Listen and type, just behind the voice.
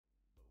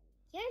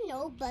You're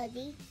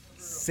nobody.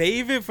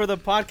 Save it for the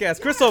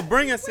podcast. Crystal,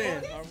 bring us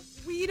in.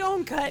 We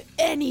don't cut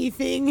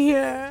anything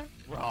here.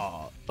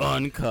 Raw,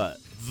 uncut,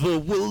 the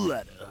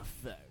Willetta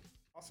effect.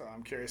 Also,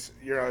 I'm curious,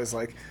 you're always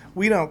like,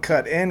 we don't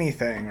cut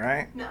anything,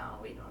 right? No,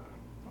 we don't.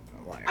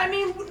 Like, I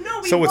mean, no,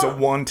 we so it's a won't.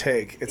 one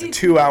take. It's a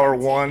 2 hour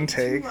one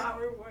take. 2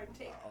 hour one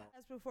take.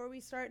 Before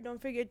we start,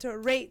 don't forget to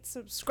rate,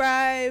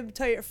 subscribe,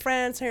 tell your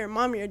friends, tell your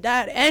mom, your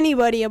dad,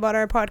 anybody about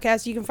our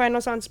podcast. You can find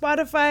us on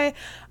Spotify,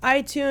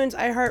 iTunes,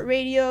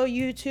 iHeartRadio,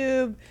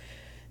 YouTube,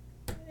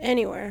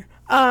 anywhere.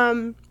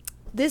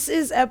 This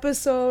is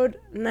episode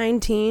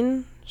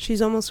 19.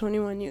 She's almost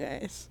 21, you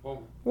guys.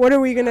 Whoa. What are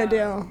we gonna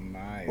do?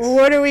 Nice.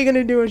 What are we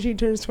gonna do when she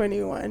turns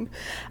 21?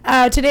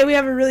 Today we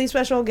have a really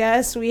special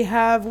guest. We've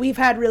had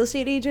real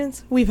estate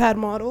agents, we've had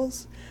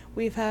models,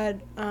 we've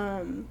had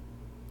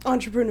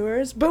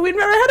entrepreneurs, but we've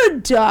never had a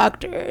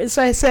doctor.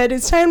 So I said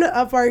it's time to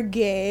up our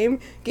game,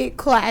 get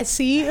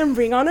classy, and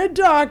bring on a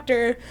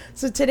doctor.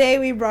 So today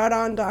we brought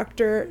on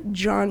Dr.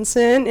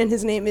 Johnson, and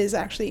his name is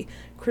actually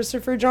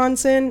Christopher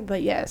Johnson.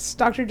 But yes,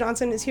 Dr.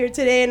 Johnson is here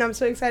today, and I'm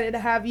so excited to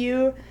have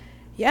you.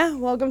 Yeah,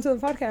 welcome to the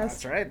podcast.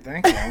 That's right.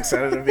 Thank you. I'm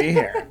excited to be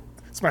here.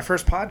 It's my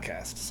first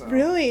podcast. So,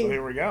 Really? So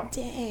here we go.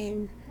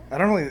 Dang. I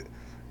don't really.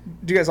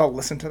 Do you guys all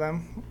listen to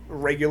them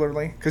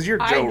regularly? Because you're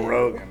Joe do.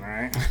 Rogan,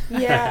 right?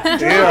 Yeah.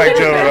 You're like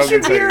Joe Ben Rogan's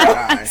like Shapiro.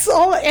 guy.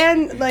 So,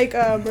 and like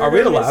Are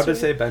we allowed to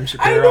say Ben I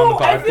Shapiro know. on the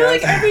podcast? I feel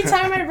like every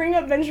time I bring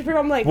up Ben Shapiro,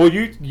 I'm like, Well,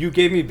 you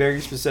gave me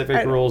very specific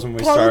I- rules when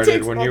we politics,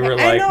 started. When you okay,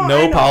 were I like, know, no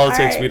I know, politics,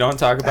 alright. we don't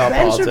talk about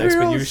Ben politics.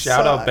 But you Shapiro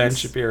shout out Ben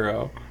sucks.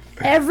 Shapiro.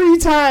 every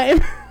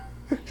time.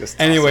 Just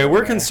Anyway, toss it we're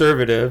away.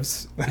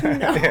 conservatives.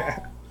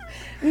 Yeah.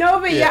 No,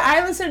 but yeah, Yeah.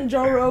 I listen to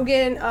Joe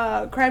Rogan,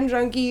 Crime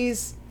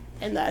Junkies,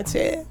 and that's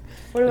it.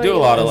 What I about do a you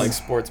lot of guys? like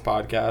sports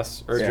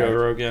podcasts, or Yeah. Joe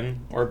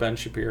Rogan, or Ben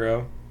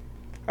Shapiro.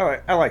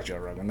 I like Joe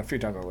Rogan. The few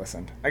times I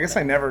listened, I guess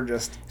I never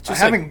just. I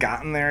just haven't like-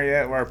 gotten there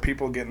yet, where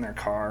people get in their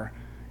car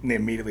and they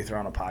immediately throw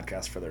on a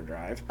podcast for their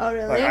drive. Oh,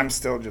 really? Like I'm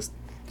still just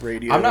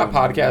radio. I'm not and-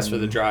 podcast for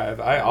the drive.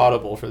 I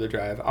audible for the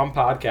drive. I'm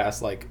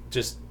podcast like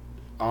just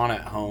on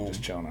at home.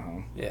 Just chilling at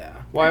home. Yeah.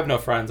 Well, I have no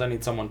friends. I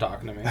need someone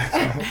talking to me.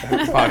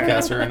 So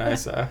podcasts are a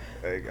nice. There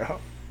you go.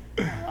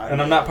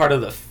 And I'm not part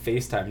of the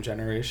FaceTime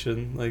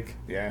generation. Like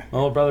Yeah. my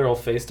little brother will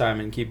FaceTime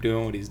and keep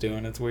doing what he's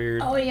doing. It's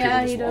weird. Oh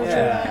yeah, People he just does watch do it.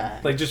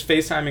 that. Like just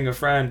FaceTiming a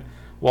friend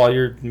while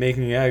you're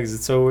making eggs.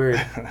 It's so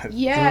weird.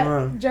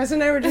 Yeah, Jess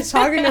and I were just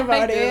talking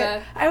about do it.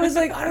 that. I was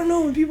like, I don't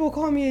know, when people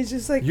call me, it's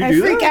just like, You I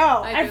do freak that?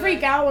 out. I I do freak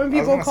it. out when I was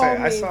people gonna call say,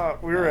 me. I saw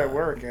we were at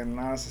work and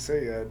honestly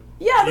say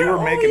Yeah, you they're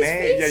were making always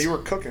eggs. Yeah, face- you were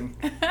cooking.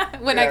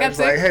 when Yeah, I got was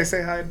like, sick. hey,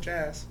 say hi to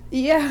Jazz.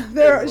 Yeah, I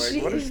they're was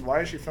like, she. why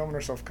is she filming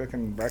herself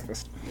cooking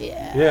breakfast?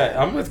 Yeah.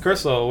 Yeah, I'm with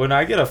Crystal. When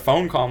I get a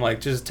phone call, I'm like,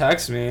 just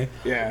text me.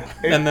 Yeah.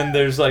 And then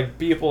there's like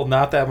people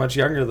not that much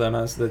younger than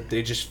us that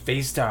they just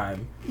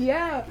FaceTime.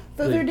 Yeah.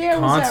 The Like, other day I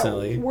was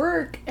constantly. at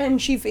work and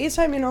she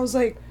FaceTimed me and I was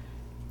like,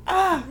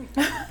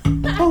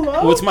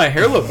 hello? What's my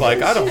hair look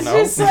like? I don't She's know.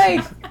 just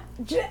like,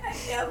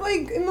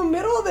 like in the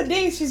middle of the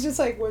day, she's just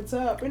like, what's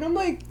up? And I'm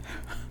like,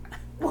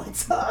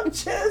 what's up,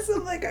 Jess?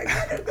 I'm like, I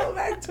gotta go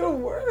back to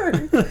work.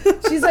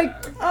 She's like,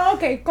 oh,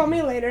 okay, call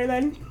me later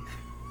then.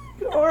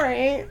 All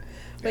right.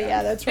 But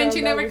yeah, that's right. And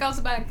she never calls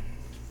back.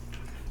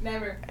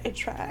 Never. I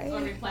try.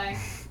 Or reply.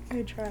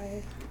 I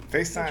try.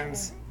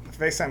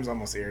 FaceTime's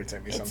almost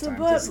irritate me It's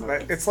sometimes.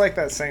 about- It's like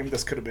that same,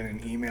 this could have been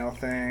an email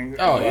thing.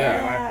 Oh, Or,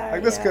 yeah.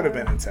 Like this could have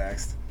Yeah. been a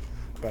text.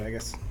 But I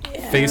guess.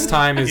 Yeah.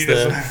 FaceTime is You the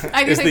just-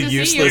 I is just the like to see you.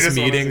 useless You just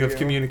wanna meeting see of you.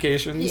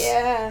 communications.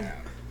 Yeah.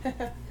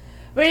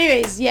 But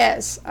anyways,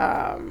 yes.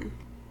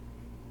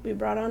 We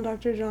brought on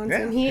Dr. Johnson.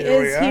 Yeah, He here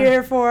we is are.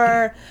 here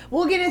for.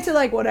 We'll get into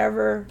like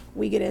whatever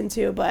we get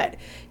into, but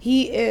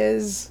he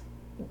is.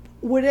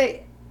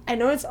 I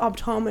know it's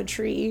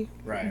optometry.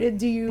 Right.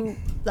 Do you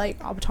like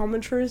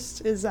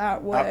optometrist? Is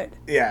that what?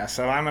 Yeah,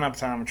 so I'm an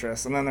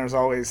optometrist, and then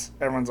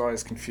everyone's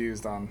always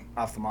confused on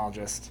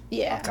ophthalmologist,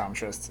 Yeah.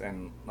 optometrist,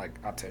 and like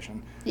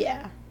optician.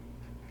 Yeah.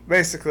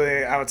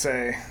 Basically, I would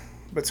say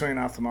between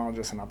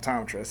ophthalmologist and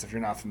optometrist, if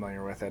you're not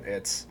familiar with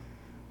it,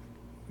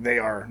 they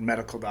are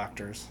medical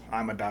doctors.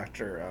 I'm a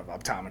doctor of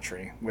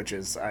optometry, which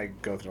is I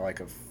go through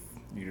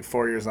you do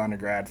 4 years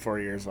undergrad, 4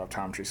 years of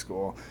optometry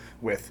school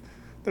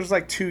there's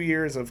like 2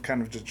 years of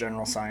kind of just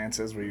general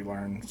sciences where you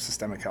learn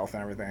systemic health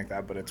and everything like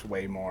that, but it's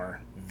way more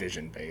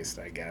vision based,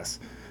 I guess.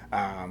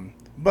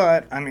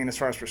 But I mean, as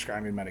far as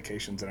prescribing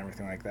medications and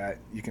everything like that,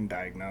 you can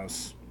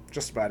diagnose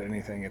just about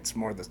anything. It's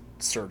more the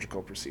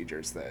surgical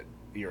procedures that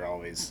you're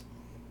always,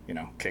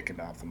 kick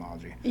into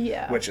ophthalmology.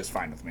 Yeah. Which is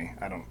fine with me.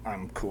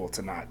 I'm cool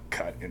to not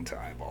cut into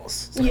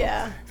eyeballs. So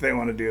Yeah. if they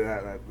want to do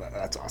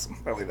that's awesome.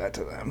 I'll leave that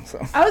to them. So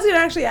I was gonna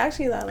actually ask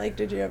you that. Like,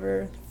 did you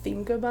ever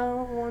think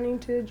about wanting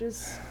to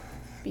just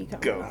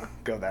become?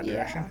 go that Yeah.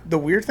 direction. The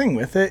weird thing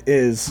with it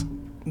is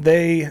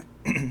the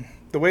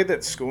way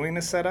that schooling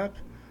is set up,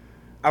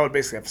 I would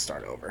basically have to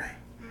start over.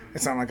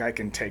 It's not like I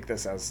can take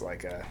this as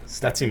like a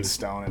stepping seems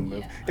stone and move.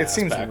 Yeah. It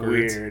seems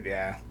backwards. weird,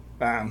 yeah.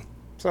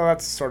 So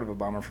that's sort of a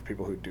bummer for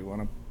people who do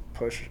want to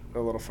push a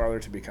little farther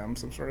to become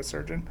some sort of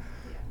surgeon.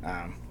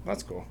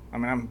 That's cool. I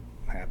mean, I'm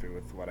happy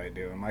with what I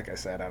do. And like I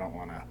said, I don't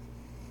want to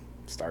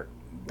start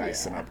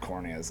dicing up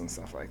corneas and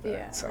stuff like that.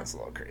 Yeah. It sounds a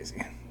little crazy.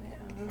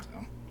 Yeah.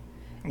 So,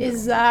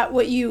 Is that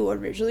what you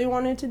originally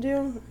wanted to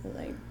do?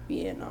 Like,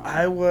 being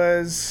I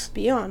was...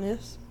 Be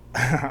honest.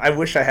 I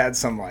wish I had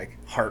some, like,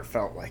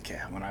 heartfelt, like,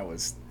 yeah, when I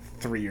was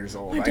 3 years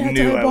old, My I dad's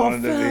knew I eyeball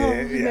wanted fell,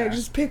 to be... and Yeah. I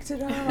just picked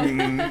it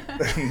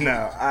up.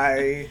 No,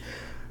 I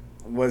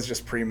was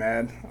just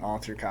pre-med all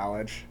through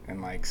college,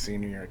 and like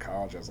senior year of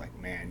college, I was like,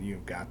 man,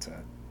 you've got to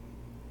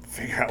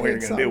figure out what you're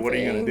Pick going to do. What are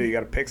you going to something. do? You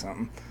got to pick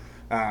something.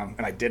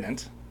 And I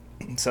didn't.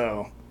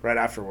 So right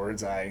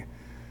afterwards, I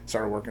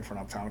started working for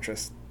an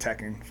optometrist,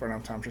 teching for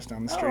an optometrist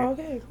down the street. Oh,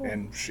 okay, cool.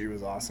 And she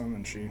was awesome,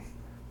 and she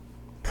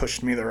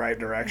pushed me the right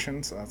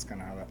direction. So that's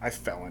kind of how I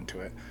fell into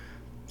it.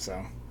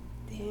 So...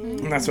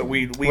 And that's what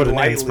we What an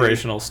lightly,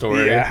 inspirational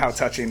story. Yeah, how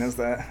touching is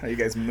that? Are you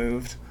guys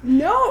moved?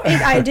 No,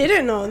 I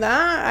didn't know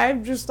that. I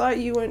just thought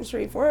you went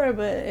straight for it.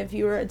 But if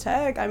you were a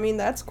tech, I mean,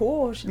 that's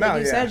cool. Like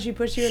you said, she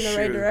pushed you in the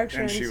right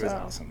direction. And she was so.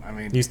 awesome. I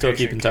mean, You still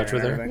keep patient in touch care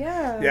with her? and everything.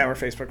 Yeah. Yeah, we're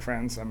Facebook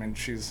friends. I mean,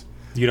 she's...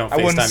 You don't I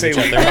wouldn't FaceTime say each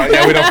we, other.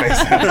 yeah, we don't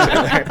FaceTime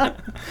each other.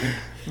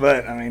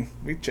 But, I mean,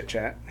 we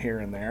chit-chat here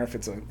and there. If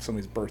it's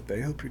somebody's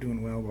birthday, hope you're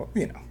doing well.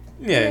 You know,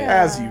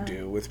 Yeah. as you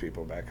do with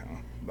people back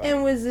home. But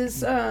And was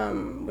this,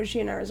 was she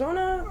in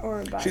Arizona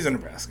or back? she's in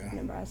Nebraska.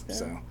 Nebraska.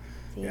 So,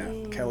 yeah,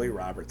 Dang. Kelly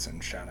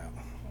Robertson, shout out.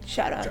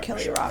 Shout out Josh.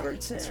 Kelly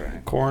Robertson. That's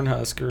right.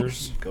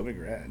 Cornhuskers. Go Big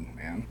Red,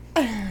 man.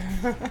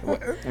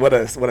 what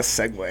a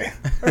segue.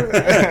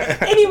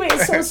 Anyway,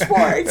 so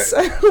sports.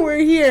 We're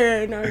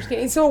here. No, I'm just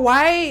kidding. So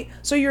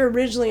so you're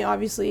originally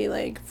obviously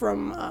like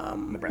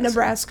from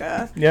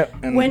Nebraska. Yep.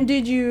 And When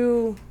did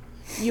you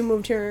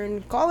moved here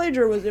in college,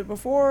 or was it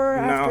before?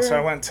 No, after? so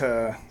I went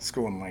to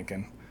school in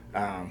Lincoln.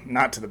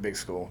 Not to the big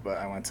school, but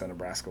I went to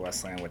Nebraska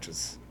Wesleyan, which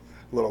is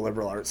a little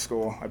liberal arts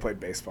school. I played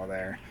baseball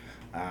there.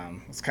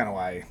 It's kind of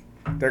why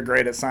they're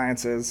great at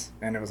sciences,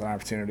 and it was an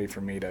opportunity for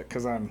me to,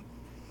 because I'm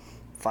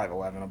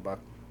 5'11", a buck,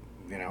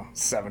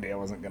 70. I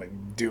wasn't going to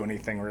do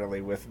anything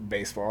really with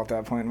baseball at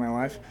that point in my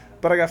life.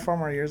 But I got 4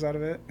 more years out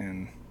of it,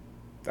 and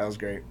that was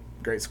great.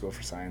 Great school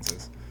for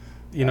sciences.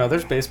 You know,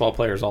 there's baseball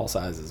players all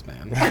sizes,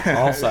 man.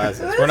 All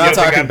sizes. We're You not don't think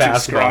talking I'm too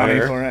basketball scrawny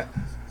here. for it?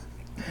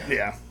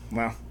 Yeah,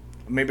 well,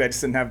 maybe I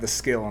just didn't have the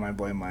skill, and I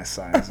blame my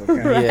size, okay?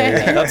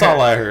 Yeah, that's all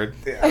I heard.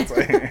 Yeah, it's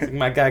like,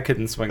 My guy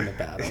couldn't swing the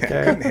bat, yeah,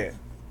 couldn't okay? hit.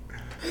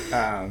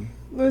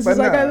 This but is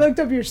like no. I looked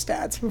up your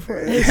stats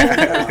before this.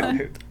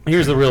 Yeah.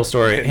 Here's the real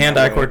story. Yeah,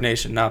 Hand-eye no.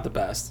 coordination, not the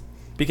best.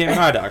 Became an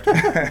eye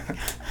doctor.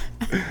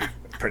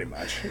 Pretty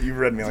much. You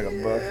read me like a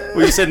book.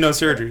 Well, you said no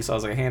surgery, so I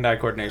was like, hand-eye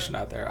coordination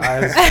out there.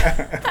 Eyes.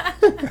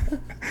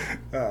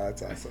 Oh,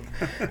 that's awesome.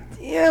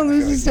 Yeah, I feel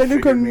Lucy's like you stand-up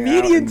figured me out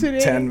comedian in today.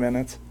 10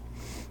 minutes.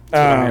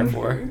 That's what I'm here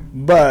for.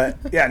 But,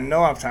 yeah, no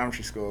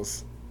optometry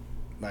schools.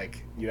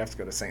 Like, you'd have to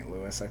go to St.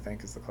 Louis, I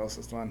think, is the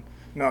closest one.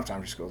 No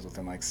optometry schools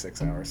within, like,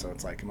 6 hours. So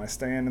it's like, am I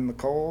staying in the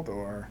cold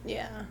or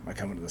Yeah. am I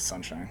coming to the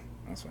sunshine?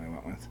 That's what I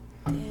went with.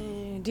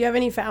 Do you have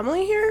any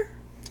family here?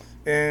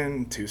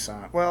 In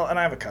Tucson. Well, and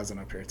I have a cousin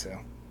up here, too.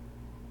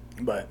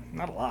 But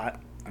not a lot.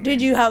 I mean,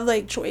 Did you have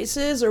like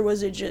choices, or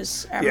was it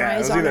just Yeah, it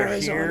was Arizona, either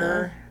Arizona?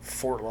 here,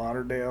 Fort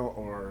Lauderdale,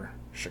 or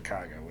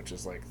Chicago, which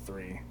is like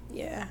 3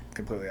 Yeah.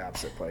 completely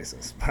opposite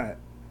places. But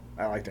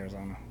I liked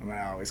Arizona. I mean,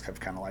 I always have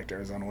kind of liked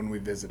Arizona when we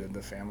visited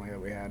the family that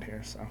we had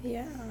here. So it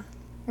Yeah.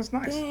 was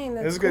nice. Dang,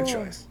 It was that's a good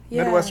cool. choice.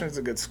 Yeah. Midwestern's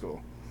a good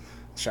school.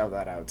 Shout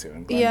that out too.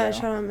 In Yeah, Glendale.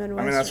 shout out Midwestern.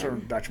 I mean, that's where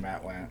Dr.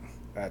 Matt went.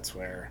 That's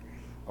where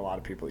a lot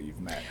of people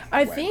you've met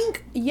I went.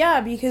 think,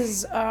 yeah,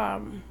 because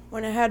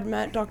when I had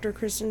met Dr.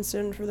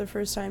 Christensen for the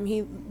first time,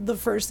 the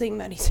first thing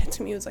that he said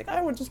to me was like,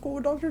 I went to school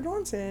with Dr.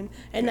 Johnson.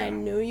 And I Yeah.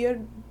 knew you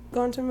had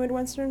gone to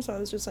Midwestern, so I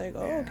was just like,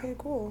 oh, Yeah. okay,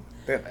 cool.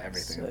 They have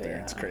everything So, up there.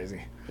 It's yeah.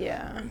 crazy.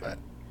 Yeah. But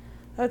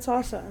That's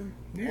awesome.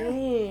 yeah,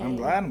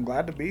 Dang. I'm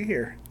glad to be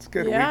here. It's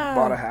good. Yeah. We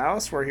bought a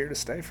house. We're here to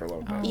stay for a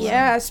little bit.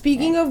 Yeah,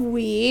 speaking of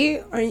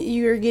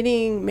you're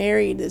getting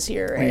married this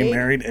year, right? We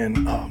married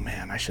in, oh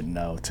man, I should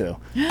know too.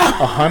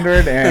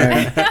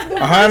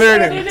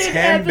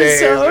 110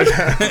 days. episode.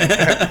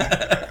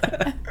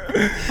 Yeah.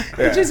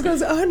 It just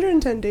goes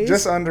 110 days.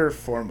 Just under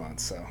 4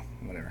 months, so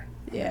whatever.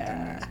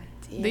 yeah.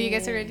 Do you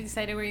guys already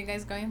decided where you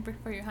guys going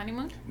for your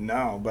honeymoon?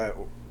 No, but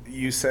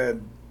you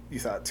said you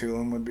thought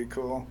Tulum would be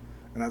cool,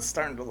 and that's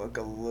starting to look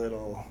a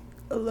little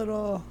A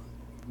little.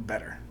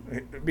 better.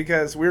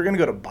 Because we were going to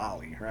go to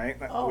Bali, right?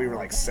 Oh, we were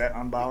like okay. set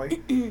on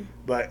Bali,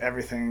 but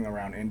everything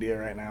around India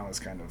right now is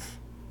kind of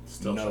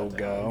Still no shut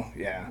go. down.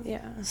 Yeah.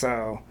 Yeah.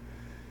 So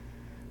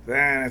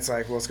then it's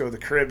like, well, let's go to the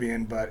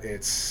Caribbean, but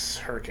it's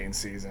hurricane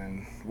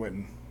season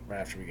when right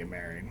after we get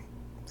married.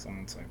 So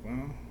it's like,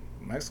 well,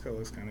 Mexico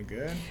looks kind of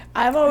good.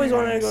 I've always Yeah,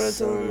 wanted to go to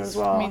so Tulum is- as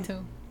well. Me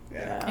too.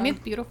 Yeah. And it's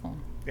beautiful.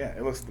 Yeah,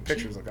 it looks, the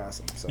pictures look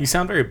awesome. So. You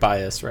sound very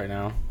biased right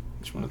now.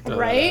 Just want to throw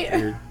Right? that out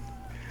there.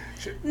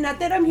 Not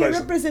that I'm here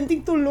Listen.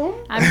 representing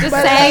Tulum. I'm just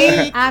But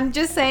saying. I'm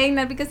just saying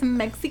that because I'm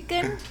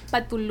Mexican,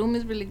 but Tulum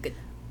is really good.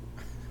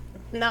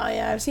 No,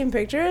 yeah, I've seen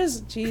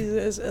pictures.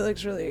 Jesus, it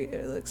looks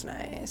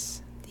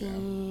nice.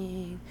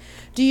 Dang.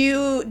 Do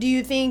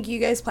you think you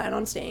guys plan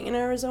on staying in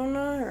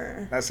Arizona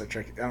or? That's a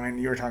tricky. I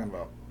mean, you were talking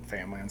about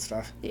family and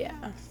stuff.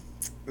 Yeah.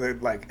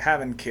 Like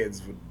having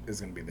kids is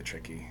going to be the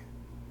tricky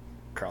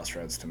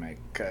crossroads to make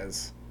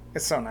because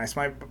it's so nice.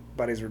 My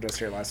buddies were just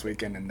here last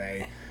weekend and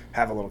they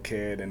have a little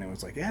kid and it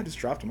was like, yeah, just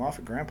dropped him off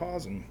at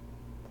Grandpa's and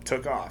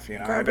took off. You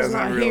know, Grandpa's it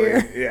doesn't not really.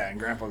 here. Yeah, and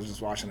Grandpa's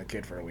just watching the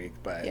kid for a week,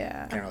 but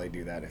Yeah. can't really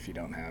do that if you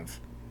don't have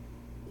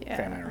Yeah.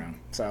 family around.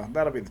 So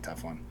that'll be the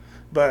tough one.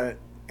 But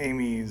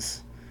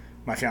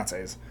my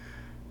fiance's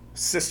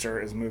sister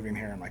is moving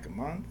here in like a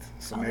month,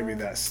 so maybe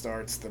that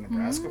starts the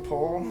Nebraska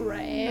poll, Right.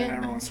 and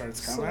everyone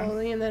starts coming.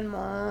 Slowly, and then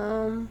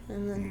mom,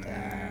 and then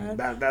And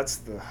dad. that's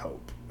the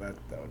hope. That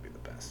would be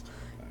the best.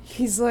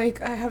 He's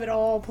like, I have it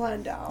all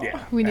planned out.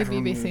 Yeah, We need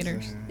everyone moves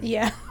babysitters. in.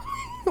 Yeah.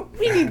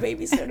 We need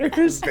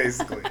babysitters.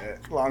 Basically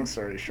it. Long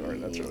story short,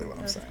 that's really what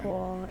I'm That's saying.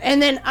 cool.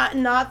 And then,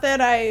 not that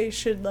I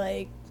should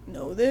like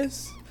know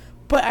this,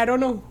 but I don't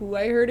know who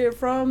I heard it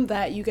from.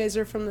 That you guys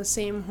are from the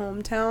same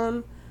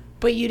hometown,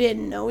 but you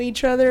didn't know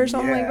each other or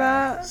something like Yeah,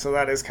 that. So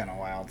that is kind of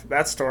wild.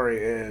 That story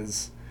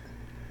is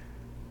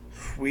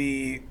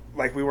we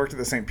worked at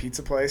the same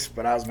pizza place,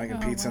 but I was making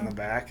pizza in the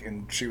back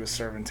and she was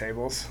serving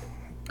tables.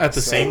 At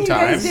the So- same You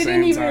time. guys didn't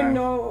Same even time.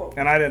 know.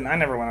 And I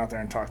never went out there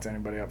and talked to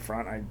anybody up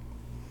front. I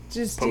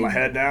Just put my did-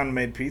 head down and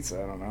made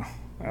pizza. I don't know.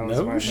 That was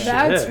No my shit. thing.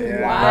 That's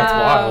Yeah. wow. That's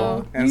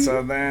wild. And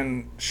so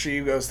then she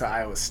goes to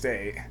Iowa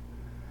State,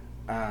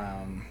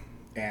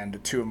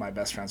 and two of my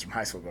best friends from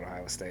high school go to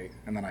Iowa State,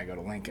 and then I go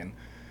to Lincoln.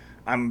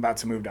 I'm about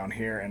to move down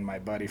here, and my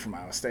buddy from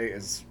Iowa State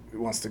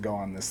wants to go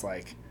on this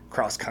like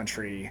cross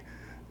country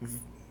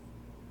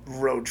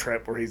road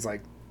trip where he's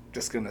like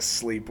just gonna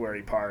sleep where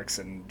he parks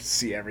and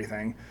see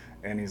everything.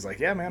 And he's like,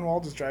 "Yeah, man, well, I'll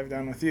just drive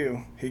down with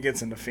you." He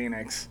gets into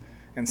Phoenix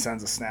and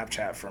sends a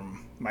Snapchat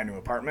from my new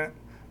apartment,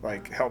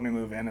 like help me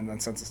move in, and then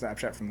sends a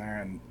Snapchat from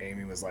there. And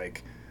Amy was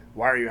like,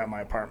 "Why are you at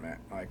my apartment?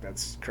 Like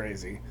that's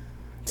crazy."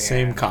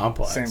 Same And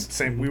complex.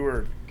 Same. We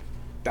were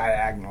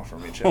diagonal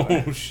from each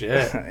other. Oh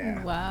shit.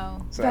 Yeah.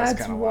 Wow. So That's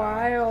kind of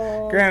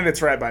wild. Granted,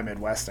 it's right by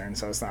Midwestern,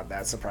 so it's not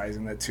that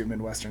surprising that two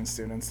Midwestern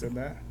students did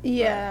that.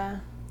 Yeah.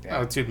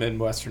 Oh, two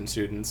Midwestern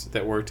students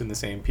that worked in the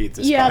same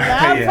pizza Yeah, spot.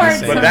 that Yeah, part's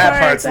but the that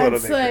part part's a little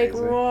that's bit like,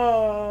 crazy.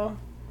 whoa.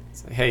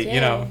 It's like, hey,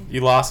 you know, Dang. you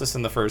lost us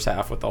in the first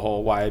half with the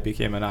whole why I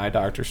became an eye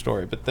doctor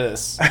story, but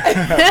this, But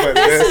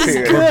this is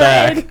here- we're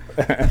back.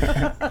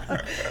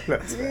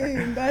 That's fair.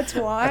 Dang, that's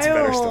wild. That's a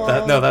better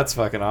story. That's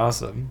fucking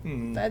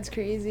awesome. That's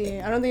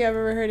crazy. I don't think I've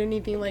ever heard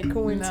anything like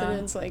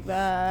coincidence like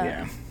that.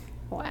 Yeah.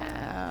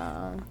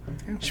 Wow.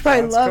 She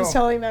probably That's loves cool.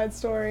 telling that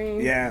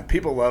story. Yeah,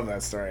 people love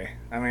that story.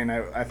 I mean,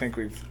 I think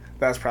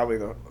that's probably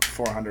the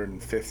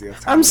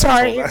 450th time. I'm I've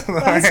sorry. told that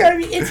That's story. gotta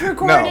be, it's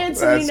recorded, No,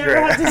 so you that's never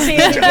great. have to say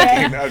I'm it joking.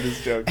 again. I'm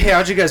just joking. Hey,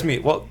 how'd you guys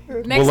meet? Well,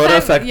 Next Willetta time-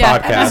 Effect yeah,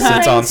 Podcast.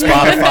 It's on episode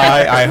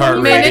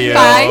Spotify, Minute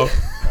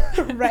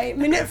iHeartRadio. Right.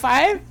 Minute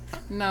 5?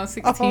 No, Oh,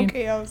 16.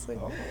 okay, I was like,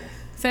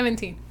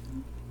 17.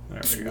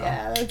 There we go.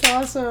 yeah, that's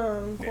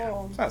awesome. Cool.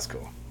 Yeah, that's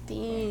cool.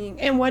 Dang.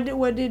 And what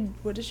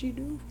did she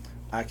do?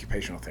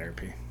 Occupational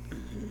therapy.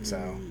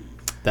 So,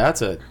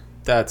 That's a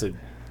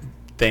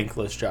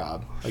thankless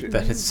job. Like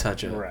that is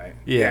such a right.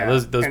 Yeah,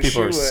 those And people she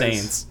are was-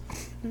 saints.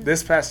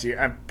 This past year,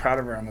 I'm proud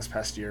of her on this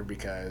past year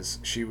because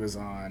she was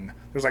on.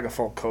 There's like a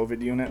full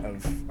COVID unit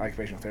of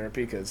occupational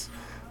therapy because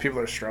people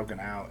are stroking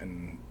out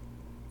and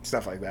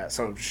stuff like that.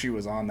 So she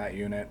was on that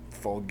unit,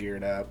 full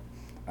geared up.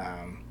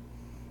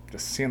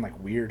 Just seeing like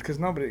weird because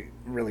nobody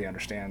really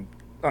understands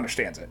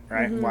it,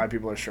 right? Why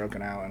people are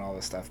stroking out and all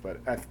this stuff. But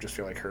I just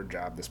feel like her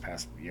job this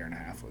past year and a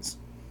half was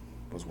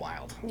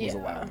wild. It was a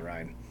Yeah. wild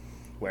ride.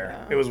 Where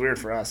Yeah. it was weird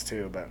for us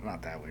too, but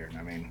not that weird.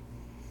 I mean,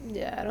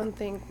 Yeah, I don't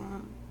think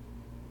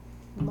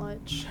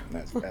much.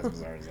 that's as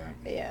bizarre as that.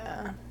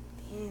 Yeah.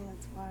 Dang,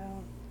 that's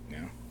wild.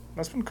 Yeah,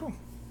 that's been cool.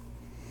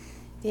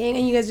 Dang,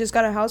 and you guys just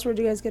got a house? Where'd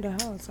you guys get a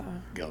house?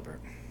 Gilbert.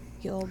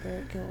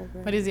 Gilbert.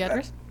 What is the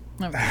address?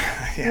 No.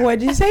 Yeah.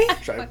 What'd you say?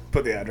 Should I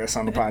put the address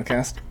on the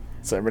podcast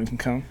so everybody can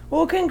come?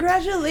 Well,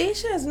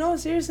 congratulations. No,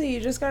 seriously, you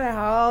just got a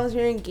house.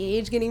 You're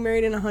engaged, getting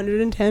married in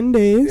 110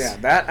 days. Yeah,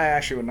 that I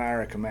actually would not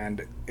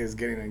recommend is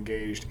getting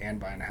engaged and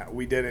buying a house.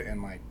 We did it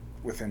in like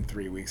within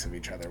 3 weeks of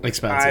each other, which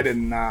Expensive. I did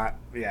not,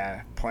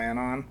 plan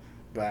on.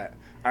 But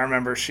I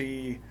remember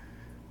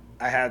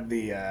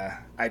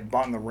I'd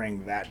bought the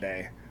ring that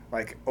day,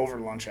 like over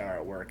lunch hour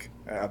at work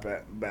up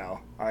at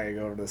Bell. I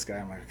go over to this guy.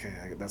 I'm like,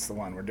 okay, that's the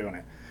one. We're doing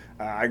it.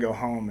 I go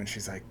home and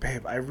she's like,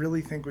 babe, I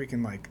really think we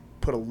can like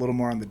put a little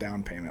more on the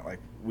down payment. Like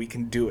we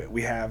can do it.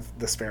 We have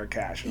the spare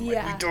cash. And I'm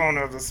Yeah. like, we don't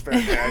have the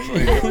spare cash.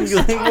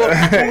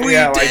 Like, We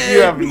yeah, like you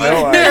have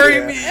no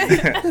Marry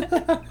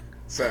idea.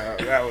 So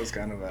that was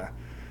kind of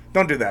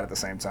don't do that at the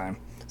same time.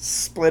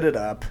 Split it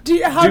up.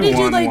 How Do did you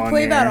one like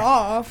play that year.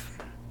 off?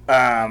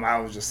 I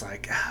was just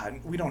like,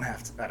 we don't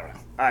have to. I don't know.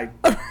 I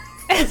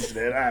fudged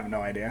it. I have no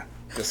idea.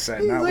 Just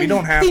said no. We Like,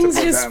 don't have to. things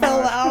put just that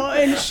fell much. out,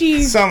 and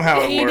she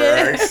Somehow it paid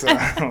works.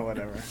 So,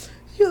 whatever.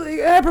 You're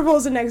like, I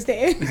proposed the next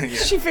day.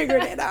 She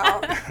figured it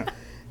out.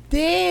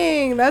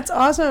 Dang, that's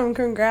awesome.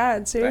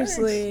 Congrats.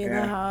 Seriously. In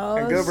Thanks. the house.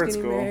 And Gilbert's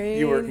getting cool. married.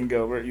 You work in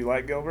Gilbert. You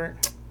like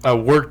Gilbert? I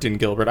worked in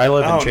Gilbert. I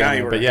live Oh, now in you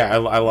Chandler, work but yeah,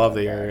 there. I love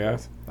the Okay. area.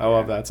 I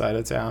love that side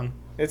of town.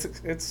 It's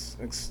It's nice.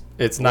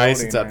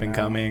 exploding It's up right and now.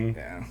 coming.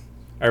 Yeah.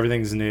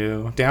 Everything's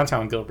new.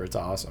 Downtown Gilbert's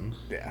awesome.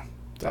 Yeah.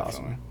 It's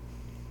awesome.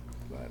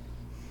 But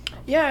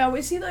Yeah, I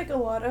always see like a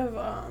lot of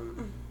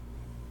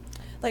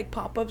like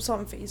pop-ups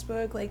on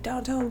Facebook, like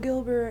downtown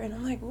Gilbert, and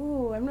I'm like,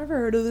 ooh, I've never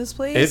heard of this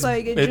place. It's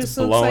like it it's just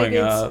looks like blowing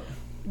it's up.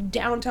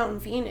 downtown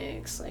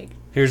Phoenix. Like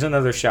Here's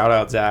another shout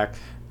out, Zach.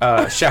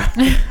 Shout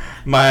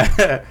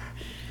my.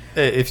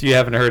 If you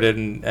haven't heard it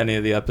in any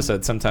of the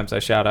episodes, sometimes I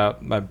shout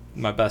out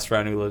my best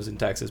friend who lives in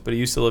Texas, but he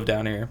used to live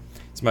down here.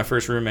 He's my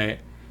first roommate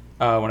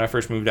when I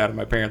first moved out of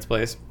my parents'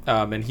 place,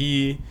 and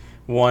he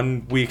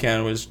one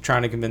weekend was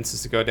trying to convince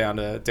us to go down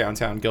to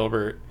downtown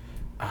Gilbert.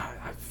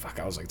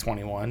 I was like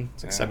 21,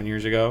 it's like 7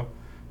 years ago.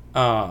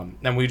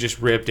 And we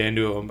just ripped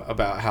into him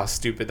about how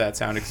stupid that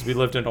sounded because we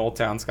lived in Old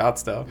Town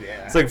Scottsdale.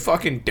 Yeah. It's like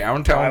fucking Why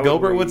downtown would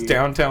Gilbert. What's we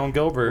downtown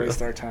Gilbert?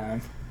 waste our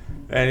time.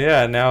 And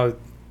yeah, now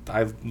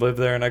I live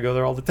there and I go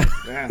there all the time.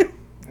 Yeah.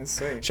 That's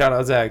sweet. Shout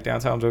out Zach.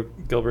 Downtown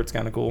Gilbert's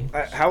kind of cool.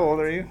 How old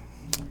are you?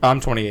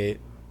 I'm 28.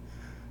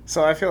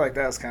 So I feel like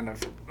that's kind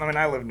of. I mean,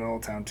 I lived in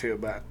Old Town too,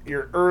 but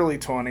your early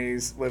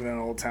 20s living in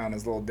Old Town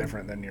is a little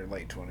different than your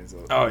late 20s.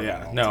 Oh living in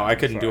yeah, Old no, Town, I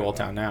couldn't as do far Old as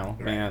Town now,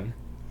 Right. man.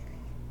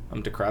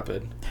 I'm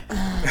decrepit.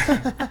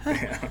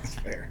 Yeah, that's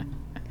fair.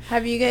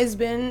 have you guys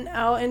been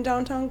out in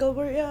downtown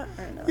Gilbert yet?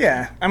 Or no?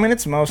 Yeah, I mean,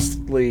 it's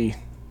mostly.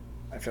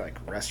 I feel like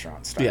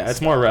restaurant stuff. Yeah,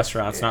 it's more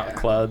restaurants, not Yeah.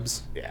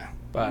 clubs. Yeah,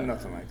 but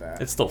nothing like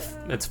that. It's still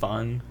it's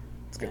fun.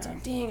 It's a good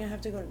time. Dang, I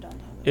have to go to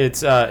downtown.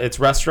 It's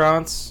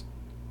restaurants,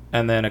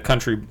 and then a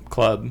country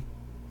club.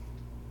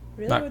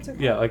 Really? Not- What's it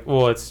called? yeah, like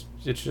well, it's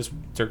just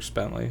Dirk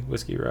Bentley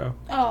Whiskey Row,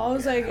 Oh, I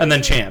was like. and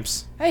then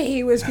Champs. I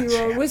hate Whiskey Row.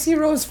 Champs. Whiskey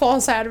Row's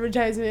false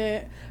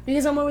advertisement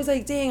because I'm always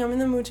like, dang, I'm in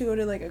the mood to go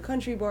to like a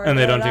country bar. And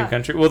they don't blah, do blah.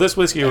 country. Well, this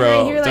Whiskey And I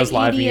Row hear, does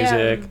like, live EDM,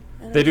 music.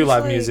 and They I'm do just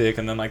live like- music,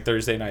 and then like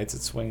Thursday nights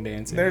it's swing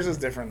dancing. Theirs is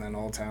different than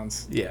Old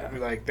Town's. Yeah.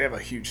 Like, they have a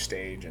huge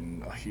stage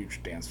and a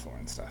huge dance floor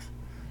and stuff.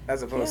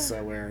 As opposed Yeah.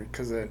 to where,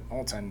 because at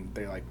Old Town,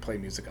 they like play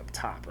music up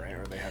top, right?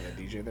 Or they have a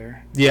DJ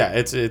there. Yeah,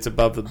 it's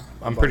above the.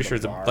 I'm Above pretty the sure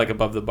it's bar. like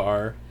above the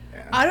bar.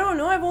 Yeah. I don't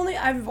know. I've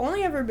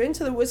only ever been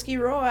to the Whiskey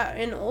Row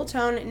in Old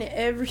Town, and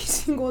every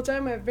single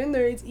time I've been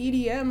there, it's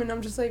EDM, and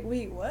I'm just like,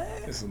 wait, what?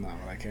 This is not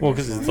what I came Well,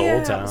 here 'cause for. it's the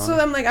Old Town. So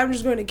I'm like, I'm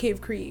just going to Cave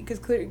Creek because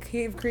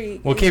Cave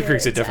Creek. Well, is Cave where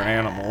Creek's a it's different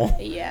at. animal.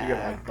 Yeah. You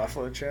got like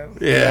buffalo chip?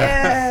 Yeah.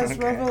 Yes, Okay.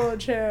 Buffalo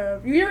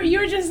Chip. You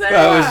were just there.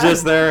 I was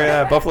just there.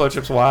 Yeah, Buffalo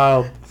Chip's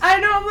wild. I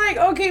know. I'm like,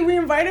 okay, we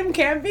invite him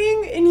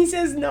camping, and he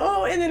says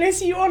no, and then I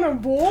see you on a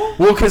bull.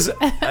 Well, because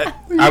I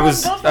You're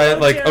was on Buffalo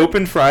like Chip.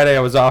 open Friday. I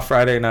was off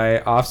Friday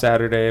night, off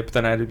Saturday, but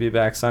then I had to be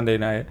back Sunday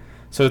night.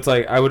 So it's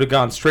like I would have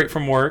gone straight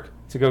from work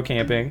to go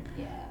camping,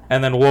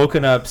 and then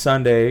woken up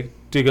Sunday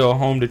to go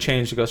home to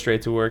change to go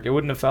straight to work. It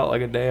wouldn't have felt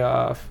like a day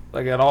off,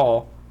 like at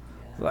all.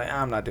 Like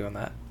I'm not doing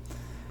that.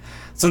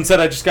 So instead,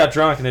 I just got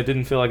drunk, and it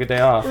didn't feel like a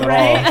day off at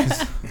Right.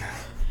 all.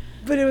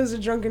 But it was a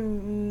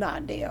drunken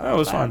not day off. Oh, it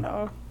was I fun. don't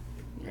know.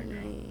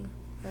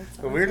 That's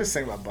The weirdest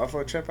thing about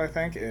Buffalo Chip, I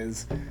think,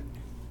 is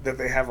that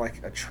they have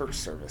like a church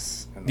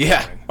service. In the Yeah,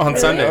 morning. on Really?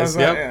 Sundays.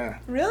 Yep. Yeah.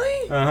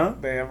 Really? Uh huh.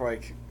 They have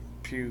like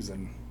pews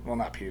and, well,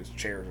 not pews,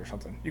 chairs or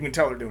something. You can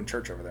tell they're doing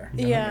church over there. And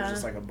then Yeah. There's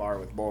just like a bar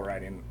with bull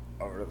riding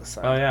over to the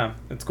side. Oh yeah,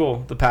 it's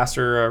cool. The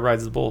pastor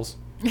rides the bulls.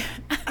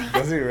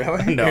 Does he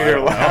really? No, I You're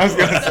don't li- I was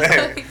know. gonna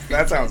say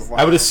that sounds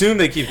wild. I would assume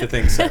they keep the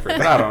things separate,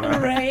 but I don't know.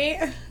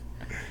 Right?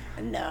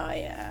 No,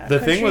 yeah. The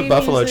thing with Country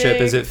Buffalo Chip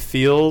is music. it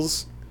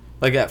feels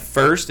like at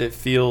first it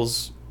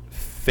feels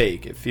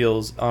fake. It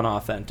feels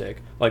unauthentic,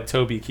 like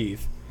Toby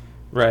Keith,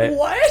 right?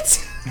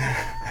 What?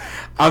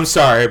 I'm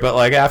sorry, but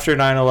like after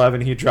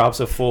 9/11, he drops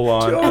a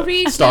full-on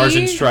Toby Stars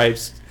and Keith?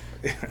 Stripes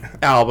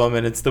album,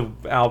 and it's the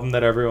album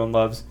that everyone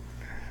loves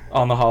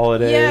on the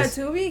holidays.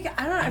 Yeah, Toby.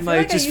 I don't. I feel like,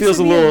 like it just I used feels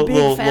to a be little big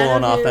little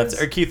fan of unauthentic.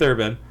 his. Or Keith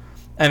Urban.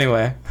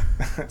 Anyway,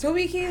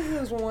 Toby Keith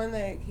was one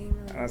that came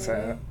out. That's right?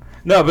 it.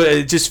 no, but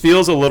it just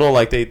feels a little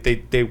like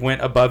they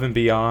went above and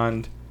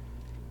beyond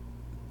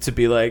to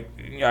be like,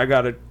 I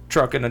got a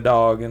truck and a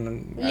dog,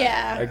 and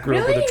Yeah. I grew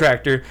up with a Really?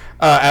 tractor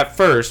at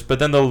first, but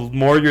then the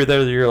more you're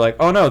there, you're like,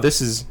 oh no,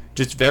 this is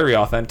just very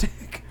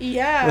authentic.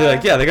 Yeah. They're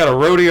like, yeah, they got a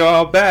rodeo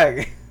out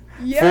back.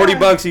 Yeah.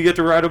 $40 you get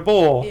to ride a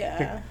bull.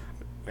 Yeah.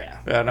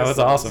 Yeah, no, This it's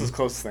is awesome. the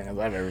closest thing as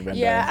I've ever been.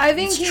 Yeah, to. I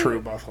think it's he- true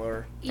Buffalo.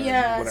 Or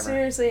Yeah, whatever.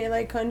 seriously,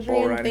 like country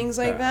Bull and riding? things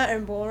like Yeah. that,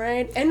 and bull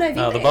ride. And I think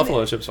No, the they-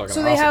 Buffalo Chip's fucking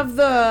So they awesome.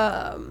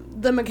 have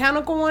the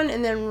mechanical one,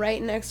 and then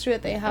right next to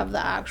it they have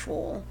the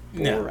actual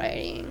bull Yeah.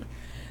 riding.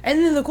 And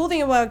then the cool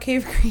thing about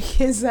Cave Creek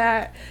is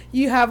that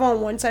you have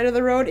on one side of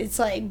the road, it's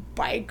like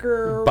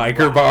biker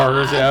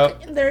bars, yeah.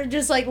 They're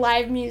just like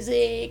live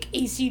music,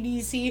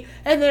 AC/DC,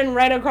 and then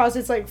right across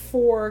it's like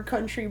 4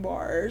 country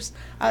bars.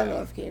 I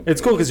love Cave Creek. It's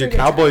cool because your a good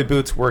time. cowboy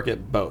boots work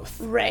at both.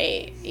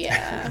 Right,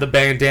 yeah. The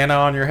bandana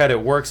on your head,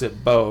 it works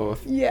at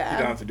both. yeah. You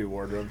don't have to do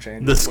wardrobe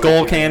change. The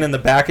skull can in the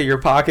back of your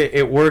pocket,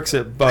 it works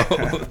at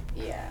both.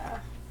 Yeah.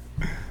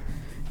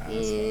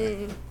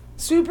 Honestly.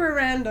 Super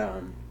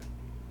random.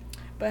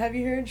 But have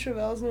you heard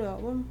Chevelle's new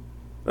album?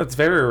 That's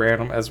very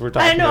random as we're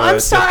talking I know, about I'm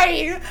it.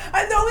 sorry.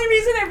 The only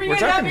reason I bring We're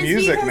it up talking is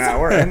music because... now.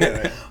 We're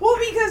into it. Well,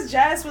 because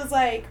Jess was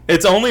like...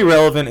 It's only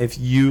relevant if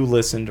you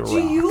listen to rock.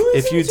 you listen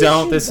if you to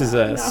don't, this is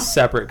Chevelle? a No.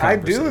 separate I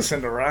conversation. do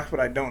listen to rock, but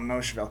I don't know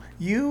Chevelle.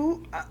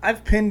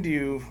 I've pinned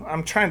you.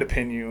 I'm trying to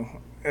pin you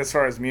as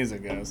far as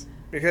music goes.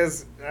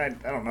 Because I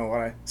don't know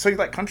what So you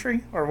like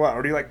country or what?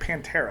 Or do you like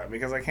Pantera?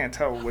 Because I can't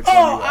tell which one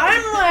you Oh, like.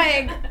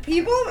 I'm like...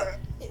 People...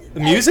 The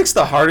music's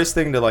the hardest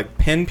thing to like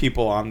pin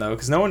people on though,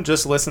 because no one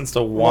just listens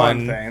to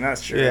One thing,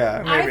 that's true.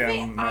 Yeah. Maybe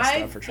I I'm messed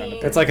think- up for trying to I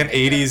pin It's like an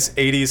you.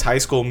 80s high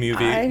school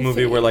movie I where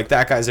think- like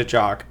that guy's a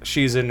jock,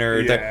 she's a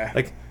nerd. Yeah.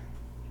 Like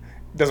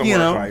Doesn't you work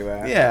know, like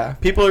that. yeah,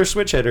 people are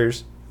switch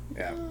hitters.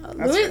 Yeah.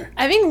 That's Louis, fair.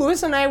 I think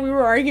Louis and I, we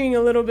were arguing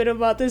a little bit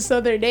about this the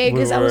other day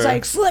because We I was were.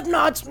 like,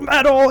 Slipknot's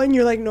metal, and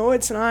you're like, no,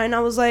 it's not. And I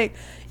was like,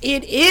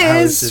 it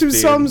I was is just to being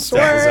some devil's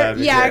sort.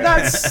 advocate. Yeah, I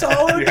got so You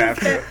have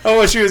to. defensive. Oh,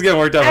 well, she was getting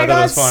worked up. I I thought it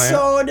got was funny.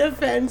 so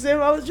defensive.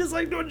 I was just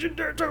like, don't you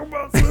dare talk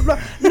about Slipknot.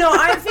 No,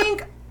 I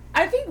think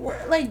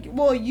we're like,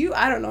 well,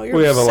 I don't know. You're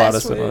We have a lot of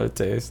obsessed with- similar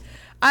tastes.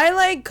 I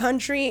like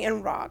country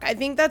and rock. I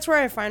think that's where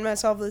I find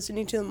myself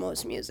listening to the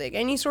most music.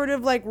 Any sort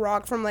of like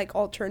rock from like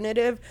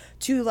alternative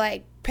to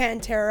like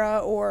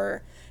Pantera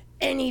or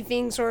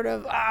anything sort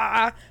of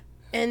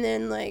and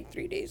then like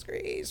 3 Days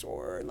Grace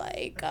or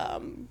like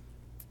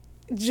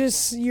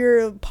just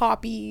your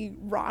poppy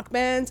rock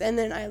bands, and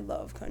then I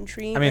love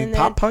country. I mean, and then,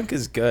 pop punk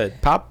is good.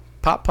 Pop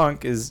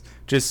punk is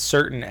just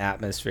certain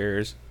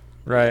atmospheres,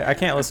 right? I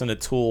can't listen to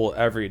Tool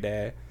every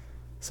day.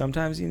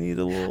 Sometimes you need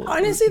a little.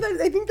 Honestly,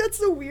 I think that's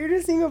the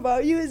weirdest thing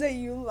about you is that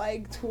you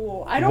like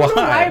Tool. I don't know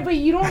Why? why, but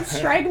you don't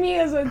strike me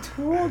as a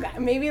Tool guy.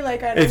 Maybe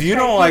like I. If you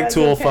don't like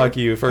Tool, fuck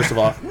you. First of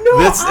all,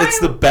 it's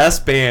the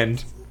best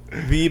band,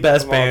 the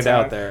best Of all band time.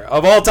 out there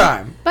of all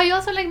time. But you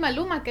also like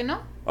Maluma, que no?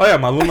 Oh yeah,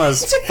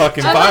 Maluma's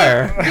fucking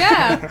fire.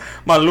 Yeah.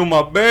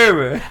 Maluma,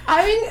 baby.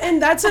 I mean,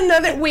 and that's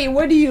another. Wait,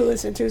 what do you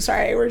listen to?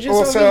 Sorry, we're just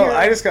Well, over so here.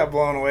 I just got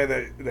blown away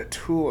that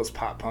Tool is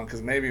pop punk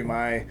because maybe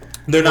my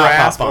They're not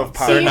grasp pop of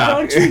punk. They're See, not.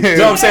 don't you You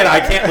know what I'm saying? I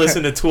dare. can't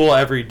listen to Tool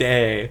every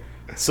day,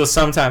 so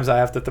sometimes I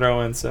have to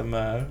throw in some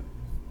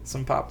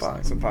pop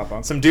punk, some pop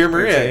punk. some Dear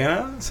Maria, you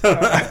know. So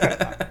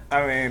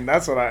I mean,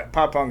 that's what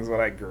pop punk is what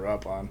I grew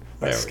up on,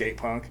 like Yeah. skate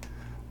punk.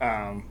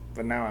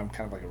 But now I'm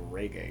kind of like a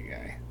reggae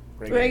guy.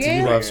 Reggae?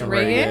 you love some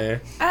Reggae? reggae.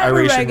 I have a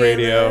Iration reggae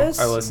radio. list.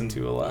 I listen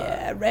to a lot.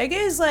 Yeah, reggae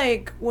is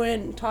like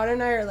when Todd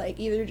and I are like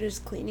either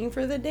just cleaning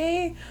for the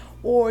day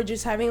or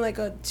just having like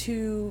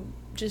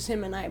just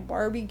him and I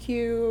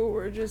barbecue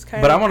or just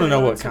kind But of. I want to know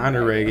put on what some kind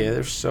of reggae.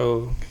 They're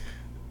so.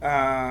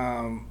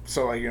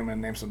 So like you're gonna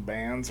name some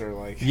bands or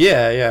like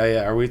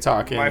Yeah. Are we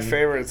talking? my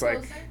favorite is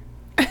like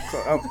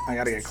oh I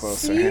gotta get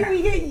closer. See, Here.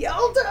 we get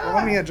yelled at.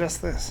 Let me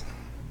adjust this.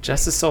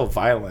 Jess is so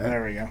violent.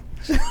 There we go.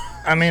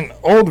 I mean,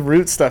 old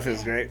root stuff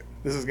is great.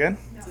 This is good.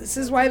 This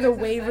is why the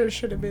waiver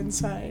should have been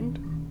signed.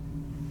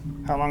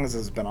 How long has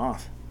this been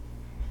off?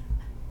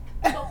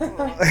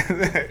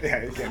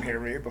 Yeah, you can't hear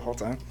me the whole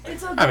time.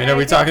 It's okay. I mean, are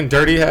we talking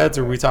Dirty Heads?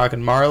 Or are we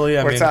talking Marley?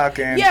 I We're mean,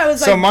 talking. Yeah, it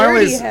was so like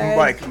Marley's Dirty Heads.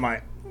 like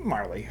my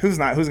Marley. Who's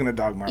gonna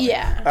dog Marley?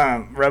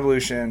 Yeah.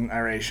 Revolution,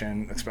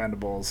 Iration,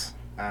 Expendables.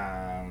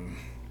 I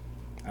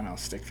don't know,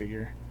 Stick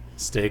Figure.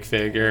 Stick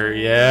Figure.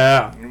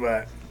 Yeah.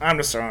 But I'm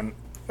just throwing.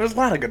 There's a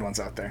lot of good ones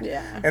out there.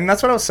 Yeah. And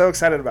that's what I was so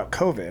excited about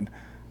COVID.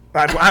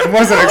 I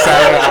wasn't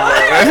excited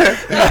about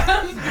it.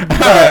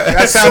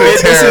 That sounded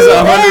This is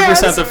terrible.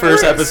 100% the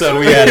first episode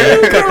we had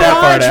to cut that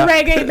part Garage out.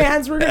 reggae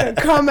bands were gonna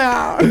come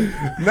out.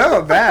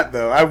 No, that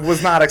though. I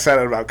was not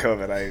excited about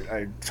COVID.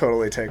 I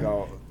totally take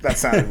all. That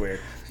sounded weird.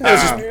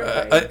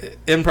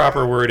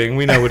 Improper wording.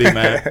 We know what he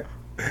meant.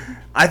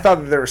 I thought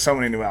that there were so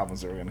many new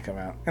albums that were going to come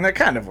out, and there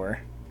kind of were.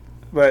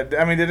 But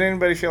I mean, did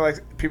anybody feel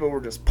like people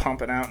were just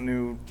pumping out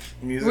new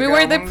music? We were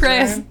albums,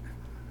 depressed. man?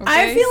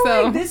 I feel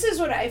so- like this is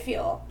what I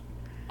feel.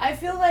 I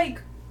feel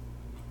like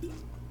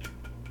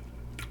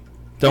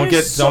Don't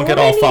there's get so all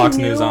many Fox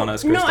new- News on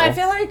us, Crystal. No, I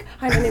feel like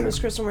hi, my name is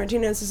Crystal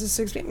Martinez. This is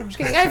 6 No, I'm just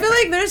kidding. I feel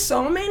like there's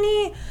so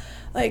many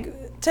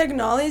like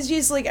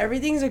technologies, like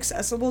everything's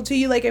accessible to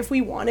you. Like if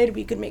we wanted,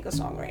 we could make a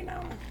song right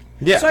now.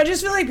 yeah. So I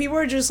just feel like people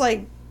are just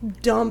like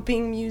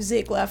dumping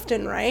music left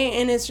and right,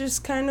 and it's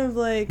just kind of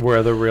like. Where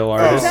are the real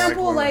For artists?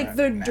 example, Like, like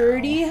the we're at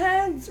Dirty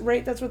Heads,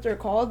 right? That's what they're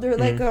called. They're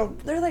like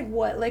Mm-hmm. they're like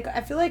what? Like I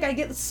feel like I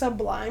get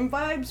Sublime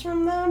vibes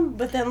from them,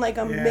 but then like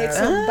a mix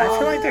of. I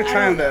feel like they're both.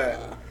 trying I don't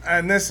to. know.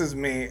 And this is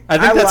me. I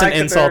think that's like an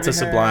the insult to Dirty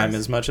Sublime Heads.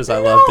 as much as I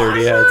No, love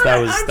Dirty I'm Heads. not. That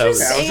was I'm that was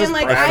just Yeah, it was saying, just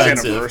like, birthday I-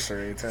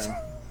 anniversary too.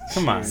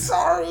 come on.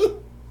 Sorry.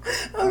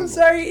 I'm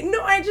sorry.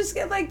 No, I just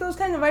get like those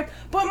kind of vibes.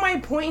 But my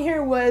point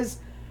here was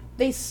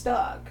they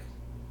stuck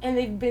and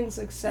they've been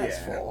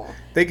successful.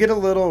 They get a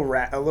little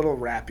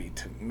rappy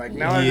to like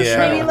now. I'm just Yeah.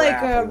 trying to Maybe like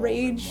rap a little bit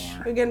Rage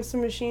more. Against the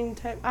Machine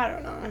type. I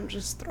don't know. I'm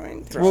just throwing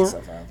things. Throwing Well,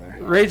 stuff out there.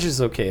 Rage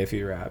is okay if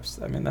he raps.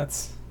 I mean,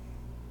 that's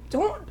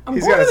Don't. I'm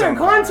He's going got to his their own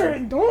concert.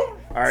 vibe. Don't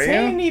Are say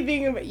you?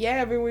 anything about.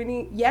 Yeah, but we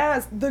need.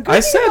 Yes, the good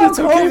I thing said about it's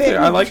okay. COVID-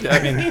 I like it. I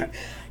mean,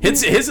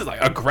 his is like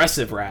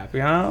aggressive rap, you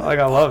know? Like,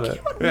 I love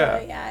it.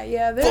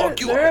 Yeah. They're, Fuck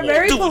you, I they're won't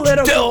very do what you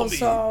tell political, me.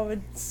 so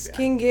it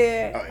can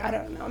get. Oh, yeah. I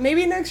don't know.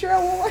 Maybe next year I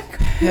won't like.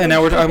 Yeah,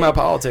 now we're talking about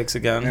politics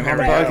again And on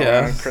there the we go.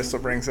 podcast. Crystal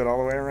brings it all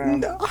the way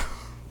around. No.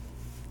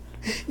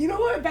 You know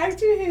what? Back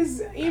to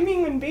his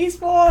aiming in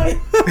baseball.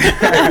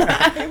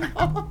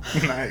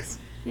 Nice.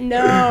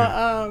 No,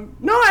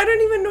 I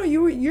don't even know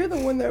you. You're the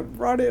one that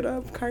brought it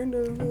up, kind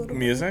of. A little.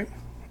 Music?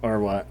 Or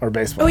what? Or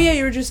baseball? Oh yeah,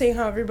 you were just saying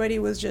how everybody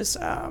was just.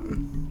 I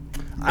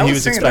He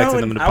was thinking-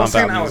 expecting them to I was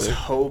pump out saying I was music.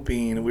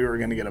 hoping we were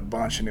going to get a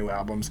bunch of new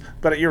albums,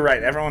 but you're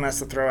right. Everyone has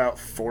to throw out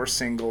 4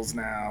 singles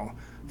now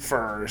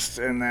first,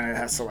 and then it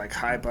has to like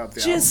hype up the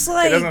Just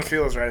album. It doesn't like-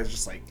 feel as right as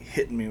just like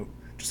hit me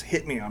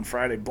on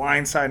Friday,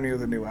 blindside me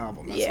with a new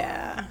album. That's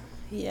all.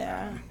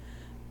 Yeah.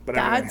 But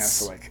everything That's- has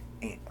to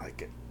like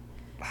get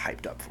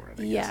hyped up for it.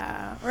 I guess.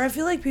 Yeah, or I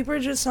feel like people are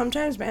just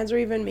sometimes bands are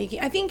even making.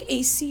 I think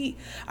AC.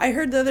 I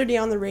heard the other day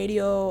on the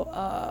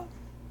radio.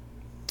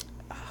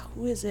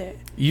 Who is it?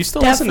 You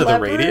still Def listen to the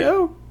Leppard?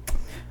 radio?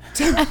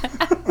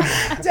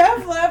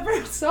 Def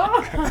Leppard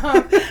song.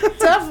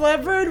 Def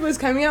Leppard was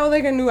coming out with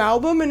like a new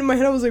album, and in my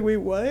head I was like, wait,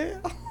 what?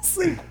 I was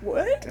like,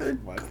 what? They're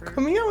Leppard?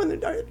 coming out when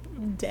they're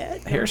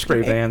dead. Hairspray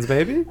Okay. bands,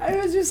 baby. I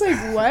was just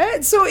like,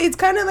 what? So it's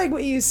kind of like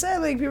what you said.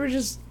 Like people are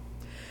just.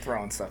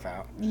 Throwing stuff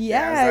out.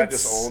 Yeah, Is that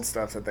it's- just old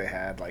stuff that they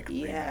had like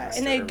Yeah, remastered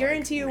and or, I like,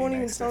 guarantee you it won't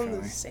even remixed sound the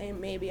differently? same.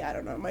 Maybe, I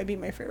don't know. It might be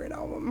my favorite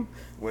album.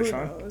 Which Who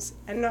one? knows?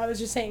 And no, I was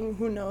just saying,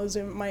 who knows?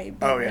 It might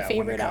be Oh, my yeah, when it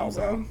favorite comes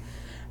album.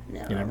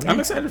 No. You never know. I'm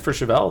excited for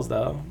Chevelle's,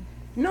 though.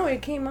 No,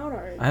 it came out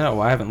already. I know.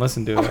 I haven't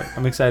listened to it.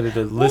 I'm excited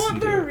to Well, listen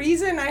the to it.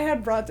 reason I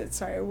had brought it,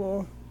 sorry,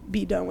 we'll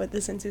be done with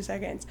this in 2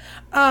 seconds.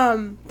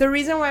 The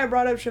reason why I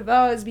brought up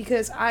Chevelle is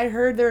because I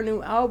heard their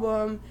new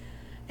album,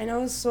 and I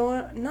was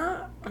so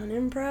not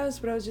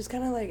unimpressed, but I was just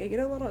kind of like, I get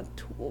a lot of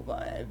Tool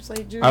vibes.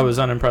 Like, just, I was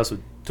unimpressed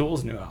with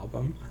Tool's new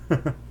album.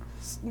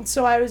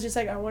 so I was just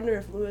like, I wonder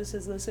if Lewis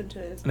has listened to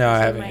it. No, I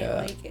He haven't might yet.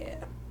 like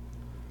it.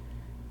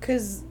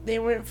 Because they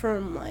went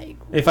from, like,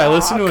 If I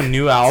listen to a rock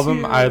new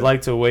album, to- I'd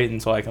like to wait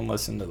until I can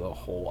listen to the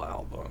whole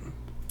album.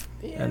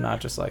 Yeah. And not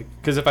just like,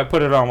 because if I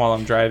put it on while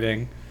I'm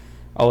driving,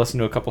 I'll listen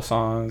to a couple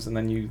songs and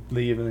then you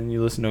leave and then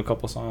you listen to a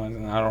couple songs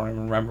and I don't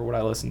even remember what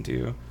I listened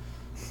to.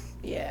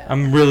 Yeah.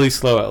 I'm really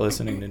slow at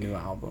listening to new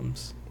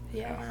albums.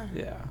 Yeah.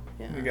 Yeah.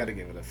 Yeah. You got to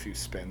give it a few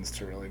spins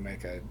to really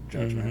make a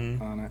judgment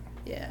Mhm. on it.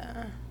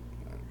 Yeah.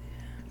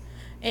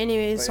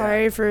 Anyway, But yeah.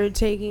 sorry for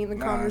taking the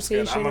No, it's good.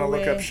 conversation I'm gonna away.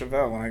 look up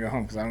Chevelle when I go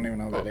home because I don't even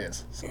know who that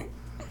is. So.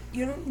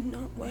 You don't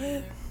know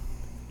what?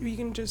 You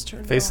can just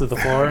turn Face it to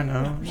off. the floor, no?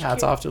 I'm just Hats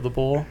kidding. off to the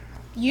bull.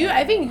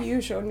 I think you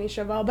showed me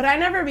Chevelle, but I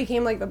never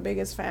became like the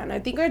biggest fan. I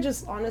think I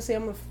just honestly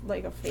I'm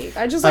like a fake.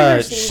 I just like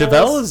their singles.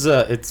 Chevelle is,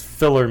 it's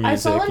filler I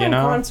saw music, them you in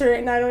know? concert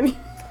and I don't.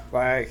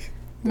 Like,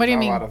 What do you not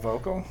mean? A lot of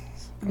vocal.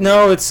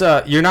 No, it's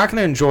you're not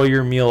gonna enjoy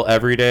your meal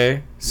every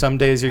day. Some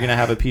days you're gonna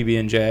have a PB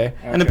and J,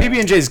 and the Okay. PB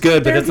and J is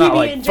good, but They're it's not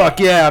like PB&J. fuck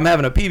yeah, I'm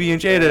having a PB and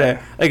J today.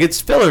 Like it's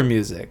filler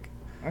music.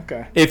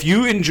 Okay. If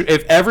you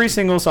if every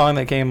single song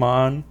that came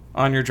on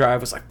your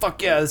drive was like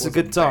fuck yeah, this is a Was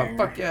a good song. banger.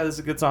 Fuck yeah, this is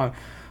a good song.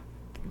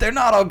 They're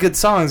not all good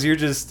songs. You're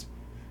just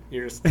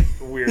You're just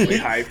weirdly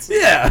hyped.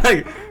 yeah.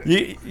 Like,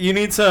 you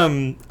need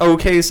some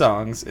okay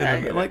songs. I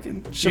And get it. like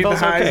Need the Chevelle's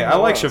highs okay. and I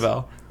the like lows.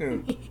 Chevelle.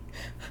 Yeah.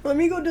 Let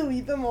me go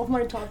delete them off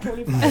my top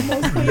 25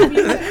 most played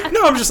music.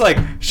 No, I'm just like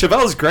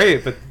Chevelle's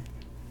great, but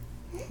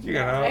you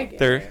I know, get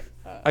they're it.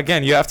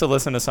 again, you have to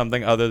listen to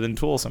something other than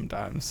Tool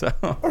sometimes. So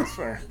That's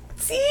fair.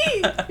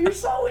 See, you're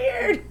so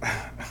weird.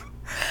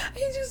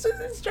 He just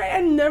isn't straight.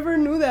 I never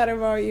knew that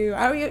about you.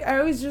 I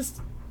always just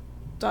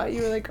thought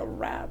you were like a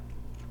rap.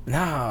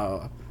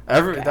 no,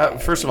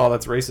 first of all,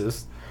 that's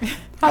racist.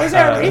 How is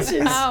that Uh,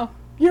 racist? How?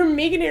 You're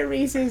making it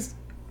racist.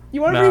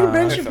 You want to Nah. bring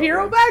Ben I felt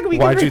Shapiro weird. back? We can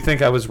Why'd you bring-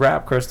 think I was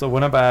rap, Crystal?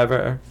 When have I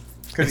ever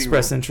 'Cause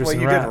expressed interest well,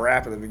 in you rap? did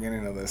rap at the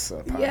beginning of this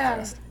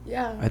podcast.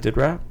 Yeah. I did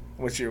rap.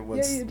 What's you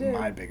did.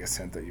 my biggest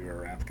hint that you were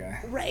a rap guy?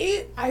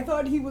 Right? I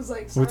thought he was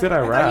like. Who did I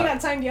thought rap? he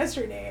got signed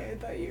yesterday. I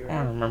thought you I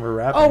don't were. remember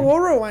rapping. Oh, we'll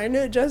rewind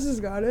it. Justice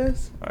got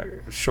us.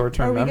 Are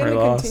Short-term we memory gonna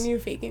loss. continue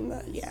faking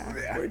that? Yeah.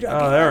 Yeah. We're joking.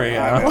 Oh, there we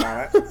I go.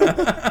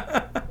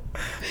 know,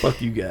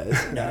 Fuck you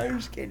guys. No, I'm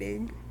just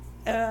kidding.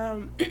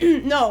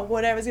 No,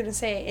 what I was gonna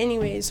say.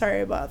 Anyway,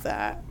 sorry about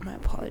that. My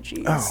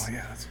apologies. Oh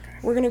yeah, that's okay.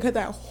 We're gonna cut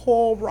that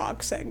whole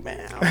rock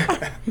segment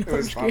out. It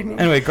was I'm fun, kidding.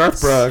 Anyway,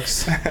 Garth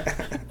Brooks.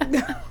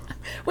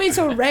 Wait,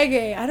 so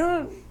reggae? I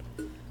don't.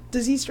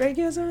 Does he strike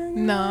you as a reggae?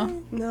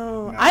 No.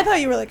 No. No. I thought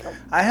you were like.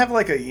 I have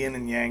like a yin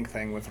and yang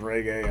thing with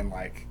reggae and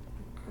like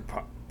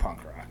punk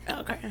rock,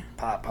 Okay.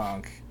 pop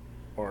punk,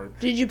 or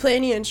Did you play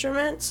any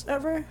instruments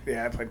ever?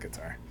 yeah, I played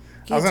guitar.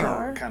 I was in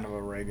Guitar? a kind of a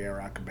reggae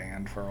rock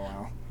band for a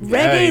while.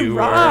 Yeah, Reggae you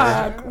were.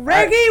 rock.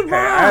 Reggae rock.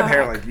 I had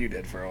hair like you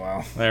did for a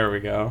while, There we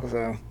go.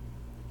 so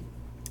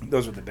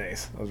those were the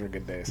days. Those were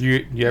good days.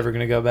 You ever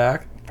gonna go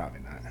back? Probably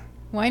not.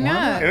 Why It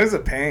not? was a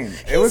pain.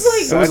 It He's was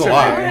like such It was a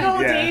lot. good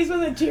old Yeah. days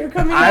with a tear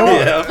coming I out.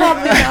 was-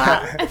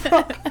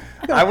 Probably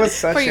not. I was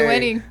such For your a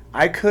wedding.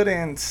 I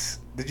couldn't.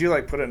 Did you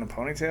like put it in a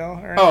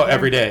ponytail or anything? Oh,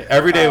 every day.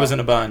 Every day was in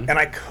a bun. And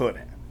I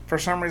couldn't. For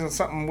some reason,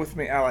 something with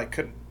me, I like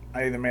couldn't.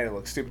 I either made it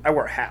look stupid. I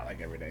wore a hat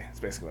like every day. That's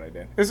basically what I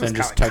did. It was And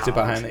just kinda tucked it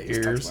behind college. the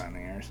Just tucked ears. it behind the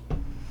ears.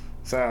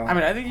 So I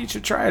mean, I think you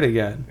should try it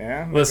again.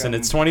 yeah. Listen, maybe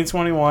it's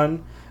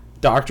 2021.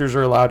 Doctors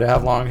are allowed to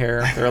have long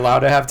hair. They're allowed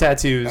to have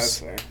That's tattoos.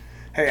 fair.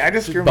 Hey, I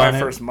just grew bun my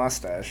it. first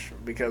mustache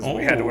because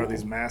we had to wear Oh.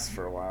 these masks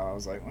for a while. I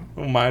was like,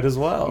 well, Might as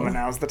well.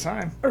 now's the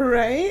time.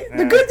 Right? Yeah.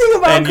 The good thing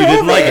about And COVID. you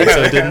didn't like it,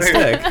 so it didn't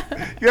stick.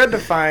 You had to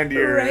find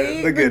your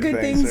Right? the good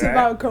things, right?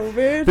 about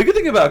COVID. The good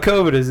thing about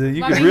COVID is that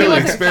you Mommy, can he really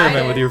wasn't experiment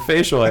excited. with your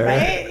facial hair.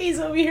 Right? He's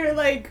over here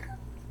like,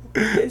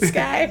 this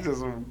guy. Just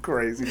some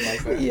crazy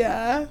mustache.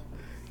 Yeah.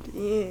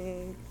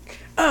 Dang.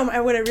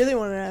 What I really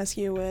wanted to ask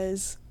you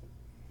was,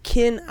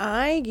 can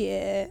I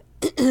get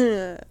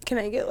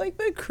like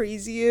the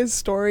craziest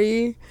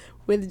story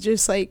with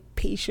just like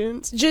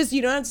patients? Just,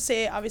 you don't have to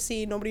say,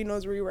 obviously nobody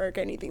knows where you work,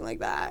 anything like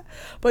that,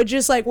 but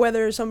just like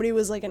whether somebody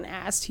was like an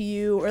ass to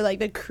you, or like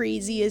the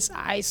craziest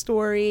eye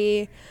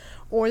story,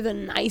 or the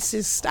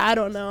nicest, I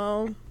don't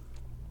know.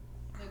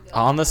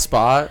 On the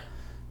spot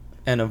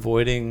and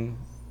avoiding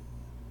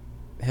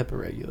HIPAA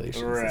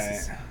regulations.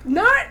 Right.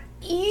 Not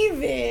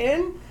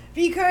even,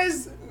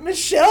 because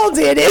Michelle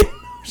did it.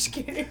 I'm just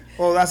kidding.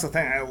 Well, that's the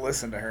thing. I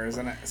listen to hers,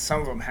 and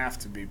some of them have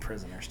to be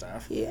prisoner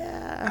stuff.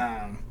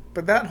 Yeah.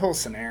 But that whole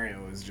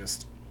scenario is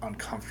just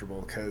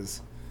uncomfortable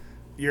because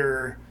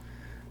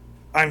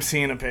I'm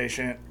seeing a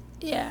patient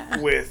Yeah.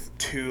 with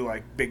two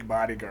like big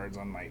bodyguards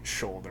on my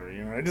shoulder.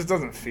 You know, it just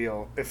doesn't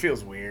feel. It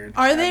feels weird.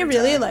 Are they every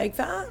really time. like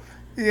that?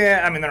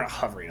 Yeah, I mean they're not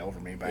hovering over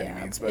me by Yeah,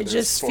 any means, but it there's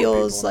just 4 people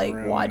feels in the like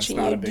room, and watching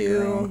it's not you a big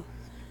do.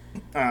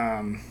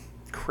 room.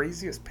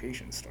 Craziest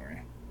patient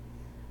story.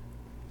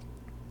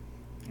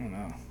 I don't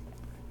know.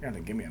 You're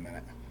gonna give me a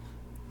minute.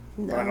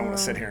 But I don't want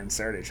to sit here and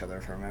stare at each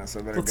other for a minute, so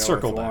I better Let's go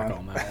circle with back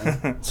one. on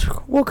that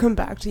one. We'll come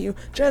back to you.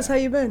 Jess, how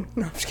you been?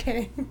 No, I'm just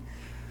kidding.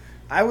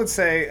 I would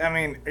say, I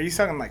mean, are you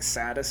talking like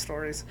saddest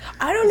stories?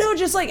 I don't know,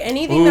 just like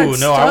anything Ooh,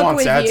 that's no, I stuck want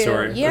with sad you.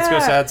 story. Yeah. Let's go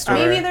sad story.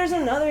 Maybe there's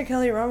another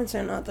Kelly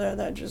Robinson out there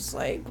that just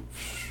like.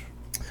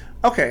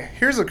 Okay,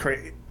 here's a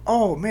crazy.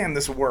 Oh man,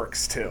 this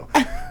works too,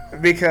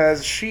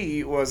 because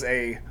she was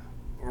a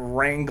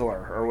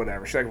wrangler or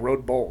whatever. She like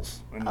rode bulls.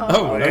 And,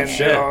 Oh, no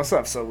shit. And all that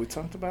stuff. So we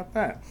talked about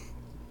that.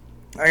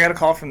 I got a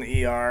call from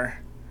the ER,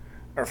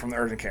 or from the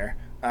urgent care,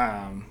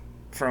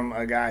 from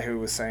a guy who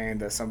was saying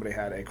that somebody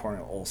had a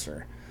corneal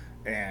ulcer,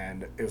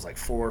 and it was like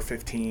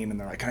 4:15, and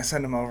they're like, "Can I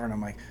send him over?" And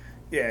I'm like,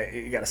 "Yeah,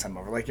 you got to send him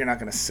over. Like, you're not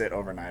going to sit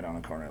overnight on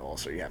a corneal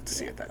ulcer. You have to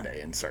see it that day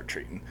and start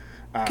treating."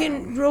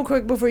 Can real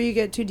quick before you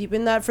get too deep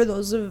in that, for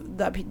those of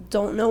that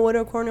don't know what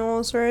a corneal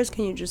ulcer is,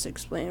 can you just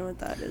explain what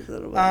that is a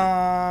little bit?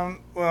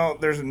 Well,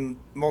 there's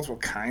multiple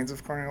kinds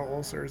of corneal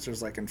ulcers.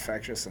 There's like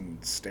infectious and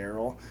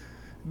sterile.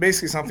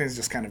 Basically, something's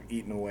just kind of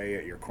eaten away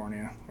at your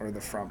cornea or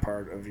the front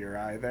part of your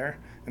eye there,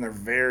 and they're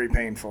very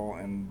painful,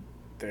 and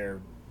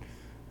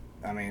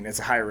it's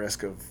a high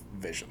risk of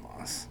vision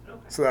loss. Okay.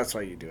 So that's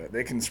why you do it.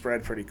 They can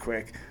spread pretty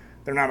quick.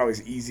 They're not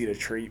always easy to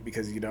treat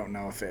because you don't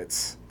know if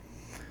it's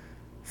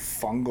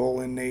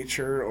fungal in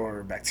nature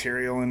or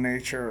bacterial in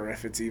nature, or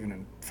if it's even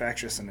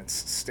infectious and it's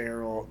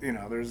sterile. You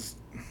know,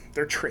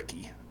 they're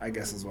tricky, I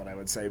guess is what I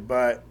would say,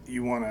 but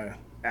you want to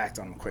act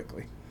on them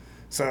quickly.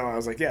 So I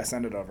was like, yeah,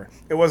 send it over.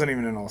 It wasn't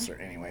even an ulcer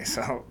anyway,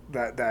 so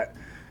that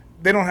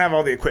they don't have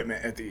all the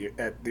equipment at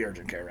the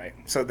urgent care, right?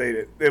 So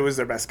it was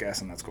their best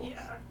guess, and that's cool.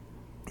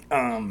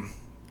 Yeah.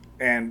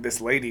 And this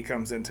lady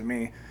comes into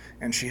me,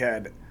 and she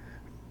had,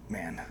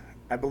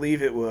 I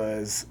believe it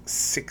was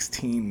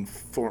 16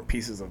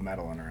 pieces of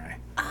metal in her eye.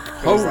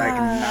 It was like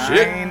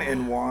 9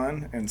 in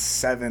one and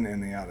 7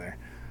 in the other.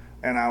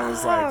 And I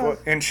was like, what?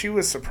 And she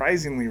was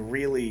surprisingly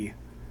really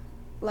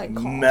Like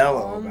calm.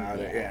 mellow about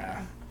it,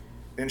 yeah.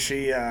 And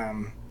she, I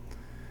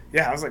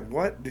was like,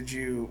 what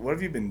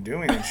have you been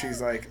doing? And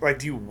she's like,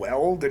 do you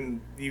weld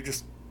and you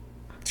just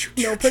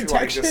No like,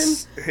 protection?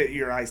 just hit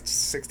your eyes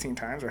 16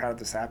 times, or how did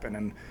this happen?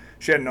 And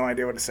she had no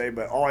idea what to say,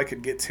 but all I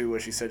could get to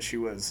was she said she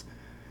was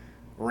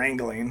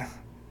wrangling,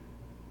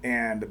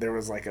 and there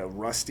was like a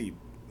rusty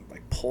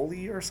like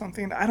pulley or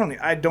something.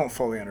 I don't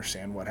fully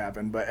understand what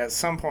happened, but at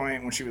some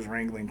point when she was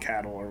wrangling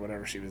cattle or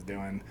whatever she was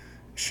doing,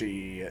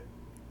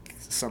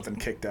 something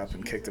kicked up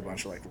and kicked a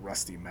bunch of like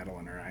rusty metal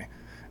in her eye.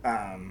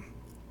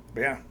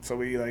 But yeah, so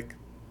we like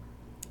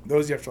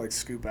those you have to like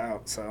scoop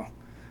out. So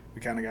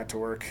we kind of got to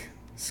work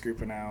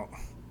scooping out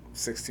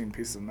 16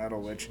 pieces of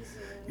metal, which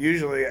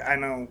usually, I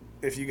know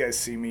if you guys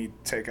see me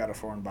take out a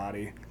foreign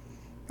body,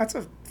 that's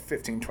a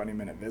 15-20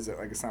 minute visit.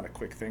 Like, it's not a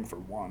quick thing for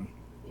one.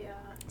 Yeah.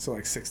 So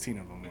like 16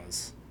 of them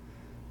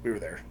we were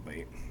there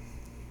late.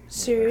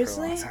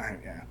 Seriously? For a long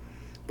time, yeah.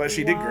 But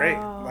she did great.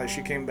 Wow. Like,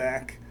 she came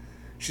back.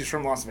 She's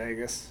from Las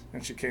Vegas,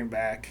 and she came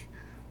back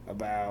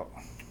about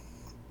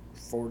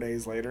 4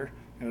 days later,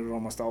 and it had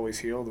almost always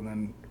healed,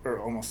 or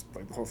almost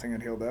like the whole thing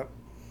had healed up.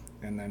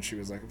 And then she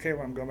was like, okay,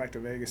 well, I'm going back to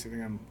Vegas. You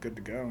think I'm good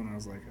to go? And I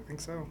was like, I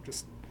think so.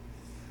 Just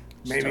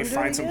maybe don't do it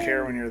find some again.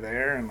 care when you're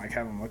there and like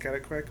have them look at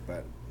it quick.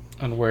 But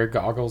And wear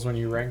goggles when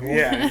you wrangle.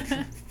 Yeah,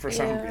 for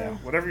some, Yeah. yeah,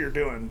 whatever you're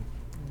doing,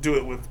 do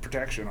it with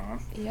protection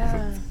on.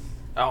 Yeah.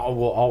 Oh,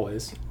 well,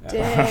 always.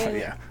 Dang.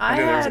 Yeah, I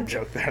knew there was a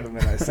joke there the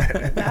minute I said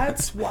it.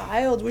 That's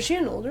wild. Was she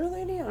an older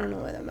lady? I don't know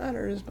why that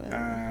matters, but.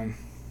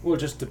 Well,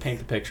 just to paint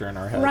the picture in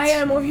our heads. Right,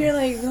 I'm over here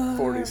like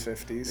 40s,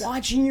 50s.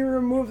 watching you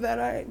remove that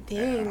eye.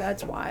 Dang,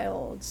 that's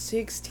wild.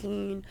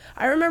 16.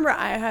 I remember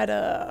I had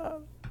a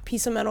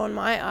piece of metal in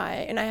my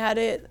eye, and I had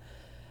it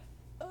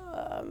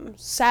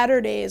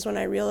Saturdays when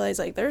I realized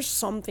like there's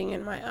something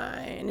in my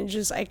eye, and it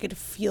just I could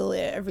feel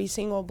it every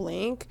single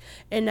blink.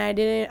 And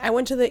I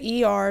went to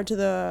the ER, to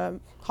the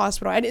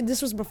hospital.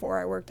 This was before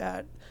I worked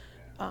at.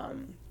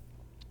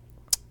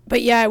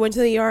 But yeah, I went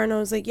to the ER and I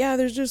was like, yeah,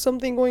 there's just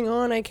something going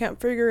on. I can't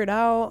figure it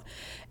out.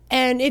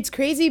 And it's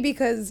crazy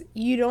because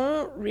you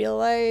don't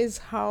realize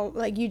how,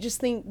 like, you just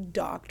think,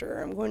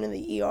 doctor, I'm going to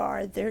the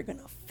ER, they're going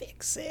to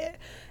fix it.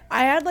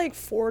 I had like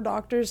 4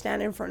 doctors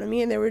stand in front of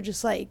me and they were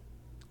just like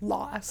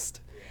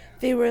lost.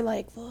 They were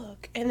like,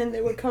 look, and then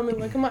they would come and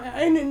look at my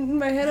eye, and in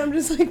my head I'm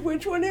just like,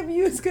 which one of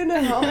you is gonna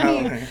help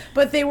me?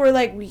 But they were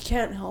like, we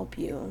can't help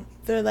you.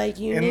 They're like,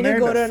 you need to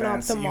go to an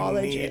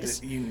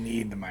ophthalmologist. You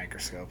need the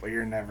microscope, or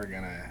you're never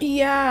gonna.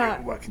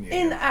 Yeah. What can you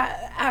and do?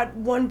 at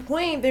one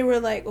point they were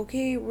like,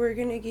 okay, we're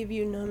gonna give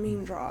you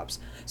numbing drops.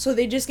 So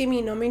they just gave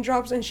me numbing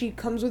drops, and she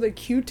comes with a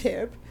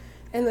Q-tip.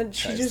 And then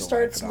she Tries just to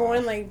starts wipe it going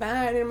off. like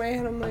that. And in my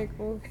head, I'm like,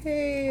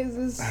 okay, is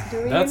this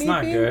doing That's anything?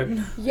 not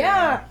good.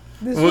 Yeah.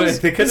 This Well, was-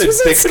 they could this have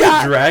was in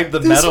Scott- dragged the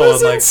this metal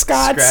was and in like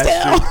scratched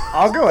Scottsdale. it.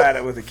 I'll go at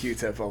it with a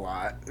Q-tip a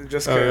lot,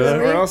 just Oh, 'cause-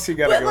 really? or else you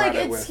gotta But go like, at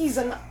it with.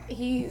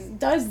 he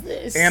does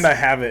this. And I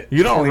have it.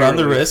 You don't run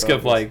the clearly risk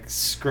of focused. like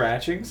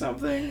scratching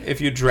something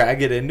if you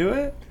drag it into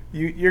it.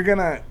 You're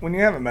gonna, when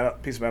you have a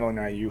piece of metal in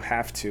your eye, you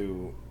have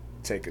to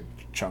take a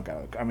chunk out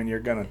of it. I mean, you're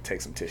gonna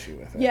take some tissue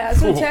with it. Yeah,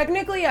 so Cool.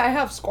 technically I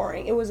have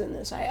scoring. It was in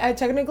this. I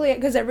technically,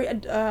 because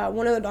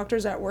one of the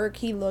doctors at work,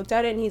 he looked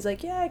at it and he's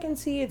like, yeah, I can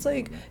see it's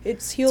like,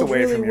 it's It's healed away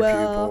really from your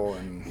well. pupil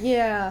and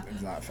Yeah.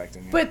 it's not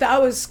affecting you. But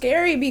that was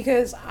scary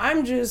because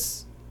I'm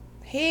just,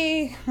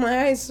 hey,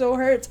 my eye still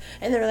hurts.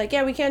 And they're like,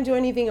 yeah, we can't do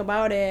anything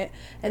about it.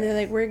 And they're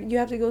like, you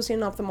have to go see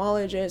an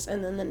ophthalmologist.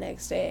 And then the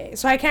next day.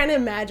 So I can't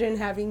imagine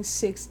having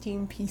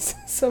 16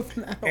 pieces of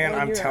metal And in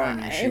I'm your telling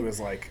eye. you, she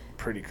was like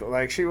pretty cool.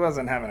 Like, she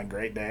wasn't having a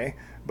great day,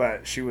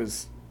 but she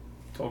was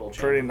Total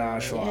pretty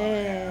nonchalant.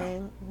 Yeah.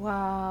 Dang.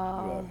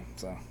 Wow.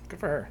 So good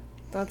for her.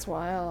 That's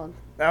wild.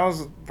 That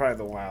was probably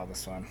the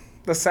wildest one.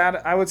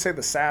 I would say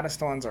the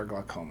saddest ones are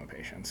glaucoma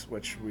patients,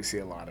 which we see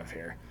a lot of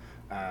here.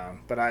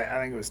 But I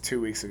think it was 2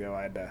 weeks ago.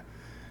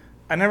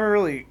 I never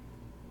really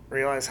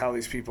realized how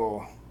these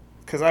people,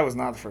 because I was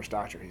not the first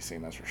doctor he's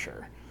seen, that's for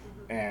sure.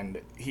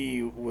 And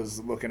he was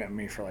looking at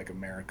me for like a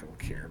miracle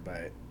cure.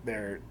 But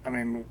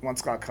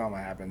once glaucoma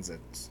happens,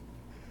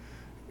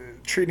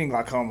 treating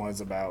glaucoma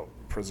is about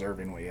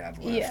preserving what you have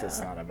left. Yeah. It's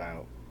not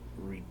about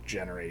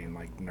regenerating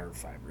like nerve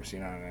fibers. You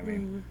know what I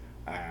mean?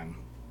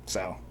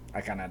 So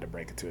I kind of had to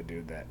break it to a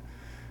dude that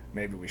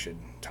maybe we should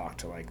talk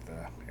to like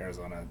the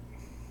Arizona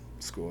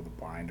School of the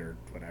Blind or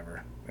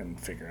whatever and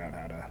figure out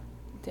how to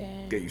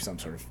Dang. get you some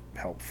sort of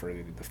help for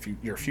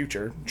your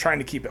future. Trying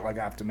to keep it like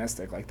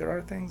optimistic. Like there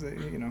are things that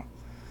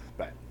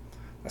but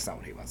that's not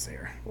what he wants to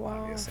hear.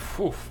 Wow.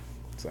 Obviously. Oof.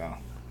 So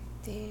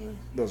Dang.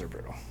 those are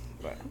brutal.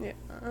 But Yeah.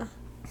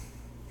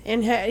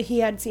 And he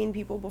had seen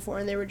people before,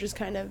 and they were just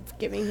kind of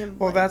giving him.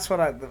 well, like, that's what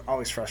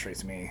always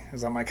frustrates me.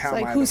 Is I'm like, how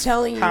like, am I? who's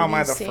telling you How am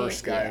I these the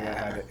first guy things? that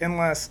had it?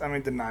 Unless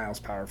denial's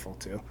powerful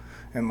too.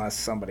 Unless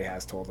somebody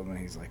has told him, and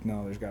he's like,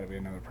 no, there's got to be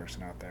another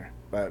person out there.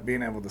 But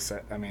being able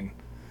to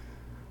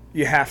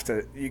you have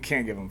to. You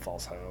can't give them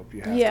false hope.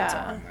 You have to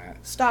tell them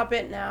that Stop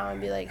it now and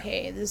be like,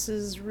 hey, this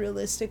is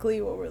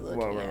realistically what we're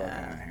looking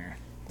at. here,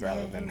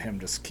 rather than him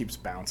just keeps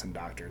bouncing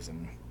doctors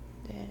and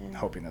Dang.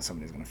 hoping that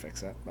somebody's gonna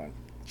fix it. But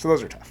so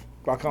those are tough.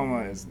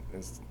 Glaucoma is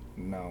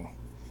no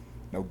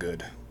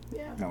good.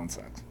 Yeah. No one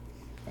sucks.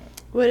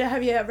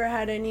 Have you ever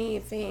had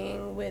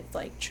anything with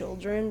like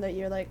children that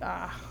you're like,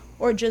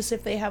 or just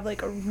if they have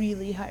like a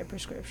really high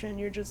prescription,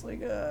 you're just like,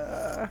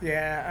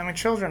 Yeah,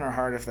 children are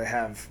hard if they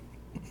have,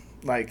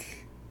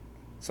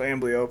 so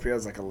amblyopia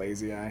is like a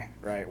lazy eye,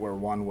 right, where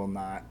one will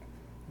not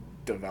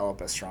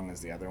develop as strong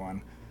as the other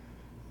one.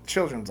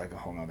 Children's like a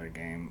whole nother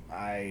game.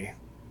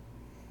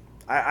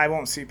 I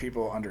won't see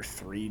people under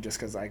 3 just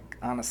because I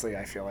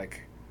feel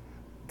like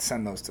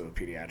send those to a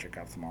pediatric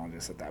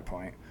ophthalmologist at that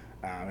point.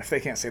 If they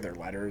can't say their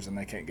letters and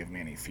they can't give me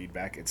any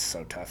feedback, it's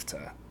so tough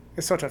to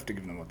give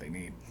them what they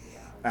need.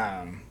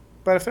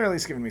 But if they're at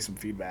least giving me some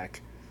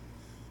feedback,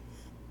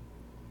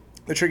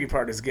 the tricky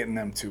part is getting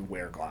them to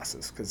wear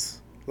glasses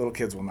because little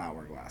kids will not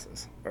wear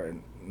glasses, or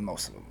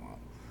most of them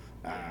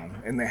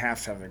won't. And they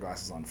have to have their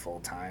glasses on full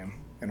time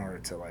in order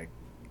to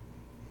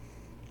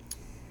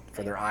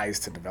for their eyes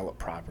to develop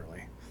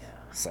properly. Yeah.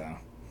 So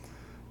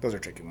those are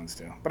tricky ones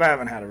too. But I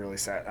haven't had a really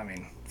sad.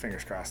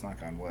 Fingers crossed, knock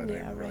on wood.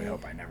 Yeah, I really right.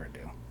 hope I never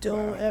do.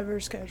 don't ever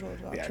schedule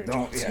a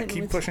doctor.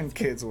 Keep pushing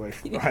kids away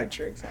from.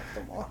 Pediatrics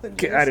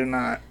ophthalmologist. I do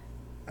not.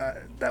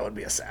 That would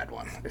be a sad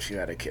one if you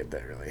had a kid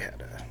that really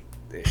had a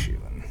issue.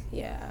 And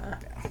Yeah.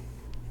 yeah.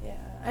 Yeah,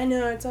 I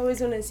know. It's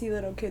always when I see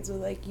little kids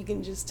with like, you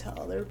can just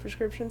tell their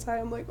prescription's high.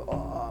 I'm like,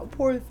 oh,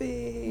 poor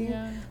thing.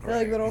 Yeah. They're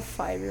like little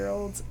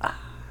 5-year-olds.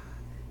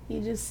 You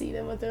just see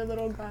them with their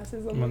little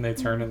glasses. I'm When like,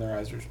 they turn and their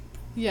eyes are.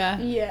 Yeah.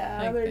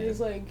 yeah, Like they're that. just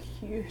like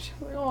huge.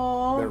 Like,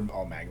 oh. They're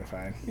all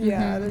magnified.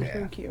 Yeah, they're Yeah.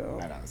 so cute.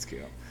 I know, it's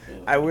cute.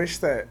 I wish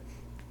that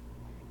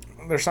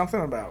there's something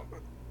about.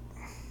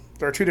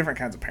 There are two different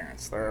kinds of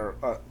parents.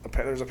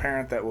 There's a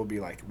parent that will be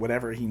like,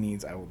 whatever he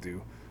needs, I will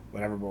do,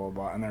 whatever, blah, blah,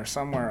 blah. And there's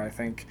somewhere, I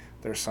think,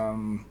 there's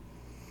some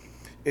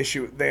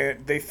issue.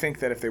 They think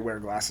that if they wear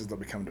glasses, they'll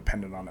become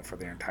dependent on it for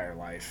their entire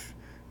life,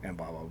 and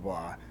blah, blah,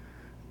 blah.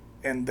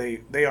 And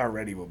they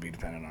already will be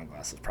dependent on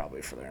glasses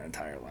probably for their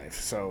entire life.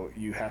 So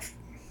you have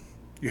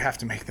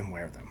to make them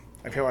wear them.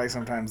 I feel like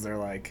sometimes they're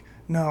like,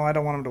 no, I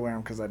don't want them to wear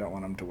them because I don't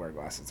want them to wear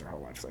glasses their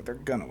whole life. It's like, they're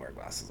going to wear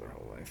glasses their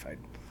whole life.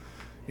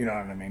 You know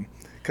what I mean?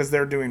 Because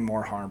they're doing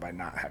more harm by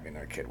not having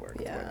their kid wear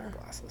their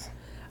glasses.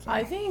 So.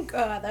 I think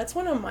that's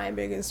one of my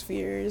biggest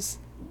fears.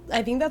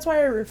 I think that's why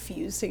I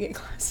refuse to get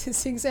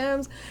glasses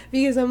exams,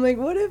 because I'm like,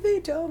 what if they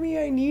tell me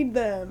I need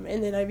them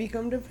and then I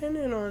become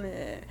dependent on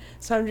it?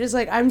 So I'm just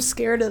like, I'm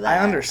scared of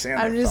that. I understand.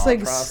 I'm the just thought like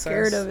process,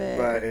 scared of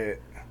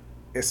it.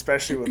 But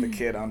especially with a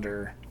kid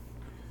under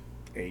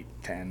 8,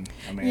 10.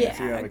 I mean, if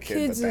you Yeah, have a kid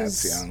kids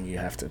that's is- young, you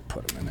have to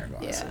put them in their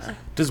glasses. Yeah.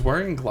 Does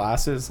wearing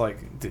glasses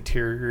like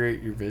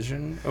deteriorate your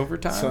vision over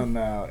time? So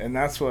no, and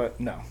that's what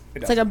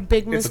It's like a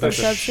big It's a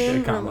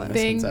misconception. common or what?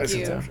 Thank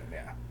misconception. you.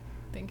 Yeah.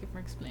 Thank you for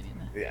explaining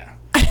that. Yeah.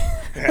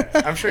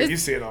 Yeah. I'm sure you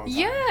see it all the time.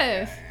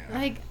 Yes. Yeah.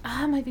 Like,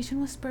 my vision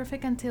was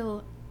perfect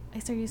until I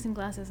started using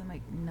glasses. I'm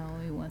like, no,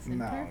 it wasn't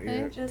No,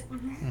 perfect. Just,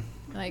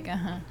 Like,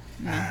 no,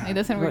 it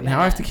doesn't work. But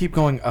now I have to keep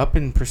going up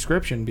in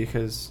prescription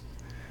because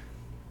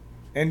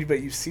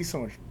But you see so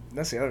much.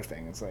 That's the other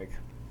thing. It's like,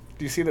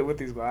 do you see that with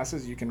these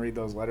glasses you can read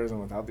those letters,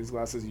 and without these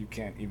glasses you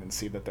can't even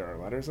see that there are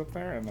letters up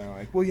there? And they're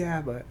like, well,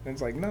 yeah, but and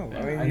it's like, no.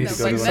 I mean, I need No, to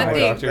go to like an eye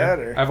nothing. doctor.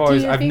 Better.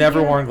 I've you never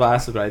think worn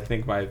glasses, but I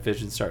think my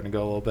vision's starting to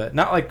go a little bit.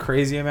 Not like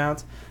crazy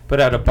amounts, but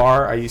at a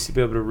bar I used to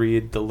be able to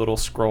read the little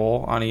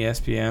scroll on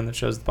ESPN that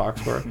shows the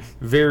box score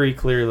very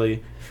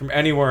clearly from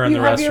anywhere in you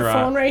the have your phone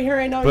restaurant. right here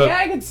right now. But- Yeah,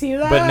 I can see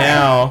that. But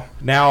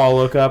now I'll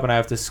look up and I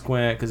have to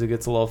squint because it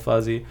gets a little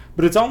fuzzy.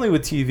 But it's only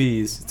with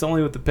TVs. It's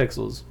only with the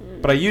pixels.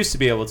 But I used to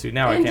be able to.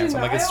 Now I And can't. So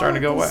I'm like, it's starting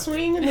to go with away. the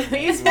swing and the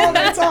baseball.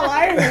 That's all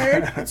I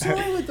heard. It's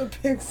only with the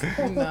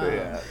pixel. No.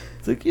 Yeah.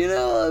 It's like,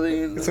 I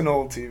mean. It's an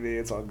old TV.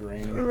 It's all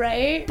green.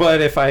 Right? But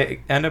if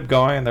I end up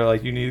going and they're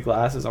like, you need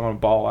glasses, I'm gonna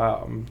ball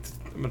out. I'm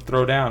gonna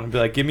throw down and be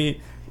like, give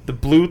me the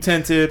blue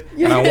tinted,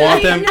 and I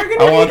want them. You're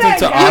gonna I want be them that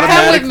to guy. You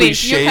come with me.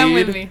 automatically You come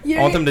with shade. me.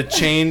 I want them to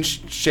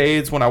change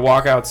shades when I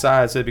walk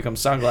outside, so they become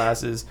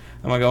sunglasses.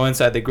 I'm gonna go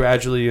inside. They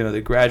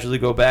gradually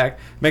go back.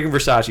 Make them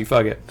Versace.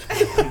 Fuck it.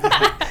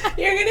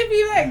 You're gonna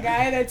be that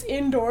guy that's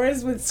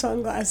indoors with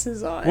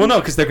sunglasses on. Well, no,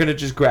 because they're gonna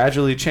just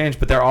gradually change,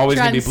 but they're always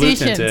gonna be blue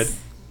tinted.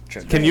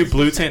 Transitions. Can you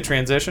blue tint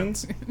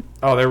transitions?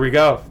 Oh, there we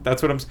go.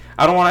 That's what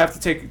I don't want to have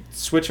to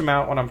switch them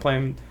out when I'm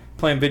playing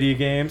video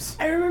games.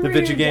 I remember the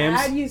video your games.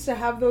 dad used to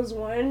have those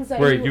ones that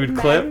Where you would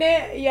clip?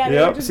 magnet. Yeah. they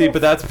Yep, would just see, go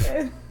but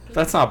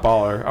that's not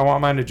baller. I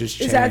want mine to just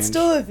change. Is that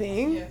still a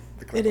thing? The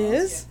It clip-ons.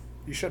 is?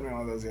 You showed me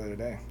one of those the other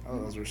day. Oh,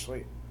 those were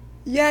sweet.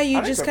 Yeah, you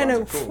I think just kind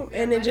clip-ons of, are cool.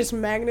 and it just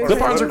magnets.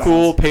 Clip-ons are Clip-ons.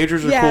 cool.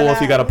 Pagers are Yeah, cool.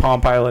 If you that- got a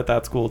Palm Pilot,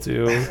 that's cool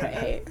too.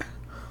 Right.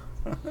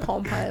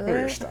 Palm Whatever your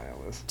Pilot.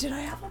 style is. Did I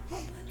have a Palm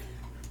Pilot?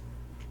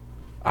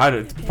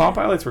 Palm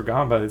Pilots were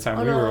gone by the time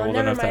Oh we were no, old never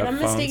enough to mind. have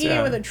I'm phones. mistaking yeah.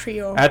 it with a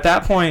Trio. At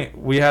that point,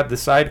 we had the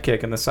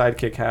Sidekick, and the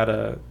Sidekick had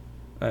an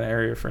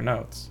area for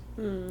notes.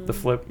 The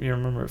flip, you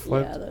remember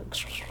flip?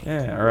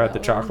 Yeah, Or at the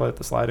that chocolate,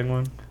 the sliding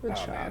one. the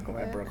Oh man, I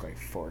chocolate. broke like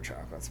 4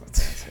 chocolates. My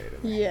parents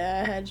hated me.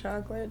 Yeah, I had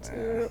chocolate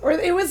too. Or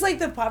it was like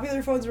the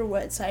popular phones were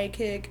what?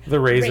 Sidekick,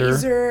 The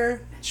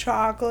Razor.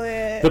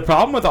 chocolate. The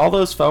problem with all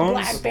those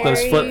phones, those flip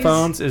Blackberries.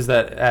 phones, is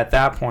that at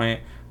that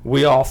point,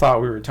 we all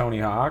thought we were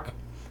Tony Hawk,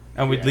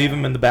 and we'd leave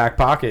them in the back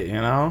pocket, you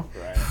know?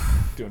 Right.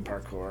 Doing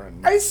parkour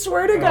and. I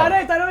swear to God, Oh.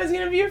 I thought I was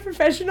gonna be a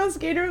professional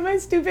skater with my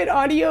stupid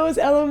audios,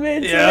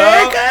 elements,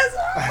 Yeah.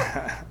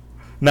 Americas.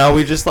 No,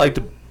 we just liked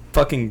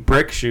fucking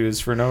brick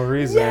shoes for no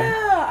reason.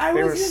 Yeah, I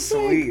They was were just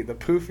sweet. like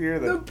the poofier,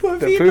 the the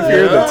poofy,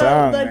 poofier the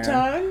tongue, the man.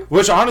 tongue.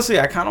 Which honestly,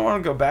 I kind of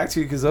want to go back to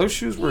because those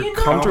shoes were You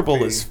know- comfortable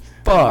Comfy. as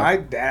fuck. My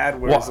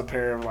dad wears Wha- a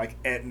pair of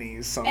like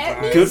Etnies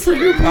sometimes. Etnies? Good for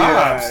you,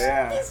 pops.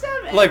 Yeah, These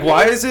have Like,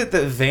 why etnies. is it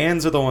that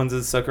Vans are the ones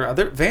that suck around?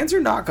 Vans are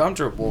not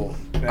comfortable.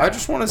 Yeah. I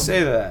just want to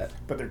say that.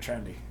 But they're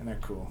trendy and they're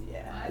cool.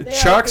 Yeah, they are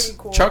Chucks, pretty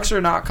cool. Chucks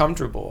are not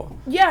comfortable.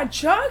 Yeah,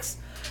 Chucks.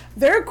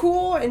 They're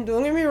cool, and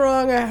don't get me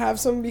wrong, I have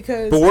some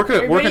because. But work an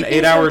everybody thinks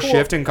they're 8-hour cool.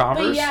 shift in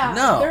Converse? But yeah,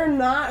 No. they're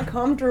not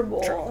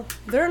comfortable.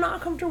 They're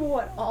not comfortable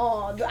at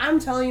all.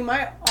 I'm telling you,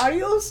 my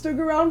audio stuck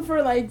around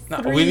for like No,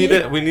 3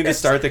 we need to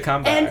start the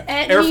comeback.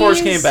 And Air Force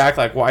Etnies- came back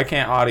like, why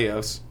can't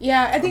Audios?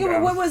 Yeah, I think Okay.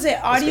 what was it?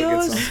 Let's go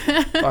get Audios.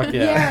 some. Fuck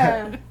yeah.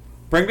 Yeah.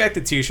 Bring back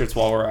the T-shirts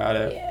while we're at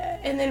it. Yeah,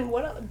 and then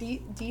what else?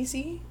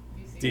 DC.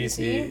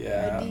 DC,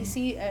 yeah.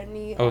 DC,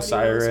 Etnie,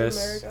 Osiris.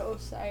 Audios, America,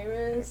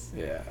 Osiris.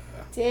 Yeah.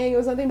 Dang, it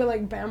was nothing but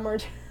like Bam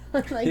Margera.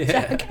 like Yeah.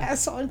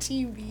 Jackass on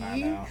TV. I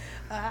know.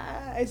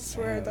 I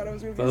swear I thought I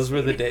was gonna be Those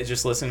were the days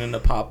just listening to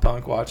pop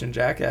punk, watching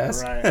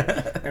Jackass. Right.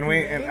 And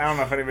I don't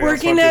know if anybody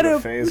Working else went at through a-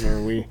 the phase where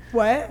we,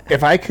 What?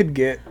 if I could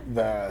get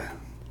the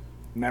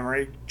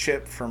memory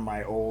chip from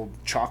my old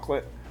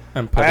chocolate,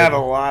 And put I have it-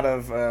 a lot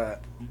of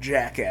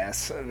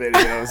Jackass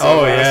videos.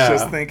 Oh, I yeah.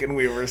 was just thinking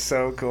we were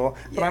so cool.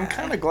 But I'm Yeah.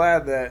 kind of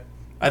glad that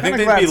I think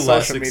kinda they'd be glad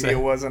less social media excited.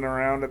 wasn't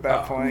around at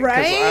that Oh. point. Because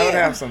I Right? would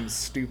have some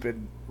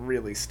stupid,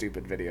 really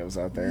stupid videos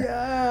out there.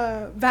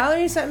 Yeah.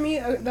 Valerie sent me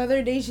the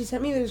other day. She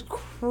sent me this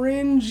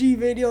cringy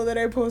video that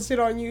I posted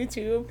on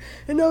YouTube,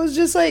 and I was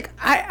just like,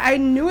 I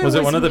knew it Was was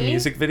it one of the me.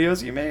 music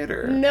videos you made,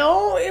 or?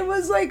 No, it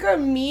was like a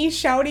me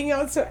shouting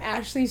out to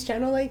Ashley's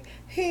channel, like,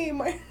 "Hey,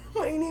 my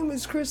name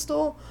is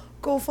Crystal.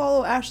 Go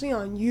follow Ashley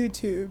on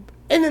YouTube."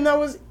 And then that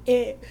was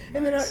it.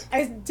 And then Nice.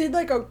 I did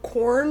like a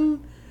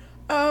corn,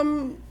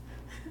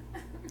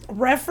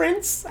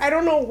 reference. I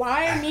don't know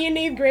why. Me in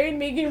 8th grade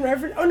making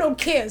reference. Oh no,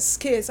 Kiss.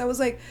 I was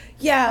like,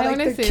 yeah, I like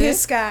wanna the see Kiss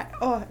this. guy.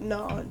 Oh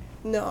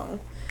no.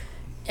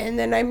 And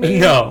then I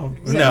made No.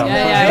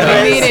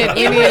 Yeah, we need it.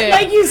 We need it.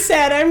 Like you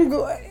said, I'm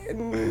glad.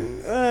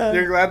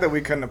 You're glad that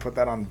we couldn't have put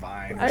that on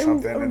Vine or I'm-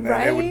 something, and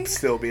then it would right?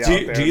 still be out Do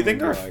you, there. do you and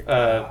think we'd our be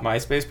like,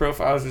 MySpace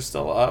profiles are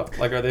still up?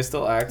 Like, are they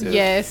still active?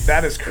 Yes.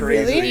 that is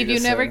crazy. Really? If you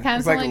to never say. It's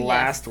cancel like it, yes.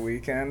 last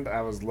weekend,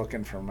 I was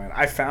looking for mine.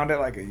 I found it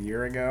like a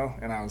year ago,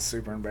 and I was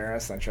super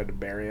embarrassed. I tried to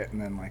bury it,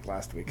 and then like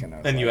last weekend, I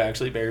was And you like,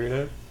 actually buried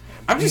it?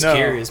 I'm just No.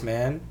 curious,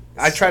 man.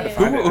 I tried to Shit.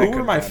 find it. I Who were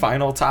couldn't my find it.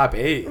 final top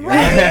 8?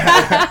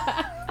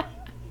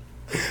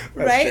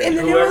 Right? true. And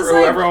then it Whoever, was like,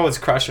 whoever I was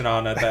crushing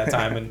on at that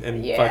time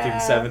in Yeah. fucking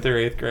 7th or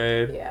 8th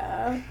grade.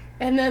 yeah.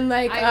 And then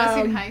like I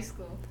was in high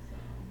school.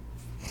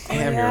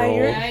 Damn, yeah, you're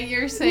you're- old. Yeah,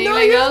 you're saying No,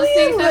 like you're those only a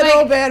things. that, little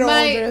like, bit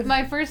my older.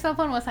 my first cell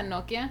phone was a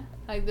Nokia,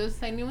 like those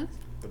tiny ones.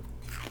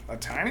 A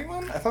tiny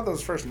one? I thought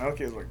those first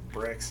Nokias were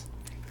bricks.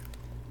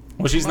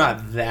 Well, she's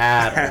not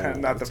that old.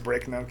 Not the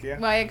brick Nokia.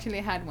 Well, I actually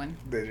had one.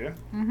 Did you?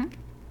 Mm-hmm.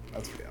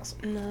 That's pretty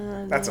awesome.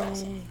 No, That's no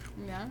awesome. way.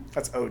 Yeah.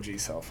 That's OG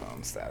cell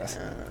phone status.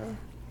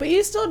 But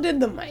you still did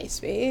the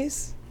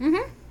MySpace.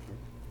 Mm-hmm.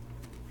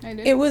 I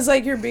did. It was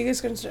like your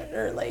biggest concern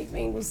or like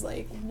thing was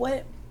like,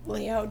 what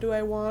layout do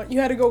I want? You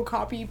had to go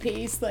copy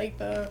paste like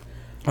the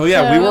Oh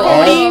yeah, we were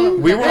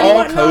Coding we were and all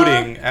whatnot.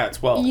 coding at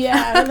 12.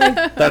 yeah,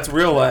 like That's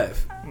real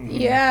life.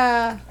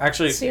 yeah.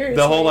 Actually, Seriously.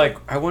 the whole like,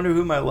 I wonder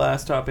who my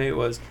last top 8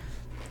 was.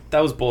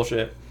 That was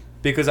bullshit.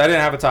 Because I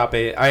didn't have a top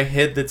 8. I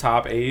hid the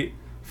top 8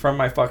 from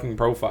my fucking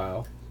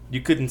profile. You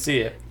couldn't see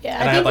it.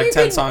 Yeah, And I had like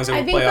 10 songs that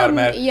would play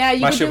automatic. Yeah,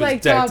 you My could shit do was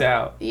like decked top,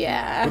 out.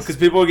 Yeah. Because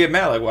people would get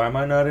mad, like, why am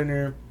I not in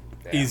here?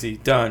 Easy,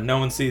 done. No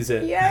one sees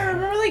it. Yeah, I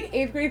remember like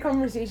 8th grade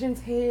conversations.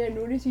 Hey, I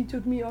noticed you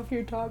took me off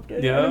your top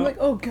 10. Yeah. And I'm like,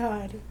 oh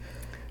god,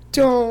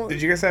 don't.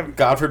 Did you guys have?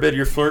 God forbid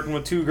you're flirting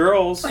with 2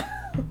 girls.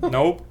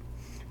 Nope.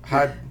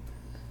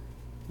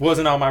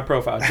 Wasn't on my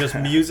profile. Just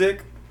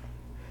music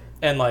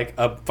and like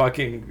a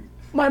fucking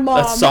My mom.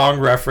 a song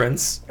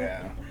reference.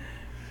 Yeah.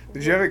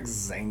 Did you have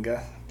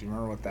Xanga? Do you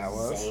remember what that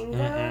was? Zanga?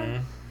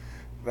 Mm-mm.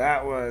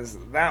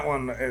 That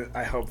one.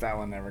 I hope that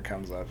one never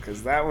comes up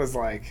because that was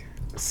like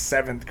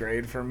 7th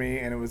grade for me,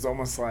 and it was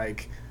almost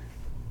like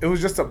it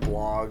was just a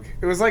blog.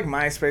 It was like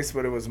MySpace,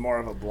 but it was more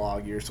of a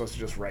blog. You're supposed to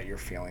just write your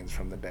feelings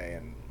from the day,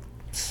 and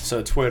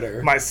So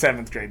Twitter. my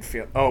 7th grade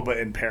feel. Oh, but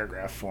in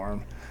paragraph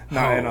form,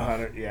 not in Oh.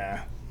 100.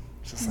 Yeah.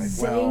 It's just like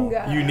well.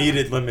 Zanga. You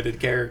needed limited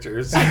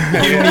characters. You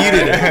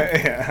needed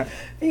it. Yeah.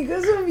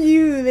 Because of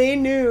you, they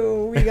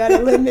knew we gotta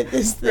limit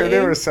this Yeah, thing. they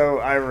were so.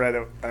 I read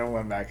it. I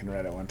went back and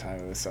read it one time.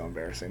 It was so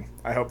embarrassing.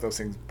 I hope those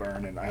things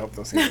burn, and I hope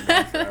those things are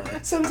gone forever.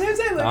 Sometimes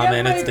I look Aw, at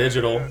man, my, it's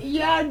digital.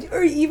 Yeah,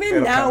 or even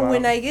It'll now come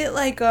when out. I get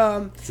like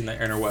It's in the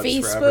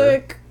interwebs forever.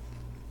 Facebook,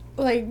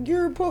 like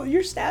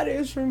your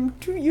status from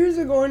 2 years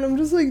ago, and I'm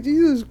just like,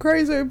 Jesus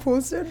Christ, I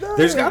posted that.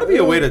 There's got to be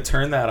a way to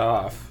turn that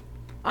off.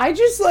 I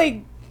just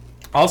like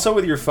Also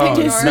with your phone.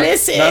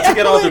 dismiss it. Not to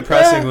get all Like,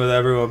 depressing with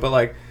everyone, but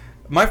like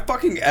my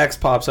fucking ex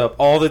pops up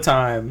all the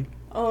time.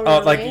 oh,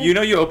 Like really? you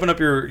know, you open up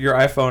your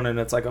iPhone and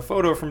it's like a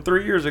photo from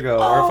 3 years ago,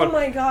 or a Oh photo,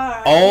 my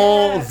god.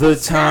 all yes, the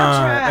Snapchat.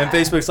 time. And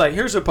Facebook's like,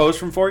 here's a post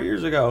from 4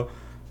 years ago.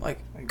 I'm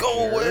like,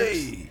 go jerks.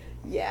 away.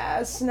 Yeah,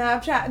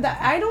 Snapchat.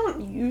 That I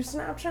don't use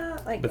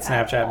Snapchat like. But at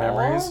Snapchat all,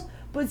 memories?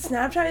 But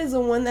Snapchat is the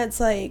one that's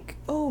like,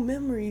 oh,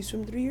 memories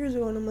from 3 years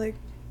ago, and I'm like,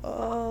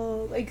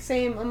 oh, like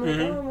same. I'm like,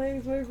 Mhm. oh, my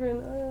ex-boyfriend.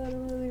 I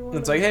don't really want.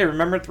 It's like, hey,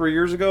 remember 3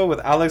 years ago with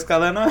Alex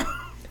Galena?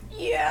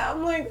 Yeah,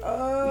 I'm like,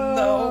 oh.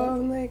 No.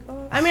 I'm like,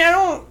 oh. I mean, I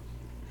don't.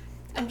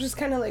 I'm just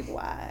kind of like,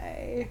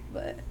 why?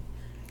 But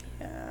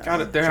yeah.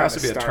 Got it. There Trying has to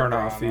to be a start turn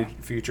off drama.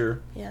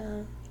 feature.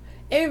 Yeah.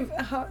 If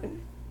how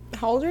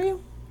old are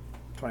you?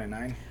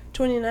 29.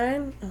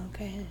 29.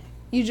 Okay.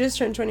 You just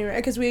turned 20, right?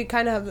 Because we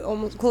kind of have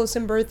almost close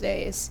in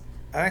birthdays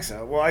I think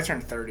so. Well, I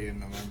turned 30 in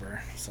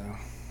November, so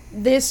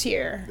this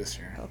year. this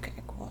year. Okay,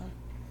 cool.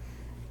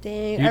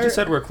 Dang. You just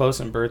said we're close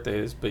in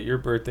birthdays, but your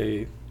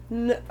birthday.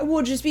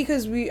 Well, just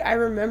because I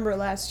remember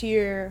last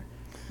year,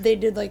 they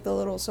did like the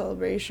little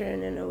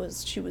celebration, and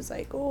she was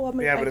like, "Oh, I'm."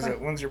 Yeah,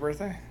 but when's your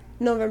birthday?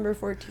 November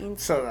 14th.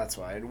 So that's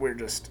why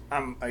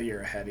I'm a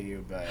year ahead of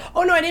you, but.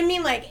 Oh no, I didn't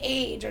mean like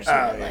age or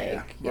something.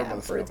 Yeah. We're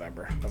both birth-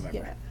 November.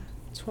 Yeah.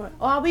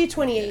 I'll be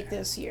 28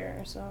 this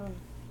year, so.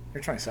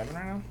 You're 27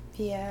 right now?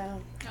 Yeah.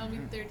 I'll be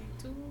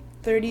 32.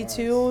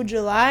 32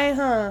 July,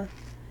 huh?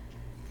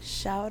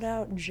 Shout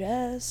out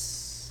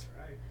Jess.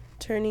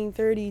 Turning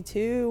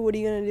 32. What are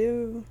you gonna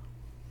do?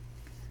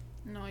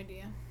 No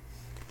idea.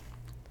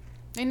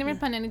 I never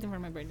planned anything for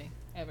my birthday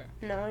ever.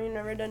 No, you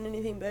never done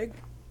anything big.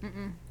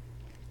 Mm-mm.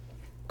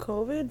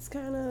 COVID's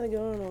kind of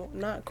going on.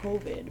 Not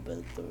COVID,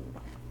 but the.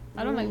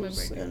 I don't like my rules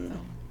birthday, so and-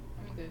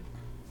 I'm good.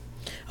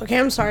 Okay,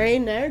 I'm sorry.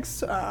 Next,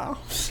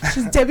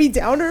 just Debbie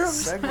Downer.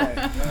 Segue.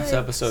 This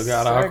episode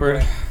got Segue.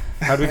 awkward.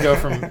 How'd we go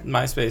from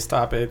MySpace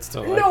topics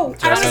to like? No, I was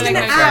just- like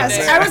gonna my ask.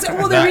 birthday. I was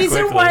the That reason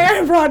quickly. why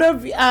I brought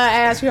up. I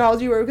asked you how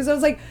old you were because I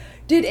was like,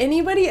 did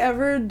anybody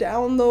ever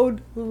download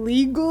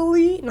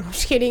legally? No, I'm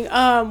just kidding.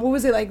 What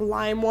was it like,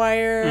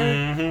 LimeWire?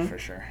 Mhm. For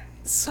sure.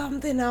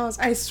 Something else.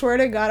 I swear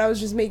to God, I was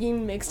just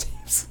making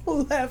mixtapes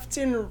left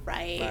and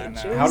right. I know.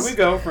 Just- How do we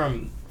go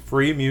from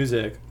free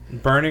music,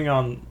 burning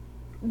on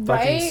fucking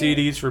Right?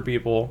 CDs for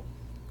people,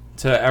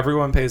 to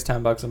everyone pays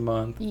 $10 a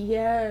month,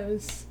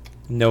 Yes.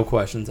 no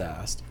questions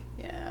asked?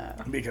 Yeah.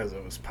 Because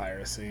it was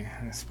piracy,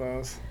 I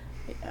suppose.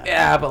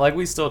 Yeah, but like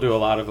we still do a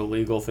lot of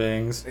illegal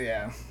things.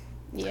 Yeah.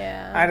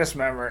 Yeah. I just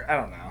remember, I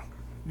don't know.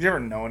 Did you ever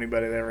know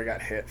anybody that ever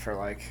got hit for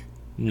like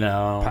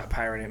No.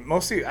 pirating?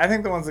 Mostly, I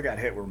think the ones that got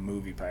hit were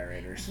movie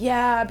pirators.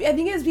 Yeah, I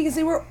think it's because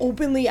they were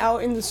openly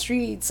out in the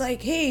streets,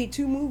 like, hey,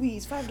 2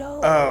 movies,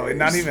 $5. Oh, and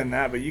not even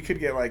that, but you could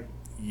get like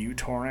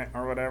uTorrent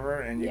or whatever,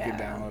 and you could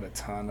Yeah. download a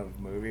ton of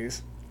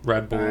movies.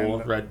 Red Bull,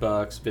 And-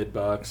 Redbucks,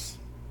 VidBucks.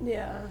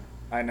 Yeah.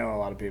 I know a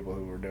lot of people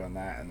who were doing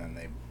that, and then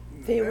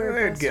They were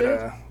they'd get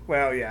busted?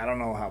 well, yeah, I don't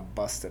know how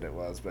busted it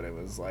was, but it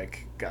was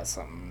like got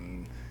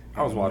something.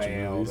 I was in the watching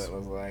mail movies. that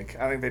was like,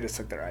 I think they just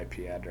took their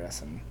IP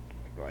address and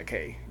were like,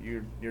 hey,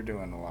 you're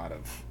doing a lot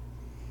of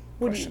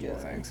What are you questionable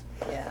doing? things.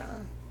 Yeah.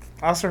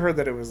 I also heard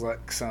that it was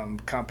like some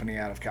company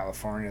out of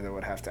California that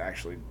would have to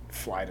actually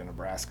fly to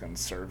Nebraska and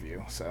serve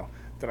you. So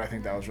did I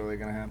think that was really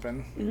going to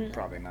happen? Mm-hmm.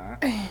 Probably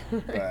not.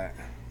 But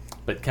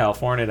But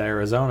California to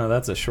Arizona,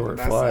 that's a short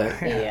that's flight.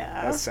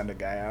 Yeah. Let's send a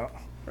guy out.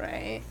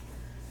 Right.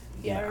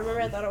 Yeah, I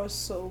remember I thought it was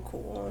so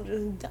cool.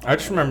 I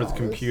just remember the downloading all this.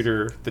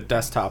 computer, the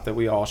desktop that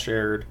we all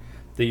shared,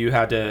 that you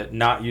had to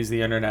not use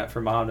the internet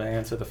for mom to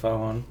answer the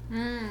phone.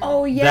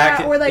 Oh, yeah,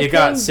 That or like it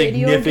got playing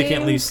video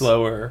significantly games.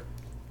 slower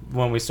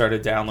when we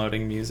started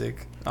downloading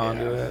music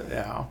onto Yeah. it.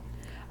 Yeah.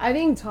 I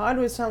think Todd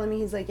was telling me,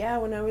 he's like, yeah,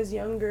 when I was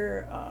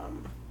younger,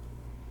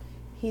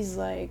 he's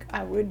like,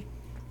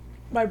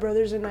 my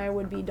brothers and I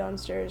would be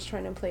downstairs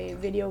trying to play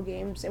video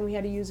games, and we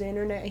had to use the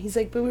internet. He's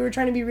like, but we were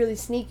trying to be really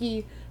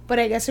sneaky, but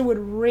I guess it would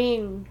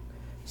ring,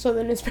 so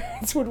then his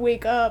parents would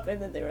wake up,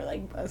 and then they were,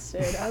 like,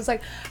 busted. I was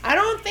like, I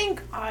don't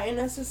think I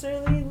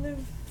necessarily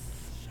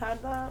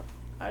had that.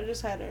 I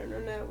just had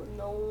internet with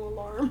no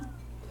alarm.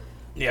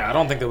 Yeah, I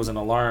don't think there was an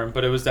alarm,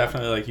 but it was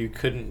definitely like you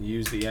couldn't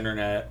use the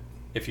internet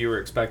if you were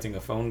expecting a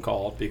phone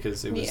call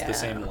because it was Yeah. the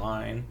same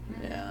line.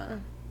 Yeah.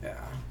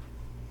 Yeah.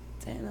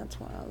 Dang, that's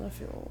wild. I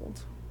feel old.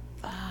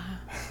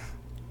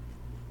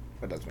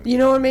 That does make You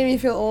know what made me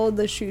feel old?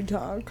 The shoe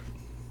talk.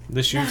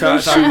 The shoe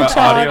talk, talking about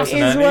audio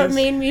is what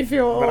made me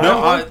feel old. But No,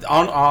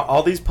 on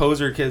all these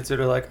poser kids that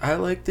are like, I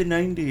like the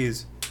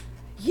 90s.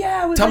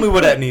 Yeah. it was Tell me like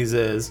what the- etnies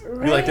is. You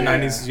like the Right.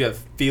 90s because you have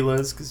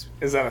Fila's? Cause,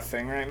 Is that a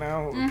thing right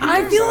now?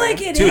 I feel like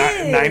it Dude,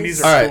 is.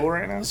 90s are All right. cool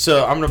right now?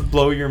 so I'm going to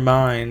blow your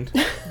mind.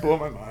 Blow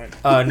my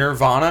mind.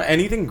 Nirvana,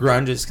 anything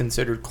grunge is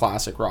considered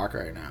classic rock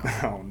right now.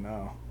 Oh,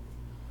 no.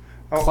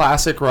 Oh.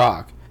 Classic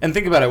rock. And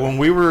think about it, when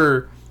we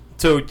were...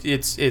 So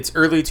it's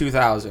early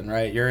 2000,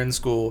 right? You're in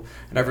school,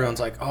 and everyone's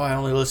like, oh, I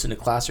only listen to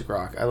classic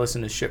rock. I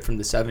listen to shit from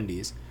the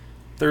 70s.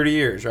 30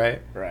 years,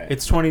 right? Right.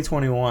 It's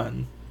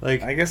 2021.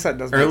 Like, I guess that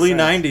does make early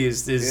sense.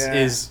 90s Yeah.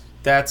 is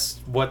that's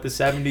what the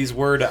 70s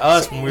were to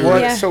us when we were...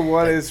 What, Yeah.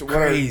 So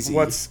Crazy.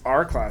 what's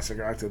our classic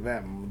rock to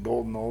them?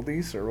 Golden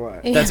oldies or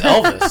what? That's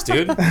Elvis,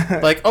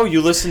 dude. Like, oh,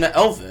 you listen to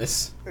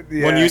Elvis. When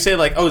Yeah. you say,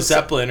 like, oh,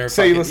 Zeppelin or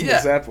So you fucking- listen yeah.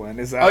 to Zeppelin?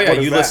 Is that? Oh, yeah, what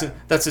is you that? listen...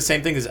 That's the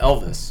same thing as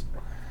Elvis.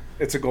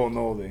 It's a golden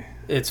oldie.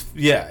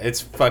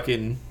 It's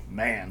fucking...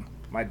 Man,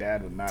 my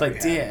dad would not. It's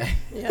like, be happy.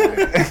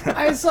 yeah. Yeah.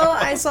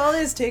 I saw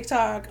this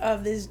TikTok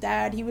of this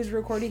dad. He was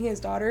recording his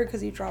daughter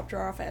because he dropped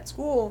her off at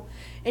school,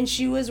 and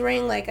she was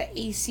wearing like a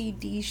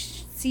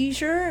AC/DC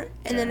shirt,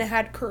 and then it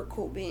had Kurt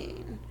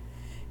Cobain,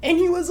 and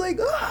he was like,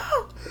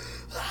 "Oh."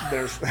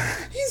 There's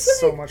He's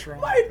so like, much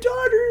wrong. My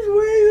daughter's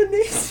wearing an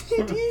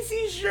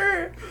AC/DC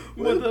shirt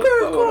with With a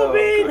Kurt photo.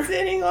 Cobain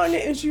sitting on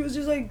it, and she was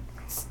just like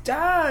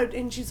stabbed,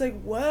 and she's like,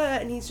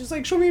 "What?" And he's just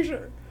like, "Show me your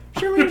shirt.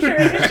 Show me your shirt."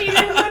 And she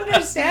didn't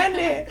understand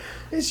it,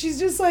 and she's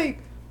just like,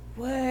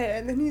 "What?"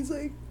 And then he's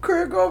like,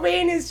 "Kurt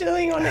Cobain is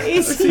chilling on an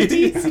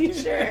AC/DC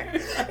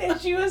shirt," and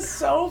she was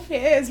so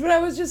pissed. But I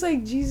was just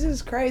like,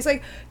 Jesus Christ!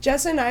 Like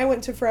Jess and I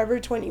went to Forever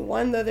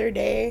 21 the other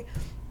day.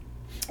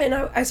 And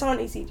I saw an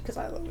AC, because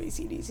I love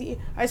AC/DC.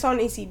 I saw an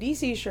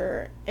AC/DC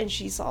shirt, and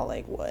she saw,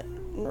 like, what,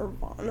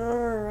 Nirvana,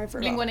 or I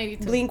forgot.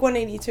 Blink-182.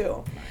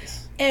 Blink-182.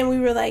 Nice. And we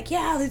were like,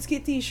 yeah, let's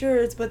get these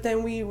shirts. But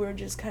then we were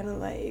just kind of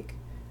like,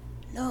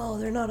 no,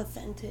 they're not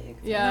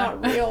authentic. They're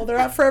not real. They're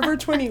at Forever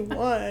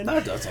 21.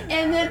 That doesn't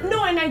And matter. then,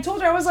 no, and I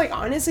told her, I was like,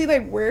 honestly,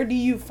 like, where do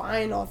you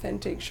find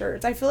authentic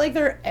shirts? I feel like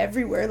they're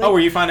everywhere. Like,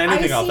 where you find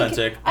anything I see-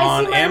 authentic? I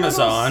On see my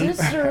Amazon. little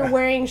sister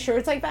wearing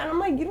shirts like that. And I'm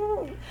like, you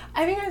know,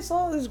 I think I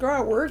saw this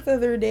girl at work the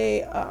other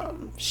day.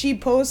 She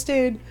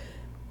posted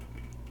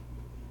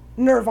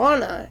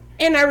Nirvana.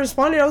 And I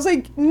responded, I was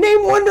like,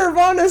 name one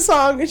Nirvana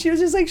song. And she was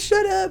just like,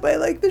 shut up, I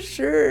like the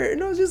shirt.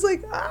 And I was just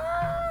like,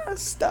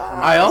 stop.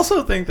 I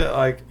also think that,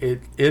 like, it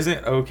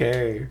isn't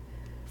okay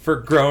for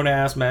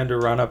grown-ass men to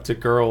run up to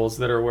girls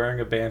that are wearing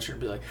a band shirt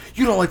and be like,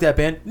 you don't like that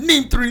band?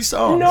 Name 3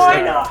 songs. No, Like,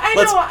 I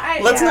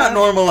know. Let's not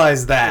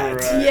normalize that.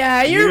 Right.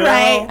 Yeah, you're You know?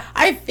 right.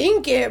 I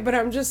think it, but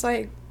I'm just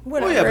like,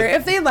 whatever. Well, yeah, but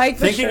if they like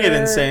the Thinking shirt. it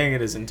and saying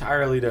it is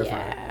entirely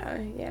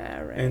different. Yeah,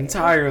 right.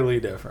 Entirely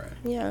different.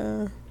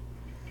 Yeah.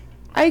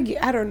 I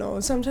don't know.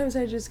 Sometimes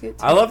I just get.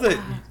 I love that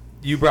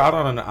you brought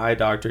on an eye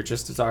doctor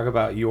just to talk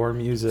about your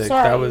music.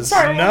 Sorry, That was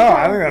sorry. No,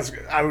 I think that's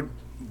good. I would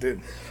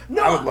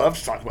love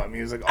to talk about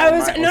music. I all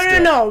was night. Let's do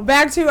it. no.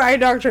 Back to eye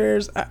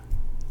doctors.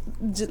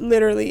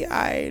 Literally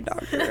eye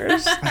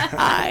doctors.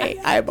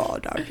 Eyeball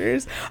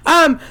doctors.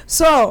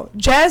 So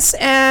Jess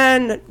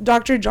and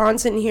Dr.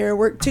 Johnson here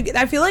work together.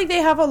 I feel like they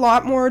have a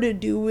lot more to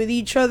do with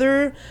each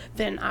other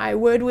than I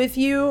would with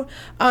you.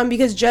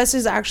 Because Jess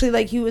is actually,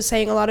 like he was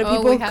saying, a lot of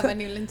people. we have a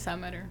new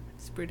lymphometer.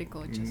 It's pretty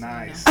gorgeous.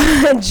 Nice.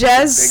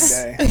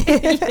 Jess,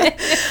 Big day.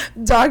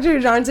 Dr.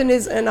 Johnson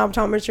is an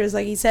optometrist,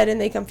 like he said,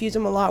 and they confuse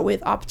him a lot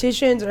with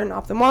opticians or an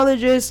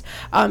ophthalmologist.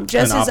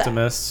 Jess an is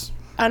optimist.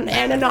 and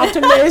an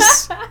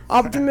optimist.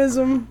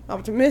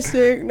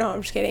 Optimistic. No,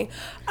 I'm just kidding.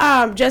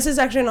 Jess is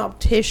actually an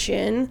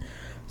optician.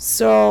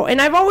 So, and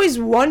I've always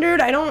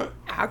wondered, I don't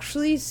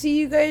actually see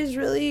you guys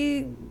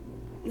really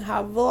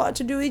have a lot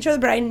to do with each other,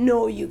 but I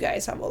know you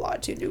guys have a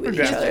lot to do with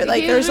each other.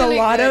 Like, there's a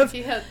lot of.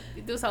 He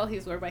does all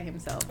his work by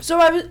himself. So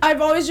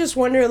I've always just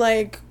wondered,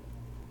 like,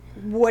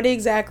 what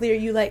exactly are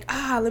you like?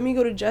 Let me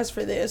go to Jess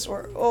for this,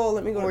 or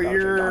let me go to Well, Dr.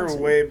 you're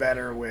Johnson. way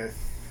better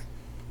with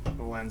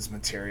lens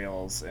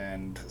materials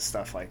and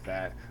stuff like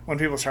that. When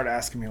people start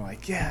asking me,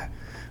 like, yeah,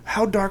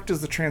 how dark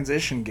does the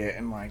transition get?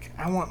 And, like,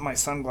 I want my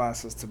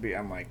sunglasses to be,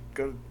 I'm like,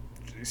 do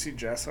you see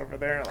Jess over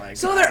there? Like,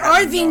 So there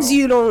are things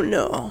you don't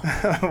know.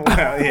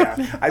 Well,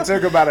 yeah. I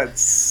took about a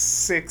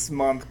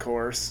 6-month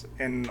course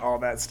in all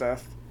that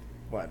stuff,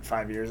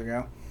 5 years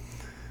ago?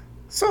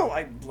 So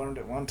I learned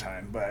it one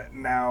time, but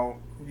now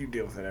you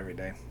deal with it every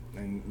day,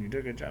 and you do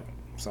a good job.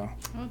 So.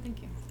 Oh,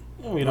 thank you.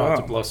 Well, you don't have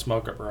to Oh. blow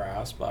smoke up her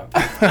ass, but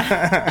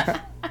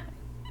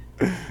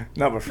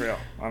No, but for real,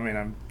 I mean,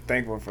 I'm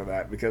thankful for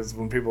that, because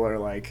when people are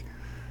like,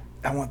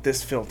 I want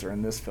this filter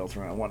and this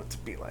filter, and I want it to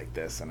be like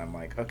this, and I'm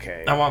like,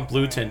 okay. I want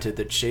blue tinted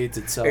that shades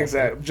itself.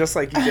 Exactly, just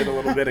like you did a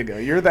little bit ago.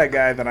 You're that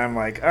guy that I'm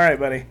like, all right,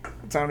 buddy,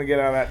 time to get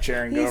out of that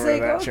chair and go He's over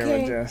like, to that chair with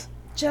okay. Jess.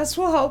 Jess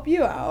will help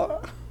you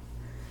out.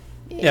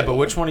 Yeah, but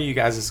which one of you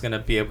guys is going to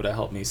be able to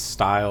help me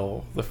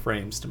style the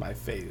frames to my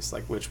face?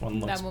 Like, which one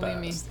looks That will be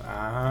me. best?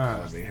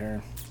 That would be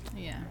her.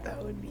 Yeah.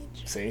 That would be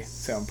See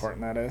how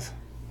important that is?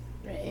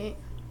 right.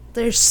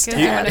 There's Because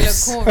you want to look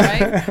steps. cool,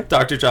 right?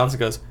 Dr. Johnson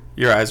goes,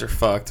 your eyes are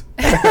fucked.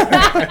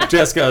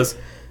 Jess goes,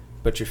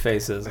 but your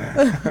face isn't.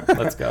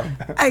 Let's go.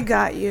 I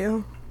got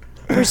you.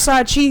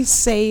 Versace,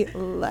 say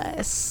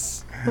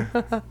less.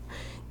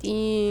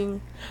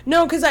 Dang.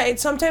 No,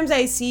 because sometimes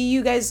I see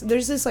you guys,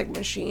 there's this, like,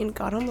 machine.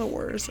 God, I'm the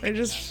worst.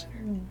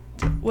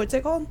 What's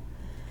it called?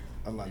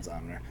 A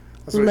lensometer.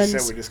 That's what Lens- you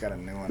said. We just got a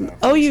new one.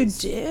 Oh, you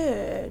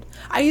did.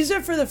 I used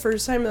it for the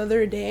first time the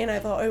other day, and I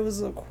thought it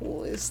was the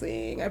coolest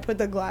thing. I put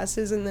the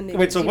glasses in the.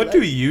 Wait, so what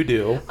do you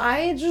do?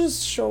 I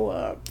just show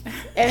up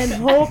and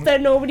hope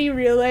that nobody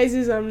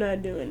realizes I'm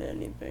not doing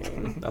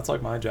anything. That's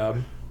like my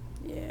job.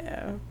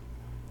 Yeah,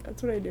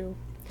 that's what I do.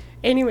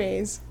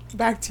 Anyways,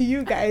 back to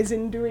you guys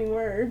and doing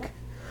work.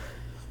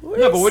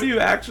 No, but what do you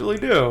actually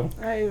do?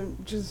 I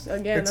just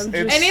again, It's- I'm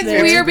it's- just And it's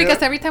there. weird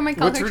because every time I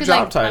call What's her, your she's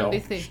job like, title? I'm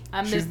busy.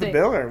 I'm She's the busy.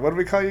 biller. What do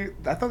we call you?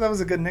 I thought that was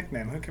a good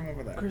nickname. Who came up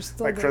with that?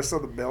 Crystal Like the- Crystal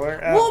the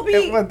Biller? Well,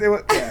 yeah,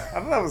 I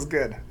thought that was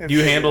good.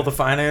 You handle the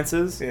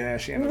finances? Yeah,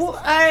 she handles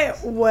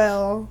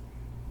Well,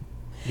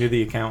 You're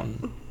the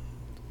accountant.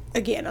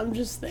 again, I'm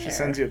just there. She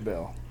sends you a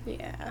bill.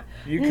 Yeah.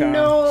 You come.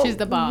 No. She's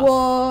the boss.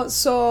 Well,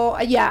 so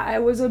yeah, I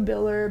was a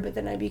biller, but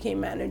then I became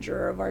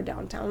manager of our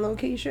downtown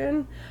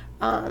location.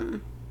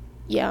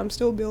 Yeah, I'm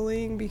still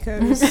billing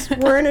because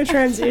we're in a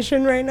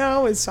transition right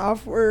now with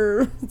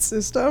software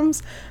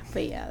systems.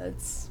 But yeah,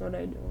 that's what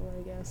I do,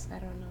 I guess. I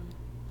don't know.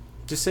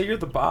 Just say you're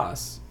the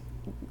boss.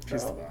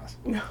 She's the boss.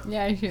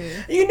 Yeah, she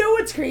is. You know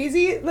what's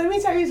crazy? Let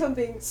me tell you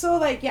something. So,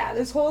 like, yeah,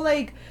 this whole,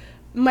 like,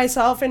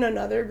 myself and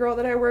another girl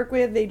that I work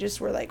with, they just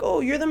were like,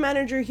 oh, you're the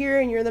manager here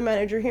and you're the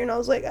manager here. And I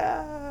was like,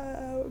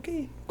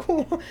 okay,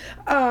 cool.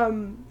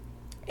 And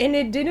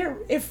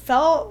it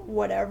felt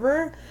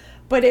whatever.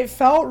 But it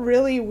felt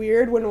really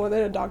weird when one of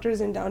the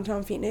doctors in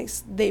downtown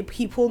Phoenix,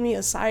 he pulled me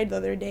aside the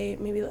other day,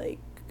 maybe like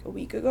a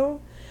week ago.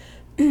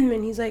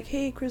 And he's like,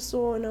 hey,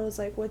 Crystal. And I was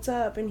like, what's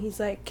up? And he's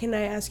like, can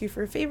I ask you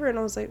for a favor? And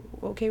I was like,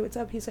 okay, what's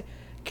up? He's like,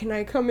 can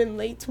I come in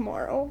late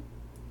tomorrow?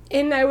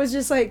 And I was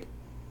just like,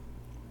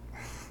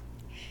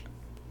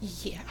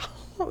 yeah.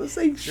 I was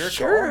like,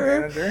 sure.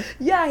 Manager.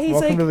 Yeah, he's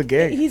Welcome like, to the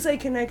gig. He's like,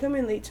 can I come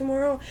in late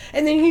tomorrow?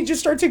 And then he just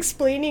starts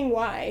explaining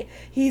why.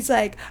 He's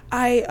like,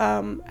 I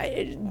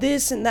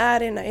this and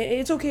that, and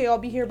it's okay. I'll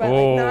be here by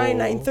like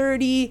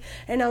 9:30.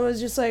 And I was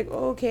just like,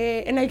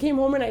 okay. And I came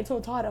home and I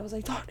told Todd, I was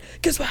like, Todd,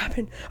 guess what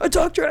happened? A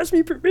doctor asked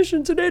me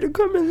permission today to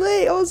come in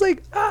late. I was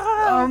like,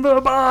 I'm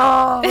the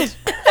boss.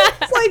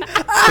 It's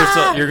like,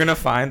 Crystal, you're gonna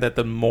find that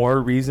the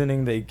more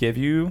reasoning they give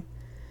you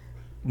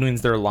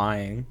means they're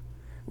lying.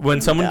 When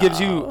someone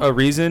gives you a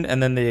reason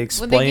and then they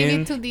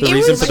explain too the deep.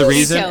 reason for the Too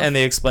reason detailed. and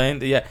they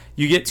explain,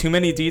 you get too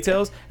many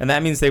details, and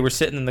that means they were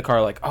sitting in the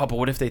car like, oh, but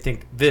what if they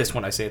think this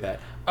when I say that?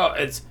 Oh,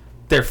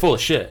 they're full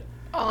of shit.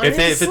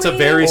 If it's a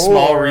very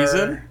small Or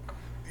reason,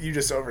 you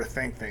just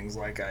overthink things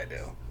like I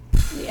do.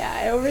 yeah,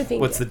 I overthink.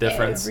 What's the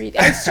difference?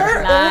 I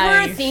start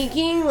Nice.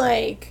 overthinking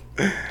like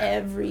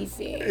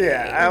everything.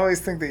 Yeah, I always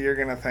think that you're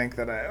gonna think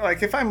that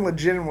if I'm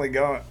legitimately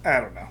going, I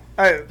don't know.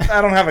 I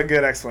don't have a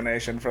good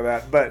explanation for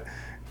that, but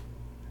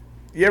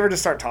you ever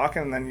just start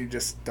talking and then you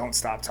just don't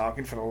stop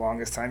talking for the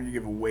longest time? You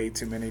give way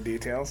too many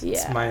details. Yeah.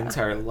 it's my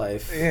entire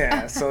life.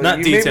 Yeah. So Not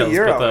maybe details,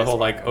 you're but the always whole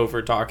like lying.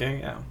 over talking.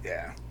 Yeah.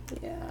 Yeah.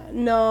 Yeah.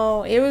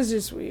 No, it was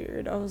just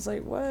weird. I was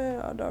like, what?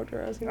 A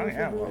doctor asking Oh me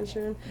yeah. for Well,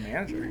 permission?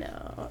 manager.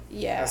 No.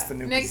 Yeah. That's the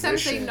new Next time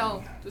say position.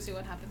 no to see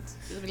what happens.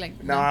 Just be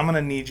like, No, I'm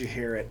gonna need you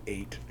here at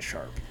 8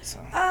 sharp. So.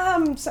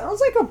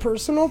 Sounds like a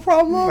personal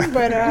problem,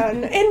 but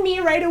and me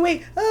right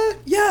away.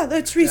 Yeah,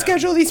 let's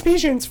reschedule these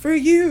patients for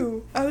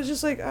you. I was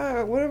just like,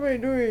 what am I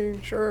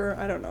doing? Sure,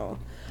 I don't know,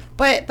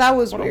 but that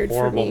was What a weird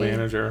horrible for me.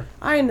 manager.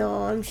 I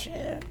know, I'm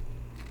shit.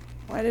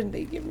 Why didn't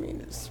they give me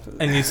this?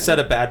 And you set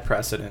a bad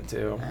precedent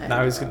too.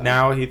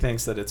 Now he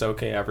thinks that it's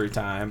okay every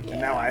time. Yeah.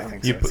 And now I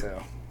think You so put-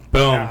 too.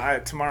 Boom. Now,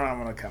 tomorrow I'm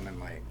gonna come in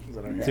late. Is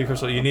that okay? See,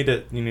 Crystal, you need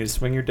to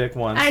swing your dick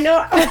once. I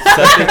know.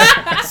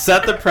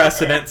 Set the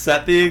precedent.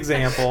 Set the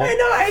example. I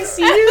know.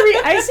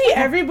 I see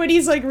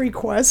everybody's like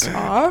requests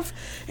off,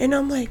 and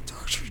I'm like,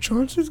 Dr.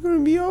 Johnson's gonna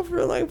be off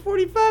for like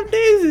 45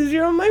 days this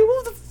year. I'm like,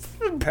 what the fuck?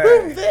 Prove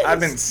Hey, this. I've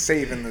been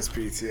saving this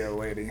PTO,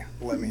 lady.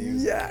 Let me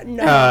use it. Yeah,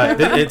 no.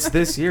 It's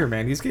this year,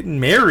 man. He's getting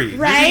married.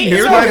 Right?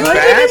 Here's So my good.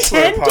 Bachelor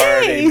 110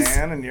 party, days.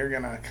 man, and you're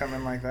gonna come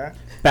in like that?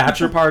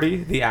 bachelor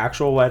party, the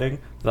actual wedding,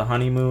 the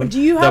honeymoon,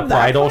 Do you have the that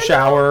bridal one?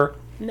 shower.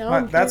 No.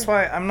 But that's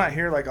why I'm not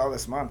here like all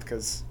this month,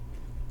 because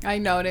I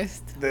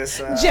noticed. this.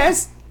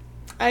 Just,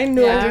 I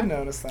know. I Yeah. did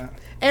notice that.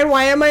 And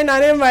why am I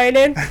not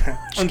invited?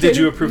 Did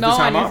you approve No the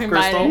time one off, is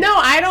Crystal? invited. No,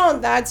 I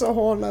don't. That's a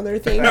whole nother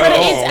thing. But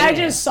Oh. I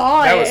just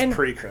saw That it, was and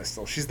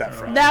pre-Crystal. She's that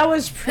fresh. that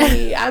was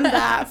pretty. I'm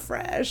that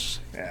fresh.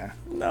 Yeah.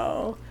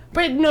 No.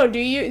 But no, do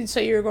you? So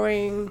you're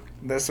going.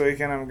 This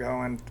weekend I'm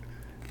going.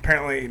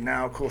 Apparently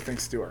now cool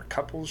things to do are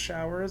couples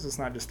showers. It's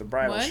not just a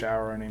bridal What?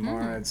 shower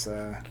anymore. It's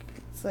a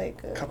It's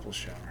like. couples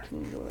shower.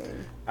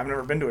 I've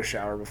never been to a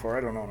shower before.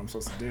 I don't know what I'm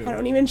supposed to do. I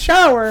don't even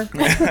shower.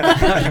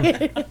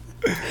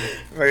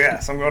 But yeah,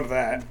 so I'm going to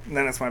that. And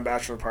then it's my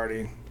bachelor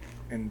party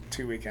in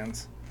 2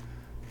 weekends.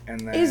 And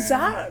then Is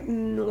that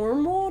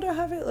normal to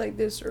have it like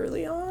this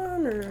early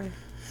on, or?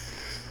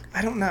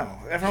 I don't know.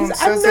 Everyone 'Cause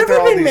says I've that there are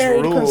never all been these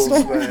married, rules,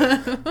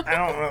 Crystal. but I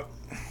don't know.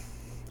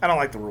 I don't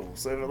like the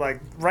rules. Like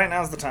right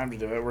now's the time to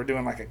do it. We're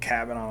doing like a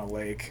cabin on a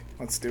lake.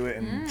 Let's do it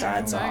in June,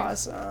 That's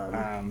Nice.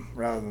 awesome.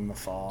 rather than the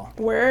fall.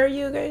 Where are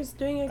you guys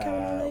doing a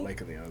cabin on the lake?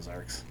 Lake of the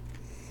Ozarks.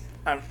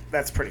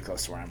 That's pretty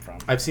close to where I'm from.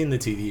 I've seen the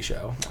TV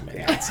show. I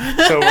mean,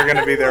 So we're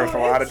gonna be there with a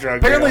lot of drug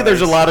apparently,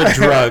 there's a dealers. lot of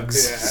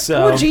drugs. Yeah.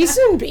 So Will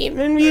Jason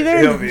Bateman be there?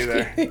 He'll be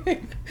there.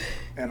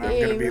 And I'm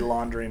gonna be Dang.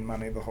 laundering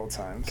money the whole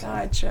time. So.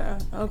 Gotcha.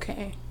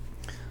 Okay.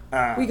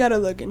 Uh, We gotta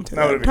look into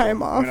that would that be time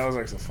cool. off. I mean,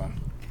 Ozarks is fun.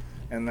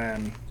 And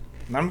then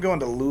I'm going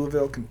to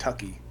Louisville,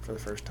 Kentucky for the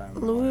first time.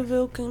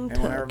 Louisville, Anyone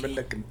ever been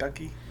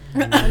Kentucky.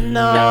 to Kentucky?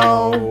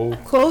 No.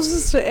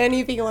 Closest to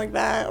anything like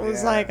that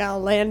was Yeah. like I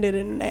landed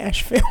in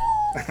Nashville.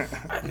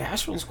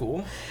 Nashville's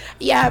cool.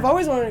 Yeah, I've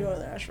always wanted to go to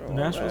Nashville.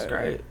 Nashville's but-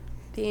 great.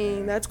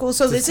 Dang, that's cool.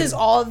 So this is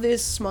all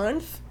this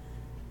month?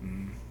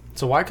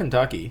 So why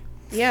Kentucky?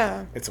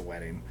 Yeah. It's a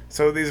wedding.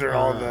 So these are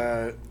all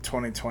the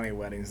 2020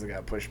 weddings that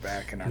got pushed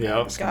back and are now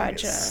Yep. just gonna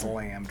Gotcha. get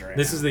slammed right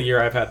This now. is the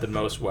year I've had the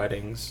most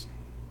weddings.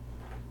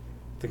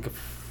 I think of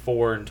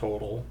 4 in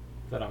total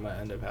that I'm gonna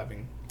end up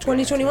having.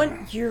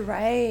 2021? You're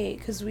right,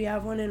 because we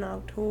have one in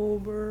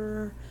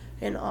October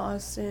in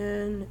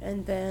Austin,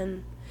 and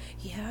then,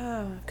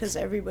 yeah, because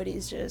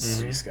everybody's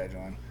just.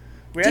 rescheduling.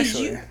 We Did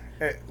actually you-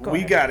 Go we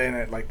ahead. got in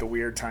at like the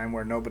weird time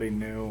where nobody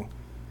knew.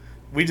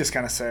 We just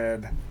kind of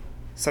said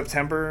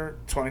September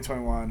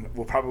 2021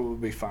 will probably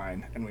be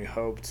fine, and we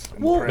hoped.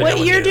 And Well, prayed. what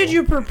one year knew. did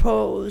you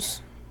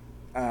propose?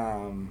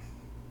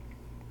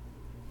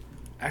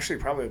 Actually,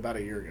 probably about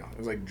a year ago. It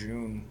was like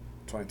June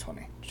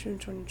 2020. June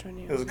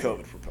 2020. It was a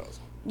COVID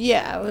proposal.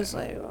 Yeah, I was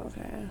like,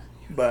 okay.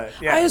 But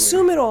yeah, I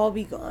assume it'll all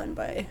be gone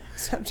by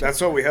September.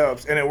 that's what we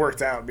hoped, and it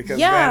worked out because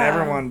Yeah.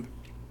 man,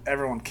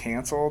 everyone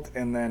canceled,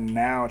 and then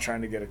now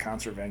trying to get a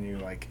concert venue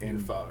like in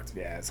fucked.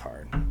 Yeah, it's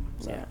hard.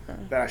 So Yeah.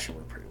 that actually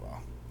worked pretty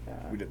well.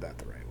 We did that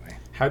the right way.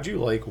 How'd you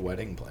like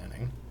wedding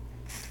planning?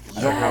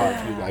 I don't know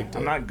if you liked it.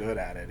 I'm not good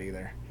at it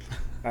either.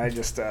 I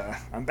just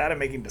I'm bad at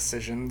making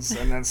decisions,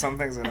 and then some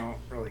things I don't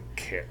really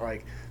care.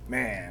 Like,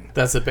 man,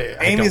 That's a bit.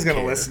 Amy's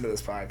gonna listen to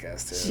this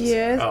podcast too.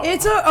 Yes. Oh.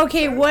 It's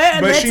okay. What?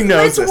 But she knows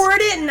let's this.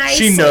 word it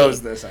nicely. She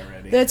knows this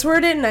already. Let's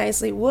word it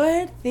nicely.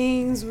 What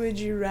things would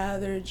you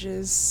rather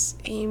just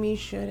Amy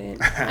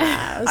shouldn't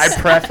ask? I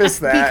preface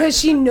that because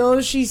she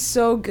knows she's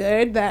so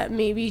good that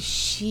maybe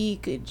she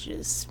could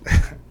just.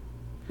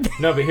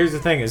 No, but here's the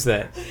thing: is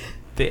that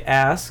they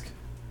ask,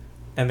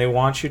 and they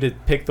want you to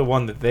pick the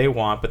one that they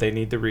want, but they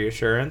need the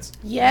reassurance,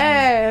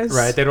 Yes.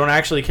 right? They don't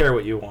actually care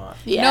what you want.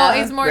 Yeah.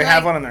 No, it's more they like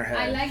have one in their head.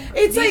 I like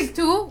It's these like-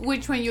 two.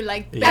 Which one you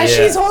like Yeah. better? And she's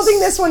Yes. holding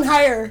this one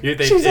higher.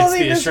 She's She's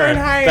holding this one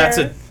higher. That's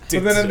a.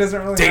 But then it doesn't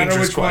really matter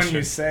dangerous which one question.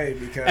 you say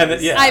because And then-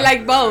 yeah. I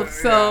like both,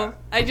 so Yeah.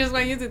 I just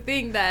want you to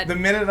think that. the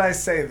minute I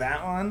say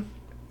that one,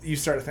 you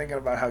start thinking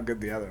about how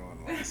good the other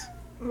one was.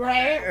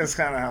 Right? It's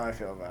kind of how I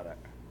feel about it.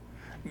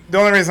 The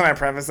only reason I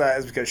preface that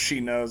is because she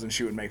knows and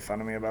she would make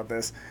fun of me about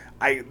this.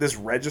 This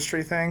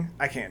registry thing,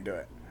 I can't do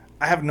it.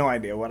 I have no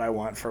idea what I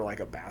want for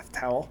like a bath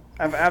towel.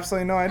 I have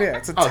absolutely no idea.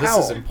 It's a Oh, towel.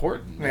 this is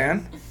important,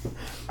 man.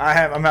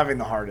 I'm having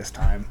the hardest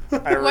time. I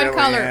what really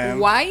color? am.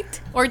 White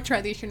or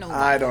traditional white?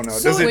 I don't know.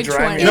 So Does it which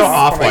drive one? me? No,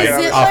 nuts when I off-white. get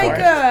Is it out of the like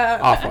shower?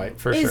 a Off-white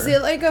for Is sure.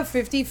 it like a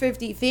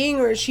 50-50 thing,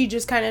 or is she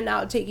just kind of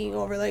now taking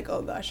over? Like,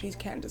 oh gosh, she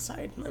can't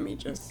decide. Let me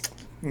just.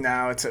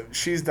 No,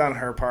 she's done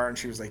her part, and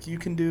she was like, you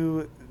can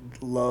do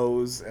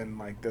Lowe's and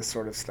like this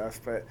sort of stuff,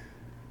 but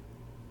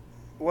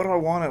what do I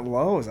want at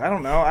Lowe's? I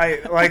don't know. I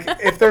like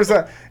if there's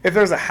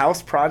a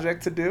house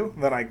project to do,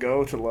 then I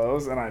go to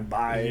Lowe's and I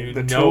buy You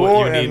the know tool what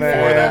you and need for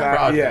then that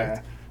project.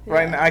 Yeah.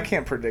 Right now, I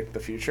can't predict the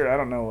future. I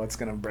don't know what's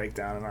gonna break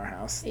down in our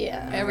house.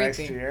 Yeah. Next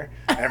Everything. year.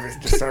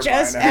 Just start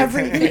Just buying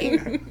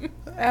everything.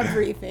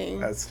 Everything.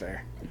 That's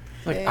fair.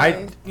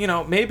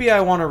 Like maybe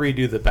I want to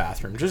redo the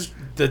bathroom. Just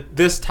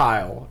this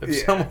tile. If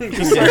Yeah. someone can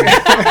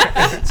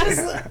get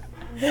Just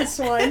this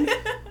one.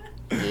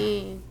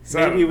 So,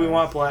 I maybe don't we know.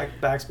 want black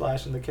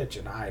backsplash in the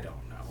kitchen. I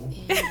don't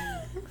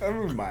know.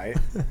 We might.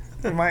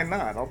 We might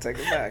not. I'll take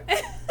it back.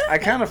 I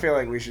kind of feel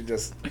like we should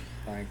just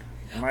like.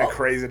 Am I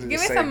crazy to Give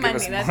just us say some give money.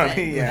 us That's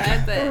money? it.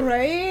 Yeah. That's it.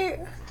 Right?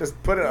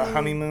 Just put it a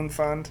honeymoon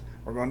fund.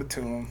 We're going to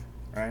Tulum,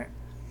 right?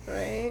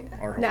 Right.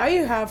 Or Now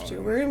you have to.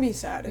 We're gonna be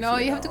sad. No,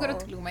 if you have to go to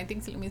don't. Tulum. I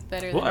think Tulum is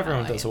better. Well, than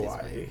everyone Hawaii does at this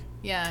Hawaii. point.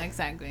 Yeah,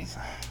 exactly.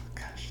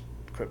 Gosh,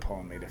 quit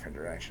pulling me different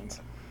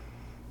directions.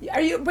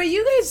 Are you? But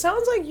you guys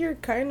sounds like you're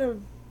kind of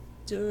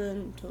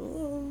doing.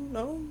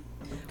 No.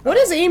 What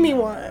does Amy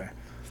want?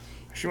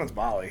 She wants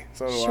Bali,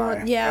 so do She I.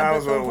 want- yeah, that but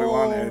was the what we whole-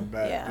 wanted,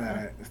 but yeah. then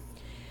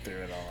I threw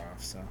it all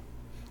off. So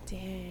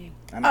Dang.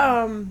 I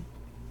know.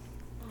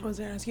 What was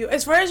I gonna ask you?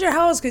 As far as your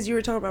house, because you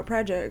were talking about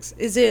projects,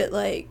 is it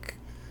like,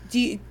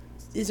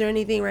 is there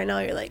anything right now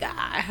you're like,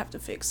 I have to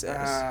fix this?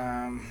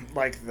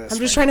 Like this. I'm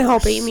just trying to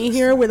help Amy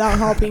here without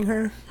helping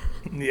her.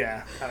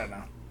 Yeah, I don't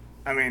know.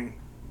 I mean,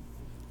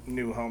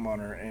 new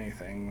homeowner,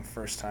 anything,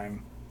 first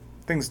time,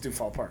 things do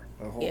fall apart.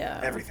 The whole,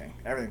 Yeah. everything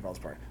falls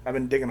apart. I've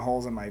been digging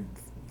holes in my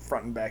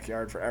front and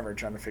backyard forever,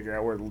 trying to figure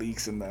out where the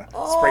leaks in the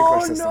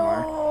sprinkler system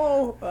are.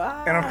 Oh no!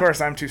 And of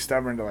course, I'm too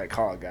stubborn to like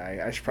call a guy.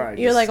 I should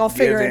probably. You're just like, I'll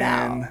figure give it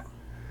out. in,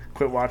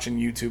 Quit watching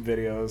YouTube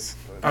videos.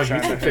 Oh,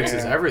 Trying YouTube to-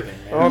 fixes yeah. everything,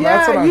 man. Well,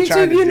 that's what I'm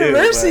trying YouTube to do,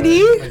 University.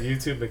 A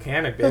YouTube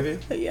mechanic, baby.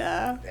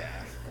 Yeah.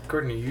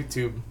 According to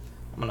YouTube,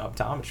 I'm an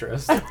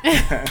optometrist.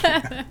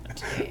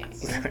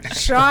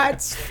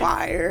 Shots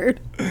fired.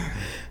 I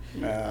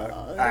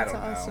that's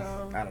don't know.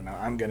 awesome. I don't know.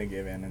 I'm gonna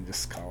give in and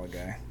just call a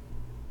guy.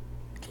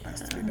 It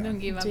has to be done. Don't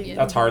give up yet.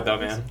 That's hard though,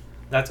 man.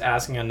 That's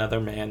asking another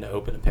man to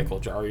open a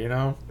pickle jar, you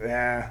know?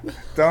 Yeah.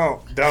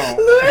 Don't. Don't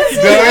Lewis,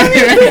 do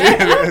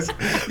this.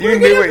 You We're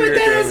can do gonna what put you're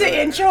that as an doing.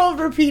 intro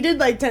repeated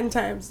like 10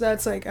 times.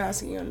 That's like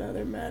asking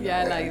another man.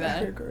 Yeah, I to like open a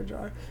that. pickle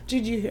jar.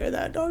 Did you hear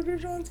that, Dr.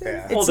 Johnson?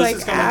 Yeah. It's Well, this like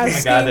is coming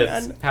from a guy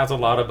asking. that has a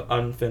lot of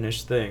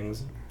unfinished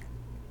things.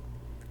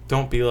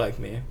 Don't be like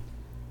me.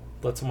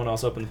 Let someone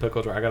else open the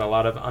pickle jar. I got a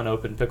lot of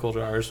unopened pickle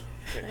jars.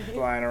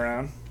 Flying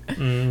around.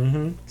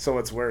 Mm-hmm. So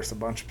what's worse, a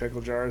bunch of pickle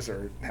jars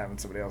or having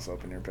somebody else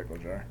open your pickle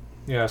jar?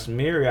 You ask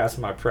me or you ask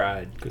my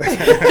pride?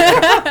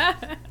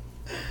 Fair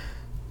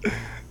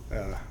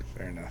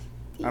enough.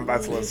 I'm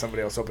about to let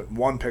somebody else open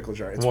one pickle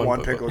jar. It's One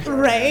one pickle pickle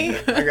jar.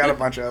 Right? I got a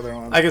bunch of other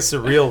ones. I guess the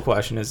real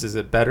question is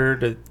it better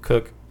to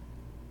cook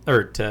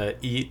or to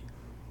eat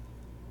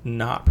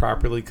not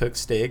properly cooked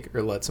steak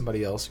or let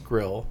somebody else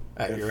grill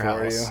at your For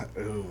house?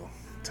 you? Ooh,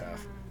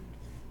 tough.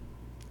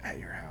 At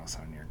your house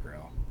on your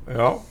grill.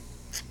 Well,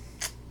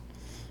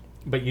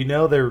 but you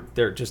know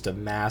they're just a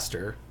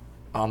master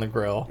on the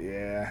grill.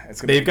 Yeah,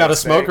 it's gonna They've be got good a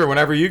smoker steak.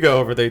 whenever you go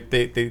over.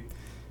 They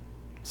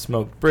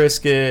smoke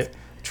brisket.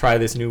 Try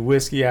this new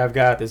whiskey I've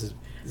got. This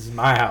is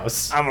my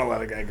house. I'm gonna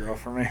let a guy grill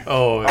for me.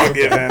 Oh, I'll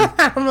give in.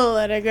 I'm gonna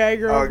let a guy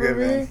grow I'll for give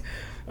me. in.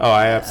 Oh,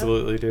 I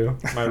absolutely do.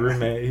 My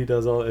roommate,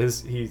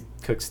 he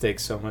cooks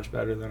steaks so much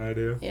better than I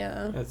do.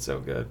 Yeah. It's so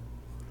good.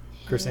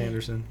 Chris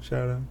Anderson,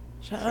 shout out.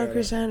 Shout out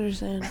Chris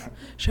Anderson.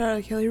 Shout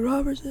out Kelly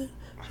Robertson.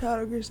 Shout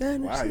out Chris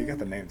Anderson. Wow, you got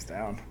the names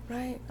down.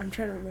 Right. I'm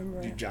trying to remember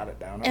Did you it. jot it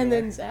down? And over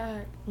then there?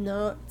 Zach.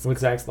 No, it's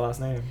What's Zach's last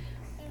name?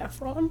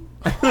 Efron.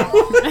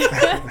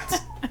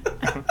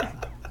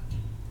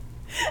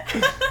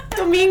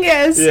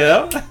 Dominguez.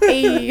 Yeah.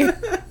 Hey.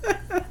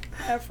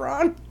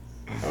 Efron.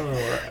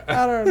 Oh,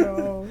 I don't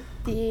know.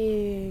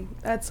 Dang.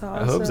 That's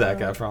awesome. I hope Zac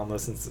Efron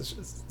listens to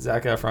this.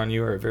 Zac Efron,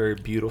 you are a very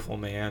beautiful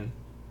man.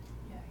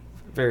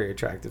 Very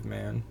attractive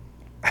man.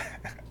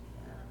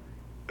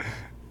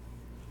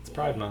 It's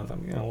Pride Month.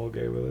 I'm getting a little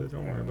gay with it.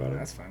 Don't worry about it.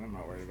 That's fine. I'm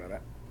not worried about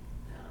it.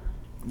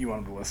 You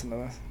want him to listen to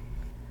this?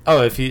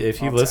 Oh, if he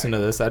I'll listened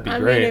tag. to this, that'd be I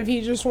great. mean, if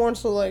he just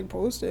wants to like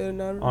post it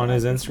On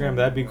his Instagram,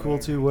 that'd be cool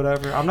too.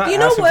 Whatever. I'm not You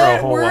know asking for a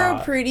what? whole We're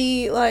lot.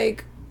 pretty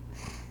like.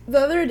 The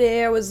other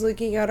day, I was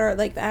looking at our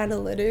like the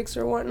analytics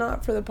or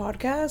whatnot for the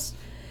podcast,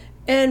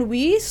 and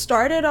we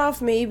started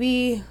off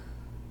maybe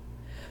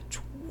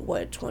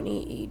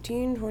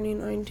 2018,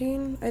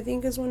 2019, I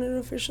think is when it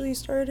officially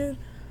started.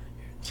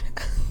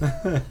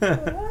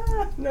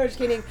 No, just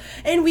kidding.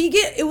 And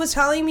it was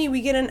telling me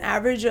we get an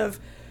average of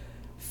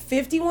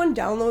 51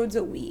 downloads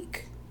a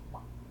week,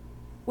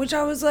 which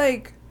I was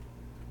like,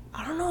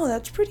 I don't know,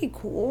 that's pretty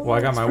cool. Well,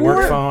 I got my Who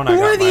work are- phone. who I are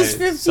got my these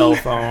 50 cell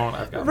phone.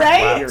 I've got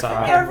Right? my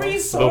laptop. Every The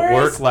source,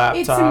 work laptop.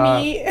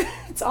 it's me.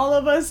 It's all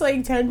of us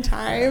like 10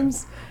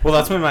 times. Well,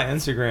 that's when my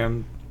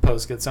Instagram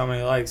posts get so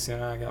many likes. You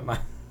know, I got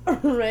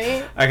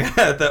Right? I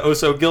got the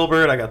Oso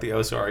Gilbert. I got the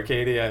Oso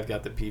Arcadia. I've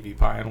got the PV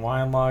Pie and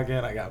Wine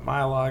login. I got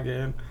my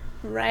login.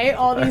 Right?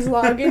 All these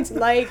logins,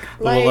 like,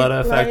 The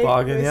Willetta Effect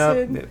like, login.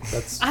 listen. Yep.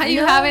 That's.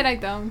 You No. have it? I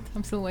don't.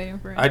 I'm still waiting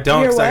for it. I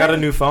don't You're because I got a what?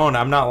 new phone.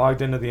 I'm not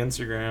logged into the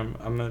Instagram.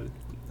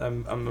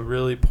 I'm a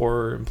really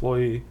poor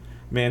employee.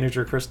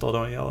 Manager Crystal,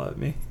 don't yell at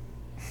me.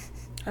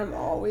 I'm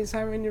always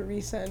having to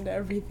resend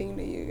everything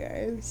to you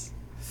guys.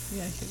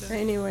 Yeah, she does.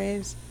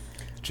 Anyways,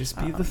 Just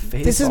be the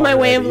face. this is my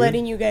way of already.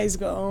 letting you guys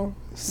go.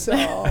 So,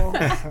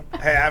 Hey, I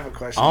have a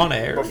question. On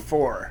air.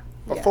 Before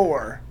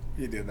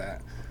you do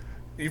that,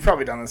 you've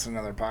probably done this in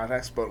another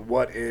podcast, but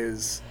what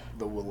is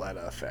the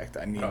Willetta effect?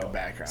 I need the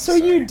background. so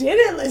you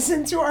didn't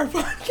listen to our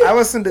podcast? I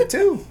listened to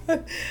two.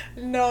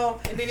 No.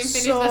 I didn't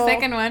finish So- the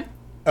second one.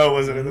 Oh,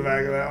 was it in the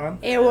back of that one?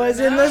 It was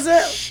in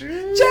the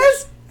Shoot.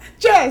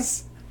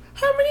 Jess,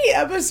 how many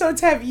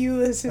episodes have you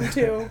listened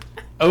to?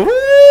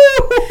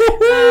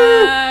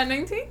 Oh.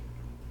 19?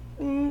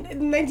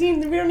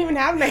 19. We don't even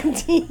have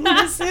 19.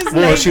 This is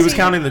Well, she was 19.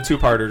 counting the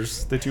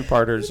two-parters. The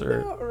two-parters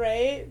are. No,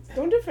 right?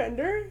 Don't defend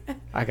her.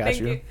 I got Thank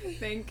you. you.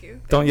 Thank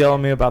you. Don't yell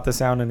at me about the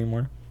sound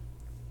anymore.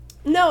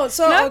 No,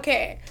 so No?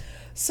 okay.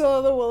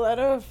 So the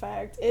Willetta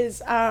effect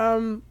is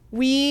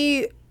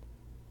we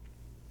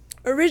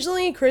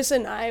originally Chris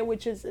and I,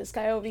 which is this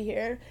guy over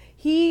here,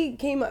 he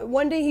came up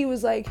one day, he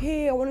was like,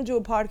 "Hey, I want to do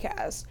a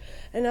podcast."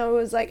 And I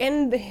was like,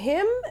 and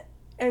him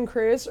and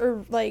Chris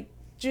are like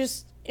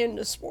just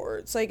into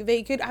sports. Like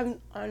they could, I'm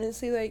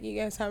honestly like, you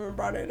guys haven't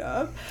brought it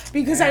up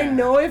because I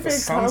know if The it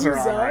Suns comes are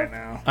on up right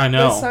now. I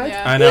know. The Suns-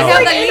 Yeah. I know. I have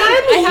Like, the and link.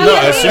 I'm I have No, the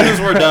as soon link. as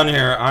we're done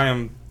here, I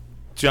am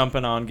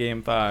jumping on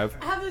Game 5.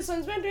 have the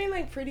Suns been doing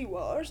like pretty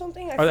well or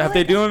something? I Have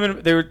feel they like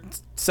doing? They were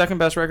second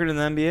best record in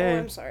the Oh, NBA.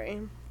 I'm sorry.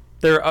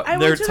 They're I went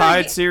they're to their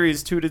tied ga-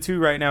 series 2-2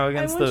 right now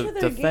against I went the to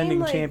their defending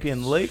game, like,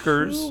 champion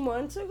Lakers. 2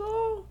 months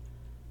ago,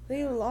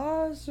 they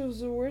lost. It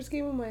was the worst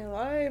game of my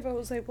life. I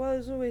was like, well,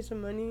 this is a waste of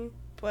money,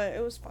 but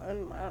it was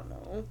fun. I don't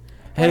know.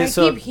 But Hey, I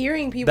so keep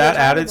hearing people that talk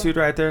attitude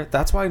right there,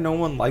 that's why no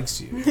one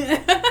likes you.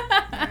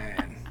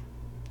 Man.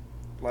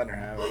 Letting her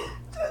have it.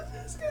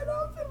 Just get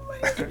off in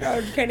my- No,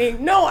 I'm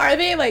kidding. No, are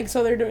they like?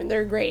 So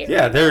they're great.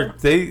 Yeah, right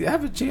they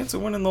have a chance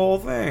of winning the whole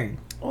thing.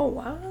 now? Oh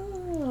wow.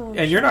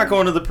 And you're not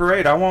going to the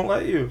parade. I won't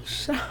let you.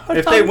 Shout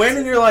If they out win to-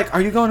 and you're like,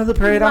 "Are you going to the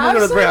parade?" I'm going to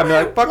go to the parade. I'm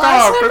like, "Fuck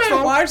last off, time I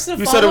Crystal. watched the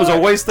You said it was a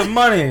follow- waste of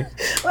money."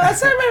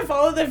 Last time I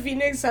followed the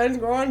Phoenix Suns,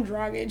 Goran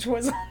Dragic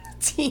was on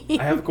the team.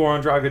 I have a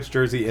Goran Dragic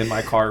jersey in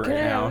my car right Can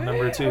I now, have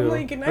number it? 2. I'm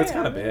like, can I It's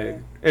kind of have big.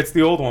 it? It's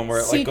the old one where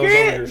it like goes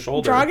over your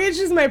shoulder. Dragic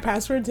is my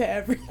password to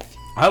everything.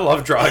 I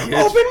love Dragic.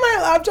 Open my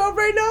laptop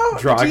right now.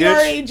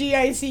 Dragic?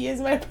 Dragic is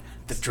my.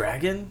 The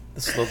dragon, the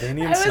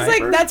Slovenian I was sniper.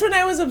 like, that's when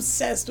I was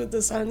obsessed with the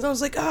Suns. I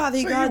was like,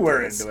 they So got you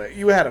were this. into it.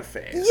 You had a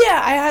face.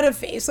 Yeah, I had a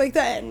face like the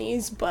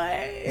Etnies, but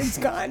it's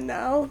gone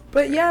now.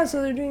 But yeah,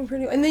 so they're doing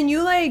pretty. And then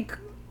you like,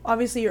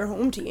 obviously your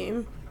home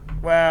team.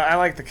 Well, I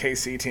like the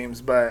KC teams,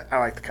 but I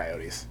like the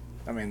Coyotes.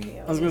 I mean,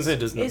 I was gonna say,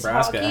 does Is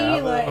Nebraska hockey,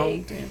 have a like-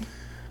 home team?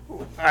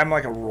 I'm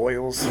like a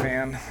Royals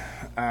fan.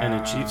 And a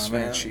Chiefs and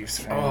fan? a Chiefs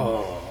fan.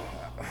 Oh,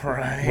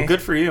 Right. well,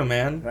 good for you,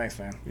 man. Thanks,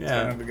 man. It's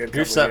Yeah, been a good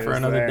you're couple set for years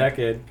another there.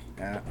 decade.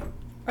 Yeah.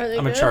 Are they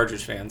I'm a good?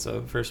 Chargers fan,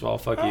 so first of all,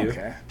 fuck you.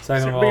 Okay.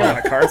 Second of So being all, on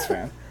a Cards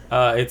fan.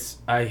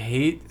 I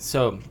hate.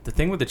 So the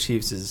thing with the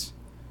Chiefs is,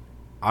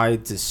 I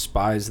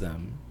despise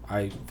them.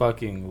 I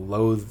fucking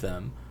loathe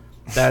them.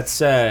 That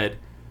said,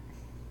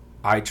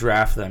 I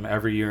draft them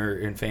every year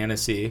in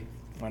fantasy,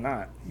 Why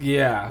not?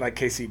 Yeah. Like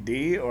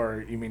KCD,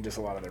 or you mean just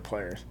a lot of their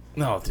players?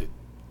 No, dude.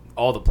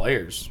 All the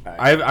players.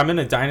 Right. I'm in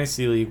a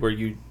dynasty league where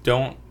you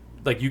don't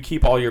like you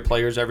keep all your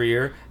players every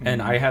year,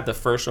 and I had the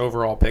first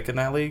overall pick in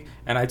that league,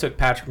 and I took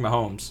Patrick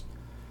Mahomes.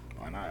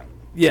 Why not?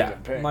 Yeah.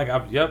 Good pick. I'm like,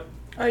 yep.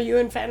 Are you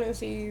in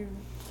fantasy?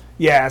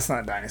 Yeah, it's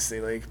not a dynasty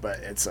league, but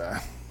it's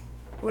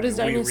What is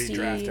we dynasty?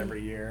 redraft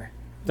every year.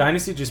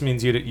 Dynasty just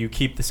means you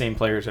keep the same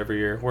players every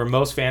year. Where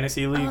most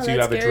fantasy leagues, you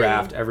that's have a scary.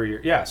 draft every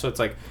year. Yeah, so it's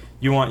like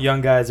you want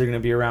young guys that are going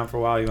to be around for a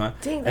while. You want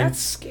Dang, and- that's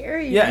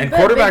scary. Yeah, You and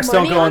bet big quarterbacks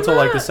don't money go on until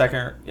like the that?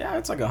 second. Yeah,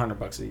 it's like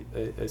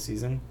 $100 a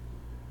season.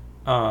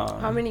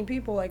 How many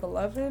people? Like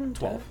 11?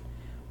 12.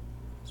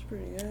 That's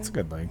pretty good. It's a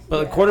good league.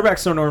 But Yeah.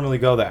 quarterbacks don't normally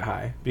go that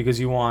high because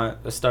you want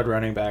a stud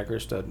running back or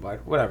stud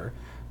wide, whatever.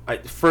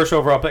 First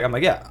overall pick, I'm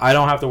like, yeah, I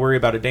don't have to worry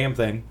about a damn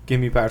thing. Give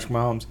me Patrick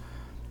Mahomes.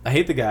 I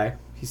hate the guy.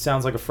 He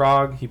sounds like a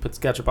frog. He puts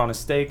ketchup on his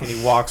steak and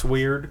he walks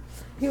weird.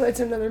 He lets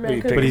another But man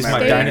you cook pick But him he's at my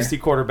the steak. end. dynasty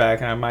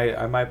quarterback, and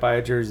I might buy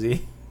a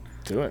jersey.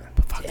 Do it.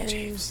 But fuck the Dang.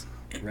 Chiefs.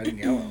 Red and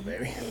yellow,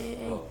 baby.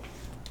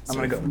 I'm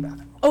gonna go with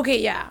that. Okay,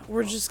 yeah,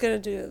 we're just gonna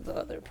do the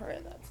other part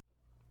of that.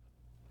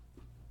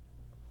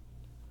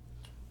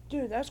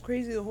 Dude, that's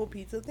crazy. The whole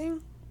pizza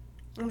thing.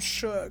 I'm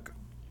shook.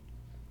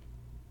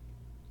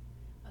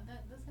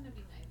 That's gonna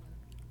be nice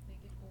when they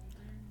get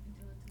older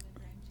until it's in the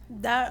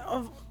grandchild. That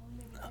of,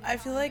 I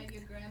feel Like like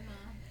your grandma.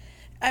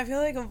 I feel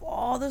like of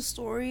all the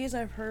stories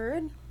I've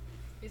heard,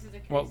 This is a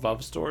What, crazy.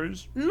 love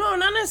stories? no,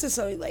 not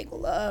necessarily like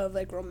love,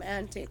 like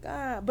romantic,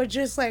 but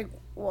just like,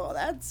 well,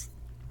 that's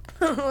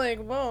like,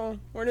 whoa,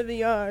 what are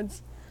the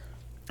odds?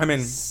 I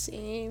mean,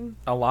 Same.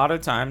 a lot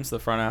of times the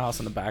front of house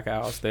and the back of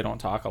house, they don't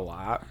talk a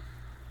lot.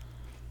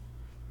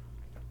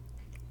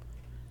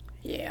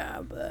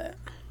 Yeah, but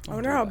I Don't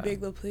wonder do how that.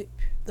 big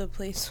the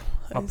place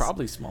was. Oh,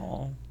 probably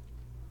small.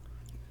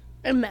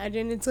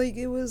 Imagine it's like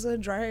it was a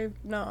drive.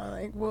 No,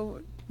 like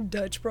well,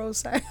 Dutch Bro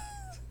size.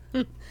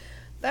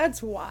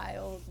 That's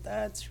wild.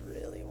 That's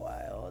really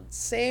wild.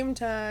 Same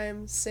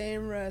time,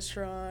 same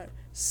restaurant,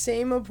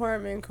 same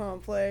apartment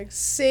complex,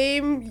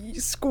 same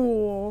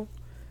school.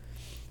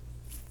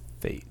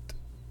 Fate.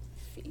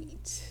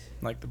 Feet.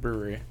 Like the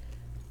brewery.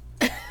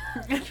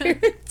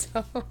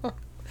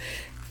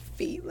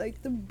 Feet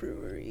like the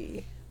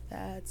brewery.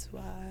 That's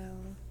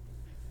wild.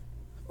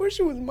 Wish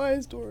it was my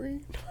story.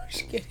 No, I'm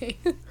just kidding.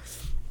 Yours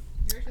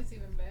is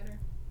even better.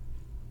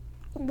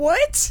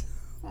 What?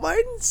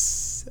 Mine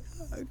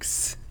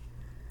sucks.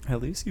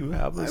 At least you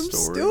have a I'm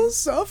story. still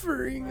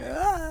suffering.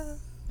 Ah.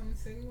 I'm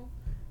single.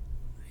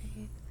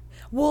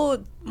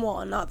 Well,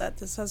 not that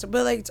this has,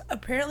 but like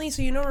apparently,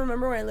 so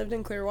remember when I lived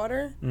in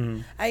Clearwater?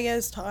 Mhm. I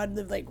guess Todd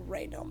lived like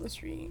right down the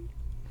street.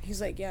 He's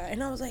like, yeah,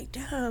 and I was like,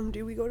 damn,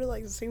 dude, we go to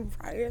like the same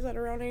Fridays at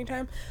around any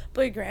time.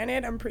 But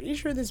granted, I'm pretty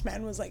sure this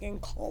man was like in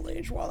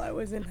college while I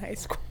was in high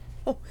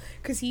school,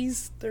 cause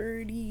he's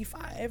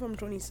 35, I'm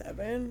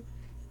 27.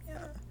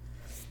 Yeah,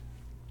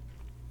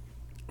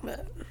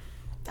 but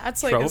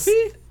that's like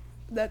Trophy?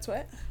 that's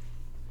what.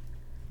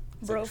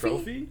 It's a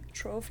Brophy?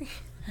 trophy?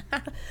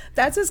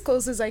 That's as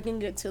close as I can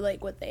get to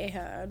like what they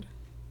had.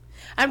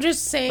 I'm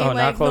just saying, Oh, not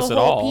like the close at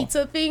whole all.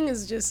 pizza thing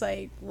is just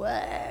like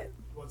what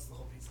What's the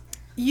whole piece?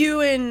 you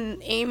and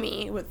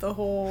Amy with the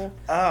whole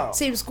Oh.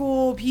 same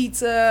school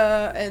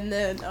pizza and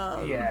then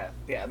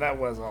Yeah, that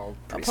was all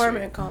pretty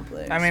apartment sweet.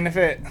 complex. I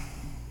mean,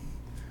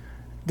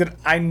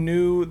 I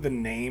knew the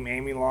name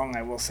Amy Long,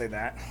 I will say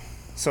that.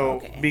 So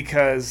Okay.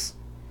 because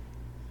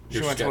she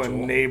Your went to a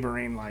schedule.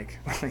 neighboring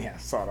yeah,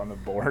 saw it on the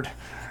board.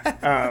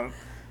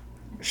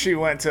 She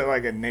went to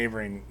like a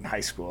neighboring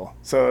high school,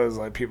 so it was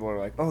like people are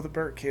like, "Oh, the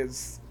Burt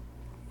kids,"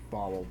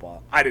 blah blah blah.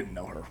 I didn't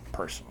know her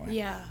personally.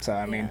 Yeah, So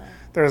I mean, yeah.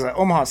 there's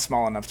Omaha's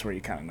small enough to where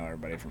you kind of know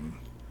everybody from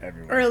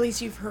everywhere. or at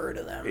least you've heard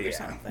of them or yeah,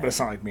 something. but it's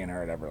not like me and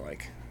her had ever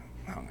like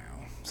hung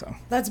out. So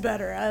That's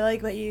better. I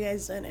like that you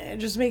guys did it. It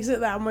just makes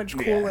it that much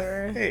yeah.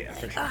 cooler. Yeah,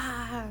 for sure.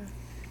 Ah,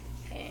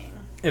 dang.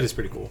 It is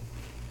pretty cool.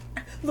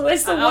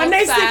 Louis, the I one was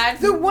nice sad.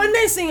 thing, the one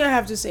nice thing I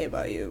have to say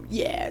about you,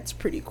 yeah, it's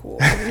pretty cool.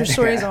 Your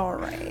story's all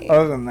right.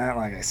 Other than that,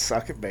 like I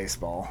suck at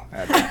baseball.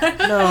 No,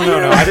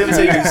 I didn't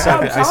say you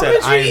suck at I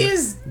said Optometry I'm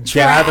is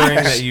gathering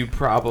trash. that you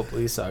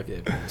probably suck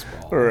at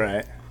baseball.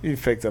 Right, you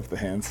picked up the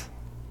hints.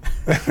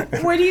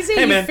 What do you say?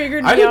 Hey You man,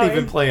 figured me I didn't out.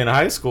 even play in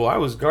high school. I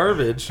was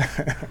garbage.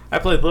 I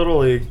played Little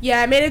League. Yeah,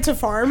 I made it to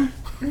farm.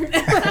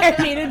 I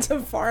made it to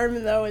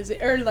farm though,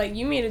 or like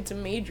you made it to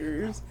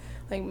majors,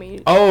 like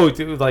major. Oh,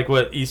 dude, like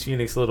what East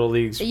Phoenix Little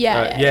Leagues?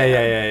 Yeah,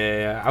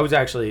 yeah. I was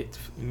actually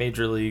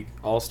Major League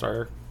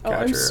All-Star catcher. Oh,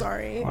 I'm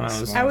sorry. When I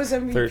was, I was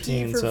MVP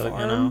 13, for so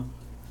farm. you know.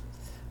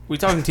 We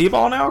talking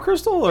T-ball now,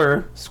 Crystal,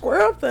 or?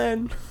 Square up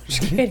then.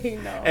 Just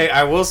kidding. No. Hey,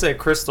 I will say,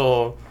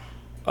 Crystal.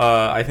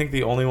 I think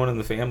the only one in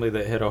the family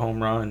that hit a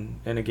home run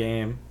in a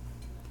game,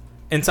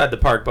 inside the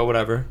park, but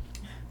whatever.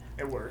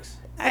 It works.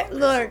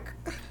 Look,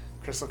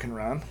 Crystal can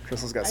run.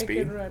 Crystal's got I speed.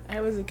 could run. I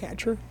was a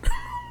catcher.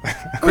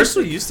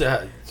 Crystal used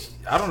to.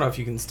 I don't know if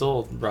you can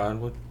still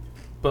run with,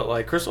 but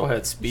like Crystal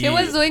had speed. She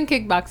was doing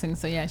kickboxing,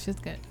 so yeah, she's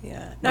good.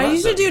 Yeah. No, I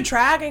used to do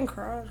track and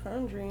cross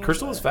country.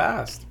 Crystal was but-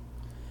 fast.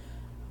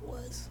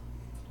 Was.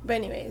 But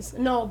anyways,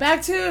 no,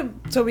 back to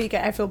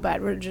Tawika. I feel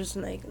bad. We're just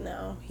like,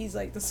 no. He's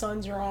like, the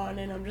Suns are on,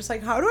 and I'm just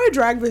like, how do I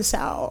drag this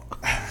out?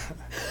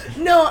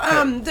 No,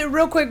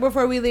 real quick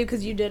before we leave,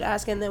 because you did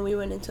ask, and then we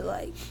went into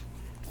like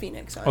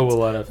Phoenix Suns. Oh,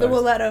 Willetta effect. The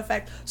Willetta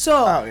effect.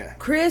 So, yeah.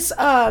 Chris,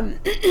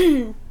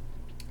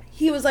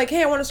 he was like,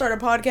 hey, I want to start a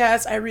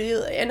podcast.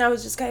 And I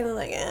was just kind of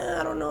like,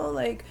 I don't know,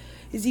 like,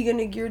 is he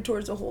gonna gear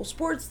towards the whole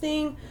sports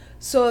thing?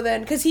 So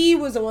then, because he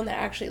was the one that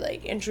actually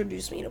like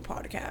introduced me to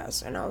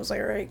podcasts, and I was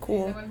like, all right,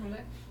 cool.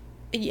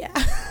 Yeah.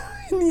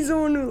 And he's the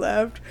one who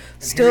left.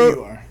 And Still, here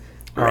you are.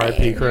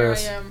 R.I.P.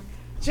 Chris.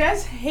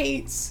 Jess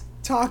hates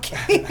talking.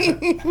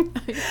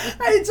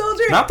 I told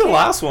her. Not the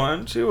last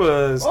one. She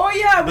was. Oh,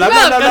 yeah. Bla, we-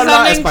 bla, bla, bla, bla, because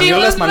I mean, she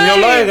español, was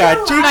español, like- oiga,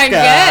 No, chica. I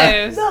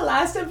guess. The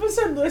last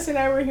episode, Bliss and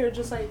I were here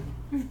just like.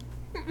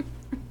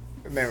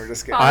 And they were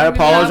just getting. I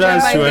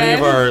apologize I to any of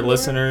guess. our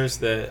listeners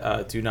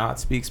that do not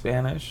speak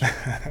Spanish.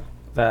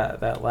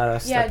 That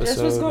last Yeah, episode.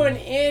 Jess was going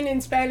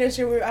in Spanish,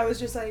 and I was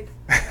just like.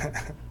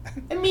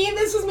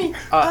 This was me.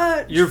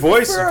 Your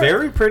voice for-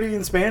 very pretty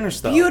in Spanish,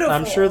 though. Beautiful.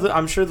 I'm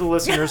sure the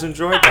listeners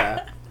enjoyed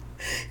that.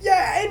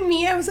 Yeah, and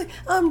me, I was like,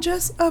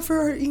 Jess, for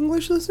our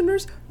English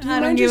listeners, do you I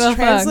don't mind give just a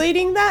fuck.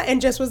 translating that?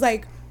 And Jess was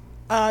like,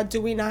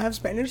 do we not have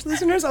Spanish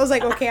listeners? I was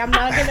like, okay, I'm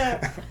not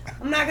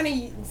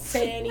gonna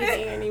say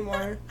anything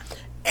anymore.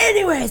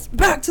 Anyways,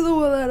 back to the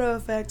Willetta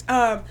effect.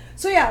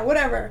 So yeah,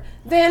 whatever.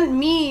 Then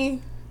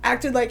me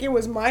acted like it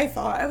was my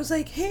thought. I was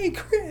like, hey,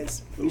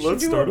 Chris, we should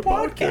Let's do start a a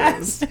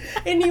podcast.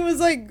 And he was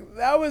like,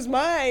 that was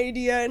my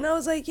idea. And I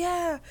was like,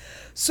 yeah.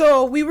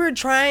 So we were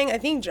trying, I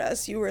think,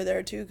 Jess, you were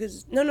there too,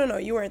 because, no,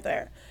 you weren't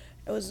there.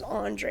 It was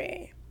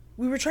Andre.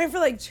 We were trying for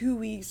like 2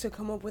 weeks to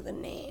come up with a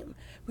name.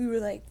 We were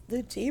like,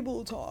 the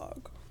table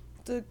talk,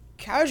 the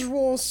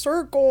casual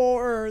circle,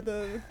 or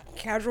the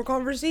casual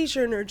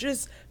conversation, or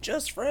just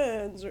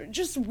friends, or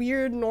just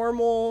weird,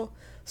 normal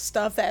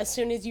stuff that as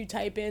soon as you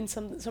type in,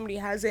 somebody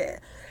has it.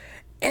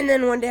 And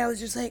then one day I was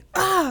just like,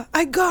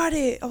 I got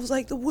it. I was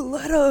like, the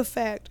Willetta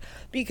effect.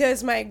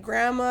 Because my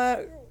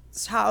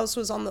grandma's house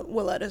was on the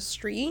Willetta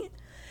Street.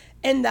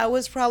 And that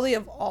was probably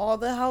of all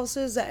the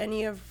houses that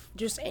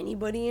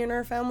anybody in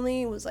our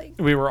family was like.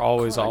 We were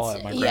always all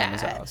at my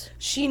grandma's Yeah. house.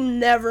 She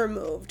never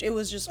moved. It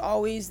was just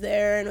always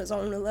there, and it was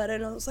on Willetta.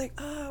 And I was like,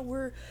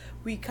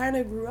 we kind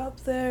of grew up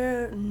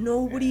there.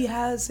 Nobody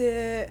has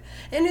it.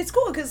 And it's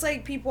cool because,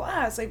 like, people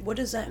ask, like, what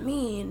does that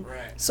mean?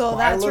 Right. So Well,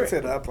 I that's looked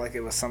where, it up like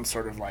it was some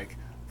sort of like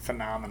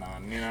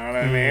phenomenon. You know what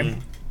I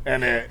mean?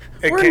 And it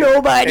We're came,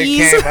 nobodies.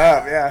 It came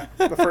up, yeah.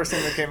 The first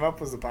thing that came up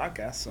was the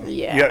podcast. So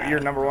Yeah. you're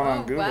number one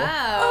on Google.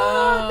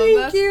 Wow. Oh,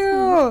 thank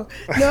you.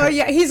 No,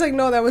 yeah, he's like,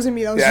 no, that wasn't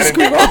me. That was Yeah, I just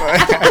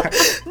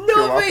didn't Google. know. No,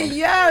 You're but welcome.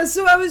 yeah,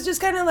 so I was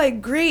just kind of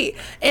like, great.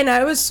 And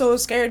I was so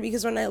scared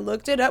because when I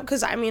looked it up,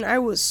 because I mean, I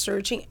was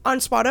searching on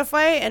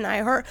Spotify and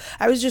I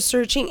was just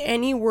searching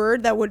any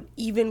word that would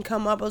even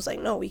come up. I was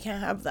like, no, we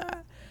can't have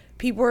that.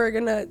 People are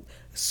going to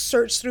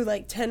search through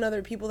like 10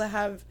 other people that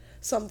have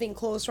something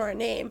close to our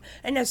name.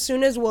 And as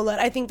soon as Willetta,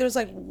 I think there's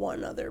like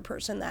one other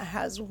person that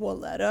has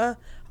Willetta.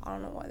 I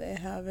don't know why they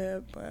have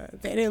it,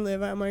 but they didn't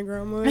live at my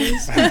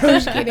grandma's. I'm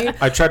just kidding.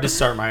 I tried to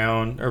start my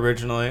own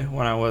originally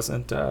when I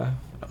wasn't.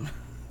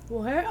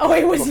 What? Oh,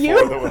 it was you.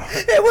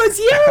 It was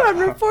you. I'm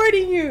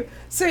reporting you.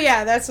 So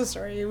yeah, that's the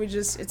story.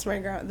 It's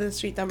the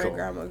street that my Cool.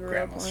 grandma grew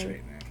Grandma up on.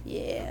 Street, man.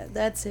 Yeah,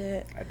 that's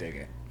it. I dig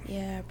it.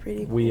 Yeah,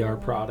 pretty cool. We are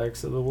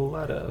products of the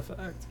Willetta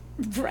effect.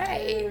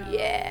 Right,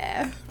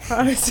 yeah.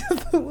 Products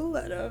of the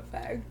Willetta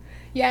effect.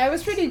 Yeah, it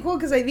was pretty cool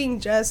because I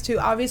think Jess, too.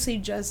 Obviously,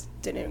 Jess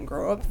didn't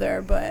grow up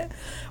there, but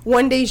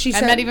one day she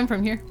said... I'm not even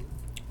from here.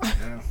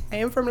 Yeah. I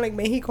am from, like,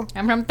 Mexico.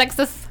 I'm from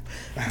Texas.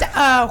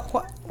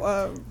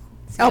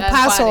 El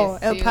Paso.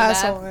 El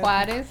Paso. Ciudad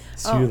Juárez.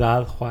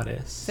 Ciudad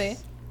Juarez. Sí.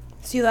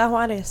 Ciudad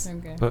Juárez.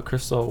 Okay. But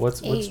Crystal, what's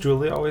Hey.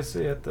 Julie always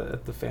say at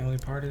the family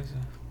parties?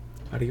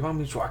 Arriba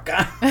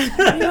Michoacán.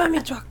 Arriba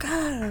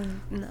Michoacán.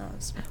 No.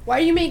 Why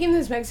are you making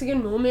this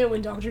Mexican moment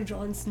when Dr.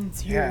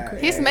 Johnson's here? Yeah.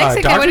 Chris? He's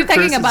Mexican. what are you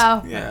talking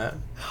about? Yeah.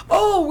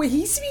 Oh,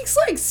 he speaks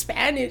like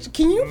Spanish.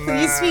 Can you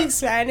please Nah. speak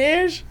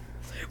Spanish?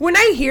 When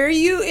I hear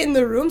you in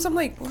the rooms, I'm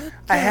like, what?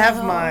 I the have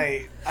hell?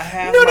 my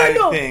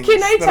No. things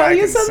Can I that tell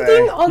you can something?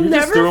 say. I'll You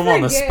never just threw him forget.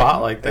 on the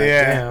spot like that.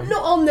 Yeah. Damn.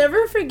 No, I'll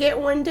never forget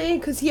one day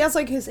because he has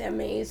like his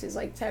MAs, his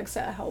like texts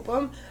that help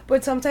him.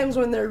 But sometimes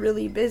when they're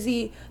really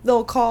busy,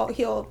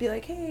 he'll be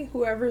like, hey,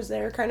 whoever's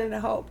there, kind of to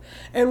help.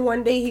 And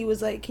one day he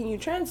was like, can you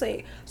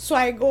translate? So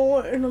I go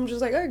and I'm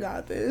just like, I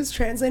got this,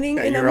 translating.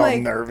 Yeah, and you're I'm all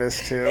like,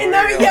 nervous too. and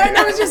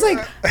I was just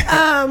like,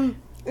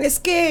 es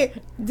que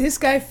this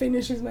guy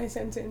finishes my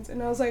sentence,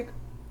 and I was like,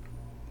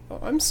 oh,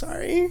 I'm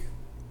sorry.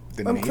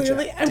 I'm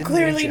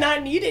clearly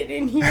not needed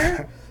in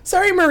here.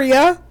 Sorry,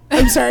 Maria.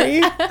 I'm sorry.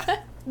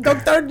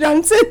 Dr.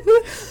 Johnson.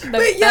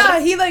 But yeah,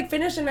 he like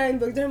finished and I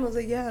looked at him. I was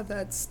like,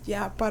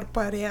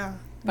 parpadea.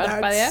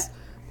 Parpadea?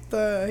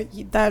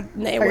 That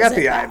name I was got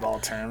the eyeball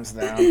terms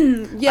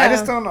down. Yeah. I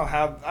just don't know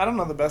I don't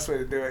know the best way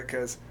to do it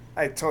because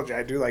I told you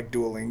I do like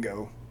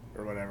Duolingo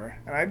or whatever,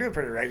 and I do it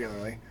pretty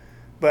regularly.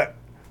 But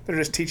they're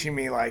just teaching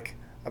me like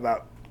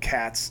about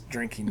cats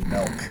drinking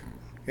milk,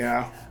 you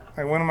know?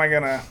 Like, when am I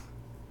gonna?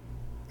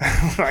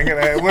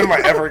 When am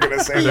I ever gonna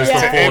say There's that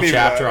a to full anybody?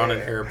 chapter on an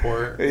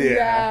airport.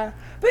 Yeah.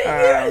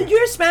 But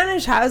your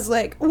Spanish has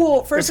like,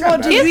 well, first It's of all,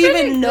 got did you It's even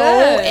pretty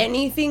know good.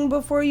 anything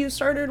before you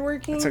started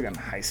working? I took it in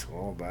high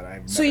school, but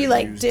I've So never you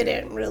like used it.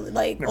 didn't really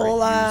like Never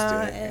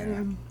hola used it,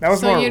 and That was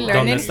So more. you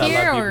learn ¿Dónde it está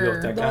here la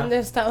or? biblioteca? ¿Dónde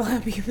está la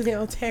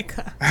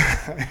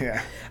biblioteca?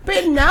 Yeah.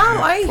 But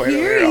now I Puedo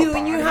hear ir al you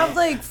and you baño. have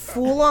like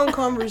full on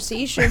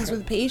conversations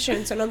with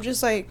patients, and I'm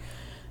just like,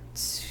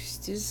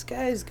 this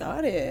guy's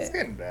got It's it.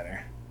 getting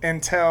better.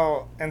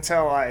 Until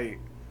I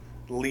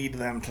lead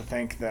them to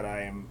think that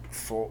I am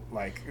full,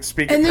 like,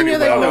 speaking And then pretty you're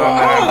like, well. no,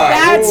 and I'm like,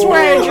 that's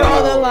where I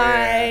draw the "Ooh,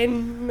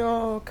 line.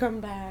 No, come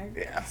back.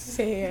 Yeah.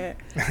 Say it.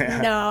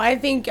 No, I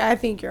think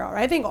you're all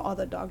right. I think all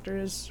the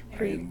doctors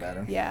pretty Getting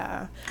better.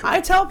 Yeah.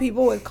 I tell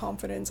people with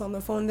confidence on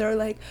the phone, they're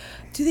like,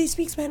 do they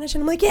speak Spanish?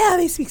 And I'm like, yeah,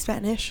 they speak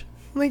Spanish.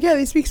 I'm like, yeah,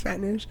 they speak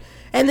Spanish.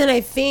 And then I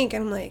think,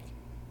 and I'm like,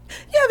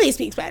 yeah, they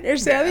speak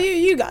Spanish. So Yeah.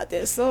 you got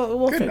this. So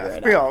we'll Good figure enough.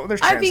 it We out. all-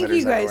 there's I think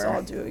you translators guys everywhere.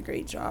 all do a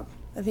great job.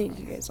 I think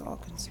you guys all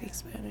can speak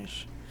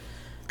Spanish.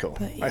 Cool.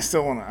 But, yeah. I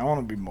still want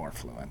to be more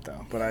fluent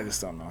though, but I just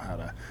don't know how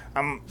to.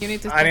 You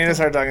need to I need to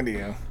start start talking to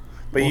you.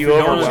 But Well, you if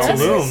you're going to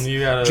overwhelm Tulum, me. you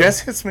gotta. Jess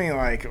hits me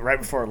like right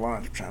before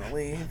lunch. I'm trying to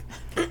leave.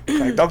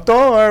 Like, doctor,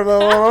 blah, blah,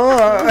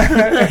 blah.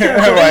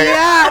 Like,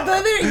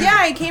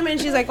 I came in.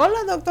 She's like,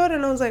 "Hola, doctor,"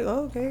 and I was like,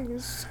 "Oh, okay.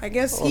 I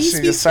guess well, he she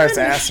speaks just starts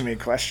Spanish." asking me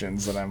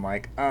questions, and I'm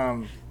like,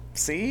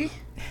 see,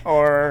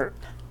 or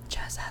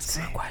Just ask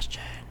her a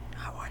question.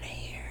 I want to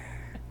hear.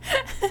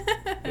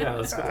 Yeah,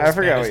 let's go. I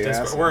forgot what you Spanish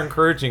asked. We're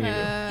encouraging you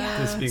Yeah,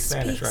 to speak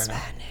Spanish right now.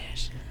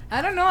 Spanish.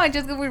 I don't know. I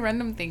just go with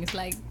random things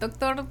like,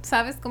 doctor,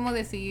 ¿sabes cómo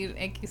decir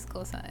X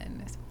cosa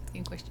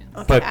in questions?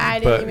 Okay, But I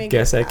didn't even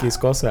guess get X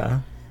that.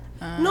 cosa.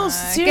 No, ¿Qué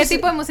seriously.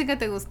 tipo de música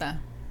te gusta?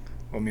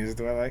 what music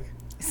do I like?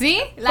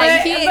 See? But-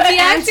 Like, he but actually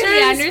answer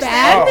in understands.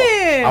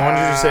 Spanish. I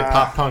wanted you to say Ah.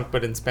 pop punk,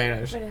 but in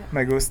Spanish.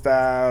 Me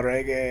gusta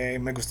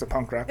reggae. Me gusta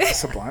punk rock. It's a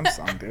Sublime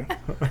song, dude.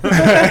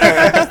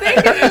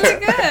 Thank you, really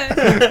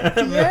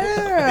good.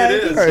 Yeah,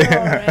 It is. I think you're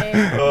all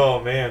right. Oh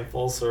man,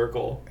 full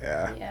circle.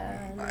 Yeah,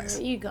 Yeah, no, Nice.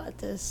 you got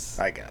this.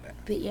 I got it.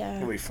 But yeah.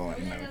 We'll be fluent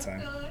in no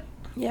time.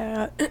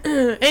 Yeah.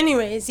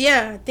 Anyways,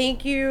 yeah.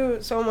 Thank you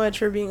so much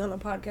for being on the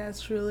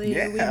podcast. Truly,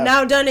 Yeah. we've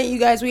now done it, you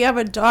guys. We have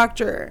a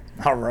doctor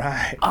All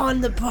right.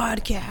 on the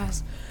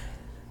podcast.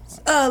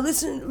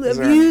 Listen, the Is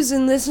there- views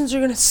and listens are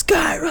gonna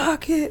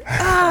skyrocket.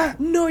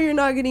 No, you're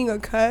not getting a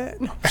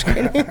cut. No, I'm just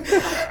kidding.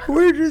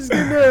 We're just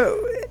gonna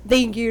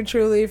thank you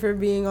truly for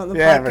being on the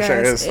Yeah, podcast. for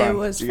sure. It was fun. It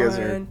was You guys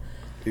are fun.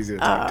 easy to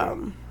talk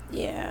to.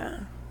 Yeah.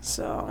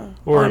 So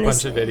We're a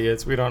bunch of honestly,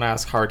 idiots. We don't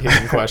ask hard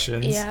hitting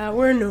questions. Yeah,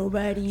 we're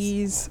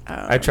nobodies.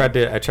 I tried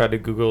to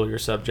Google your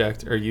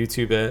subject or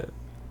YouTube it.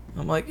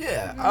 I'm like,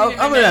 yeah, You I'm didn't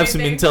gonna know have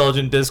some anything.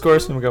 intelligent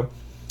discourse, and we go,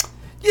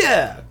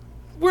 yeah,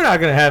 we're not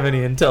gonna have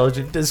any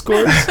intelligent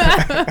discourse.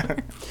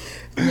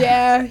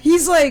 Yeah,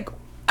 he's like,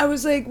 I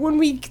was like, when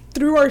we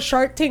threw our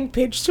Shark Tank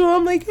pitch to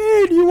him, like,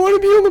 hey, do you want to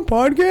be on the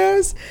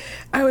podcast?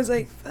 I was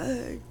like,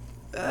 fuck.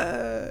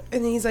 And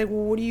then he's like,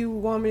 well, what do you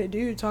want me to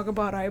do? Talk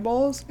about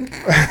eyeballs?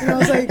 And I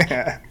was like,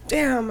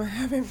 damn, I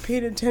haven't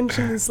paid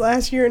attention this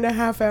last year and a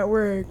half at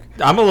work.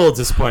 I'm a little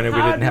disappointed we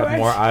How didn't do have I-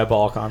 more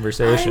eyeball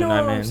conversation. I know, I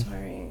I'm mean,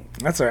 sorry.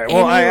 That's all right. Any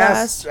Well, I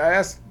last-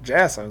 asked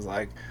Jess. I was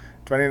like,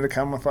 "Do I need to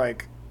come with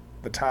like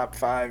the top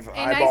 5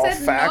 I eyeball said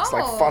facts, no.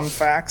 like fun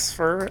facts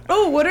for?"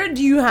 Oh,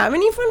 do you have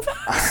any fun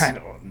facts? I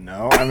don't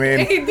know. I mean,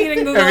 He if didn't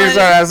you Google it.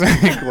 start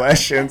asking me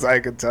questions, I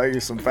could tell you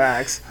some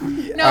facts. No,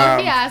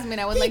 if he asked me,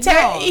 I was like,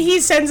 no. He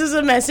sends us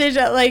a message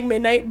at like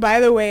midnight. By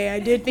the way, I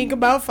did think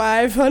about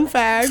 5 fun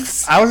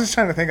facts. I was just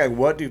trying to think like,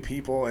 what do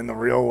people in the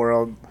real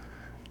world,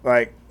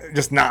 like,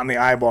 just not in the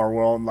eyeball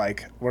world,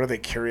 like, what are they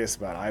curious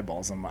about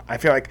eyeballs? And I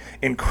feel like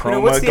in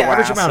chroma what's the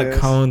glasses, average amount of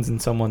cones in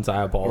someone's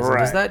eyeballs? And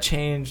does Right. that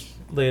change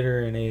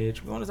later in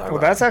age? We want to talk Well,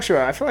 about. that's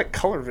actually, I feel like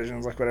color vision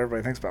is like what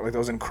everybody thinks about. Like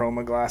those in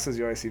chroma glasses,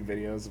 you always see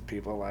videos of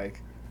people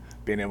like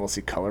being able to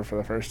see color for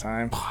the first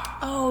time.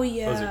 Oh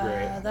yeah, Those are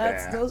great.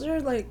 Yeah. Those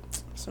are like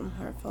some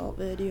heartfelt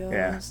videos.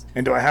 Yeah.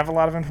 And do I have a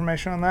lot of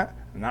information on that?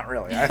 Not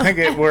really. I think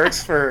it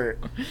works for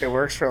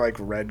like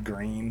red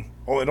green.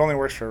 Well, it only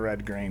works for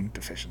red green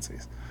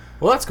deficiencies.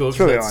 Well, that's cool. That's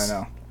 'cause really all I that's-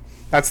 know.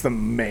 That's the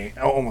main.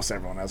 Almost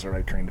everyone has a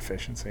red green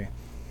deficiency.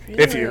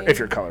 If you're Really?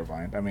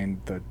 colorblind, I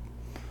mean the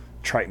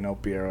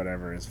tritanopia or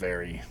whatever is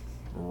very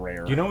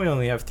rare. You know, we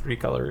only have 3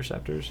 color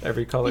receptors.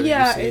 Every color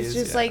Yeah, you see it's is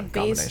just a like based.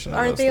 combination of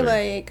Aren't those they 3.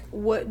 like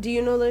what? Do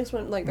you know this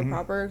one? Like the Mm-hmm.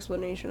 proper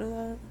explanation of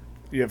that?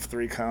 You have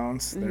 3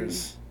 cones. Mm-hmm.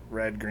 There's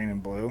red, green,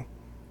 and blue,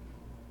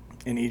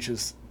 and each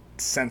is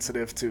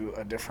sensitive to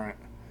a different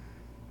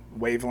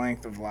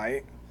wavelength of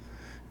light.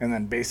 And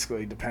then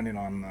basically, depending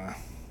on the,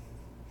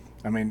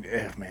 I mean,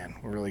 man,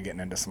 we're really getting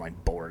into some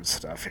like board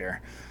stuff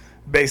here.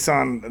 Based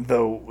on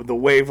the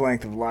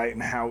wavelength of light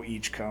and how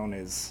each cone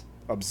is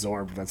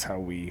absorbed, that's how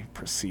we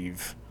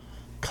perceive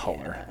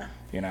color. Yeah.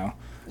 You know.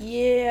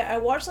 Yeah, I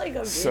watched like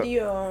a So-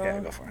 video Yeah,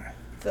 go for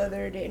it. the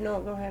other day.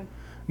 No, go ahead.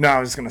 No, I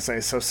was just gonna say.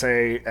 So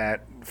say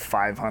at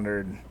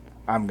 500,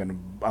 I'm gonna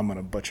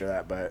butcher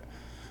that, but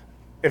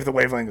if the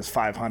wavelength is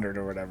 500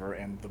 or whatever,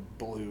 and the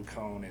blue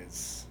cone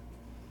is,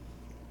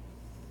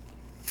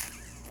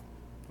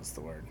 what's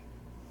the word?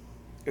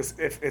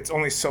 It's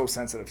only so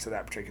sensitive to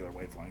that particular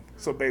wavelength.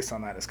 So based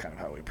on that is kind of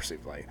how we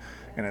perceive light,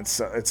 and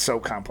it's so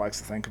complex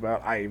to think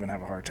about. I even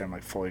have a hard time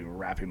like fully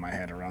wrapping my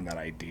head around that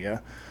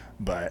idea.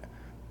 But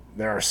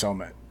there are so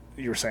many.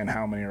 You were saying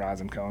how many rods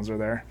and cones are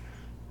there?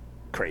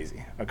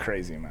 A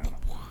crazy amount.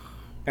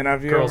 And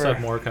have you Girls ever,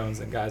 have more cones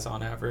than guys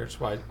on average.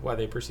 Why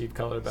they perceive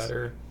color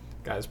better?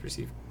 Guys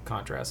perceive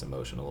contrast and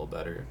motion a little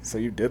better. So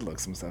you did look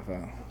some stuff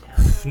out.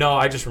 No,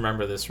 I just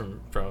remember this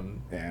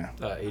from Yeah.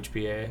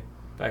 HPA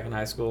back in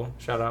high school.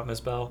 Shout out Miss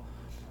Bell.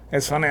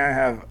 It's funny, I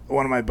have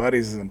one of my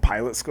buddies is in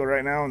pilot school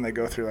right now, and they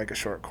go through like a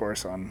short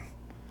course on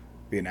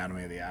the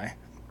anatomy of the eye.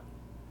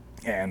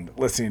 And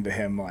listening to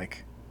him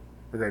like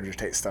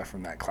regurgitate stuff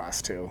from that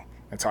class too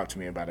and talk to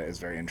me about it is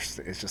very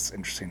interesting. It's just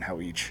interesting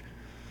how each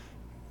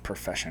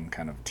profession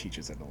kind of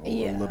teaches it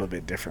a little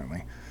bit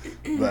differently.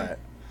 But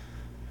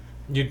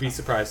You'd be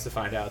surprised to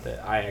find out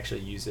that I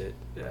actually use it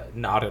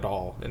not at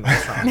all in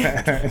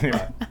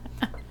restaurants.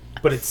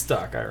 But it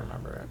stuck. I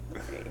remember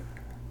it.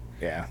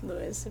 yeah.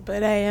 Louis,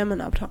 but I am an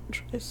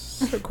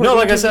optometrist. No,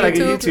 like I according said, I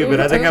can YouTube. YouTube it.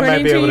 I think I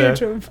might be able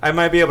YouTube. to. I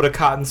might be able to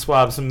cotton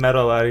swab some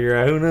metal out of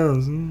your eye. Who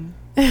knows?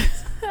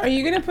 Are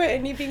you gonna put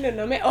anything to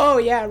numb it? Oh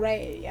yeah,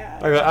 right. Yeah.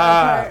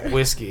 I go,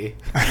 whiskey.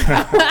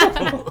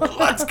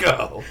 Let's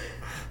go.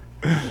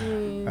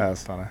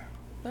 That's funny.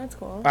 That's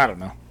cool. I don't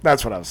know.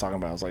 That's what I was talking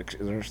about. I was like,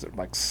 is there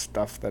like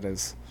stuff that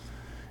is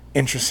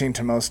interesting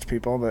to most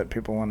people that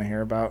people want to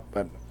hear about?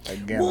 But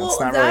again, Well, it's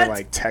not really that's-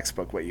 like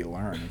textbook what you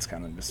learn. It's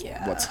kind of just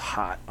Yeah. what's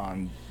hot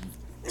on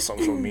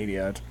social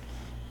media.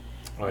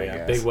 Oh I yeah,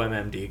 guess. big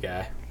WebMD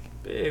guy.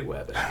 Big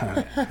WebMD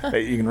guy.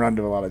 That you can run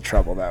to a lot of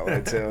trouble that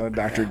way too.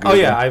 Dr. Google. Oh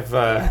yeah,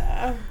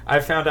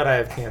 I've found out I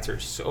have cancer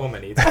so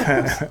many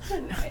times.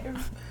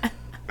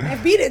 I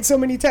beat it so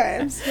many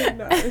times.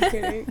 No, I'm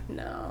kidding.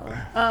 No.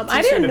 I Teach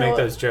me didn't to know. make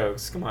those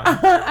jokes. Come on.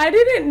 I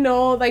didn't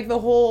know like the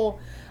whole,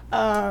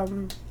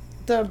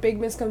 the big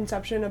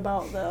misconception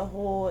about the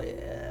whole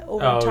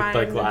over Oh, time.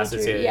 like the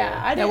glasses, deterior-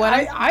 yeah. I The didn't. what?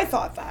 I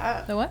thought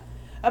that The what?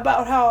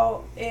 about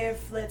how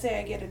if let's say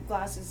I get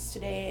glasses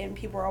today and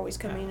people are always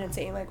coming and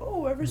saying like,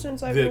 oh, ever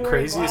since I've The been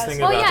wearing craziest thing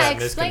glasses. Oh about yeah,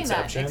 that explain that.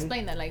 misconception.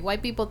 Explain that. Like why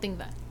people think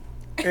that.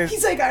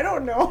 He's like, I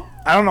don't know.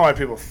 I don't know why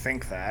people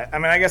think that. I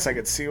mean, I guess I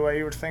could see why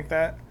you would think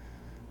that,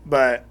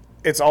 but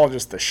it's all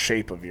just the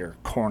shape of your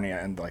cornea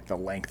and like the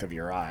length of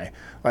your eye.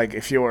 Like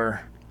if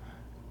you're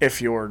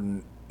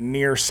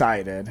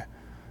nearsighted,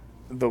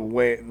 the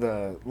way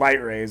the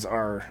light rays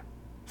are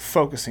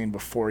focusing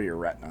before your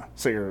retina,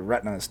 so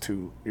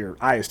your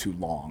eye is too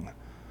long.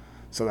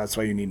 So that's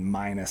why you need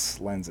minus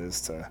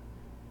lenses to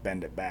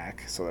bend it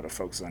back so that it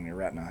focuses on your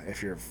retina.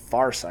 If you're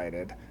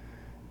farsighted,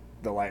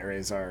 the light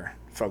rays are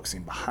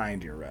focusing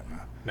behind your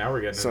retina. Now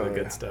we're getting So- into the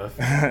good stuff.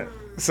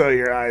 So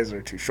your eyes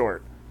are too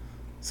short.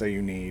 So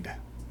you need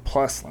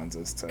plus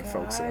lenses to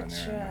focus it on your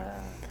retina.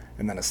 Gotcha.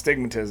 And then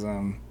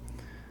astigmatism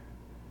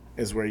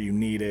is where you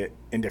need it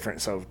in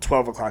different. So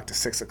 12 o'clock to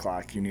 6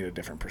 o'clock, you need a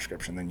different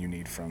prescription than you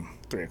need from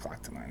 3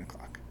 o'clock to 9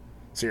 o'clock.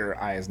 So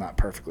your eye is not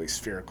perfectly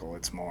spherical.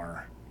 It's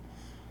more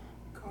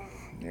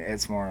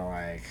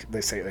like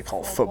they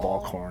call it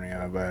football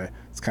cornea, but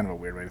it's kind of a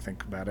weird way to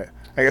think about it.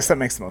 I guess that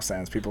makes the most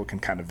sense. People can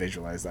kind of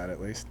visualize that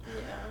at least.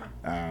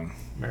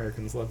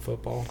 Americans love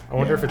football. I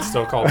wonder if it's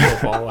still called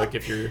football, like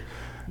if you're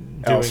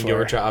doing Elsewhere.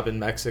 your job in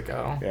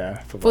Mexico. Yeah,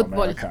 football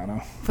Football. Americano.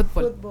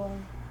 Football.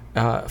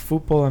 Football.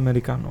 Football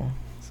americano.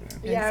 So,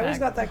 Yeah, I always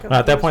got that.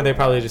 At that point, they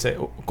probably just say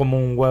como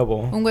un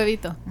huevo. Un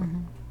huevito.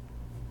 Mhm.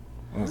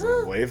 what was it?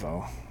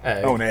 Huevo.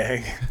 Egg. Oh, an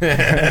egg.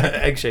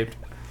 Egg shaped.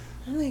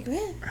 I'm like,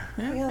 what?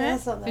 Yeah,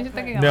 that's not You're that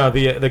thinking far. No,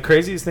 the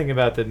craziest thing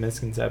about the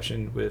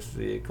misconception with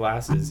the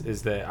glasses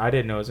is that I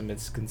didn't know it was a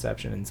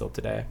misconception until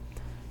today.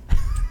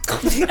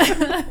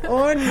 Unreal.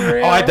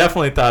 Oh, I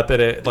definitely thought that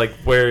it like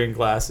wearing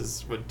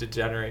glasses would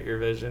degenerate your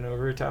vision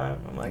over time.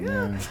 I'm like,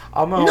 Yeah.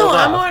 I'm gonna No, hold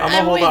I'm off. on. I'm I'm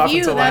gonna hold off with you.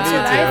 until That's I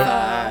what need I to.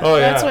 thought. Oh,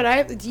 That's yeah. what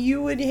I.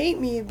 You would hate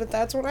me, but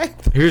that's what I.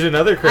 Here's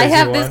another crazy I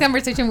have one. this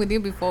conversation with you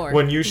before.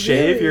 When you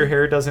shave, Really? your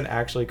hair doesn't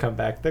actually come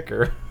back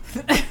thicker.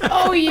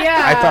 Oh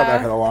yeah. I thought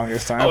that for the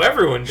longest time. Oh,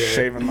 everyone did.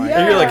 Shaving my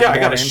And you're like, yeah, I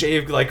gotta morning.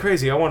 shave like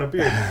crazy. I want a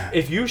beard.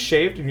 If you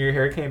shaved and your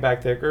hair came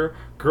back thicker,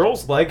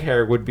 girls' leg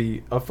hair would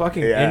be a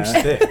fucking Yeah. inch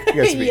thick. You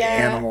guys be Yeah.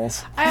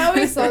 animals. I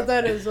always thought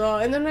that as well,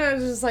 and then I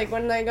was just like,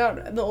 when I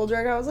got the older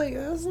I got, I was like,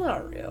 that's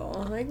not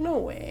real. Like, no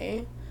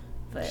way.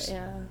 But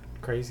yeah.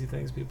 Crazy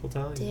things people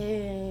tell you.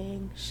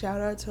 Dang. Shout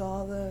out to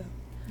all the.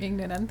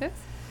 Ignorantes.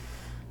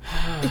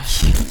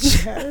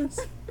 Yes. Shout out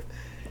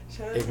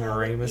to all the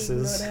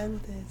Ignoramuses.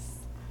 ignorantes.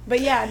 But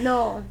yeah,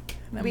 no.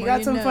 The We more got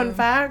you some know. fun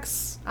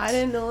facts. I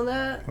didn't know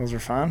that. Those are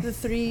fun. The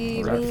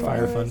three Rapid main fire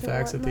words fun and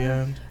facts at the whatnot.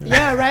 end.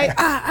 Yeah, right.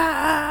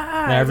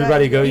 Now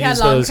everybody go He had use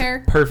long those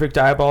hair. perfect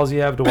eyeballs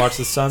you have to watch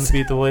the Suns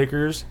beat the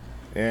Lakers.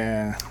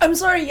 Yeah. I'm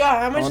sorry.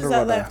 Yeah, how much is wonder that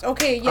what left?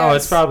 Okay. Yes. Oh,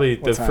 it's probably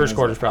What the time first is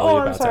quarter's it? probably Oh,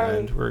 I'm about to sorry.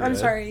 end. We're I'm good.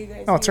 sorry, you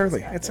guys. Oh, it's You guys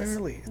early. got It's this.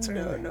 early. It's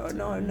No,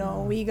 early.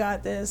 no. We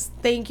got this.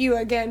 Thank you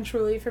again,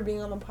 truly, for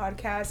being on the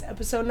podcast.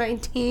 Episode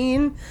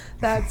 19.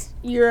 That's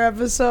your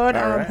episode.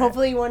 All right.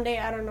 Hopefully, one day,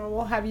 I don't know,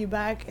 we'll have you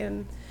back,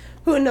 and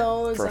who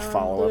knows? For a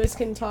follow-up. Lewis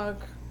can talk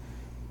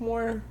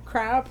more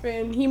crap,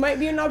 and he might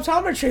be an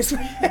optometrist.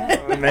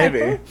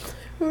 Maybe.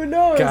 Who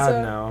knows?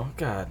 God no.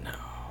 God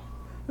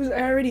no.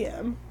 I already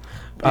am.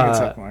 You can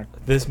suck, Mark.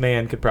 This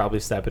man could probably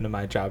step into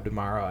my job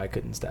tomorrow. I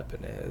couldn't step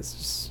into his.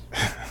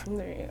 Just,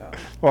 There you go.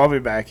 Well, I'll be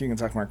back. You can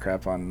talk more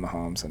crap on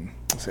Mahomes and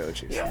we'll see how the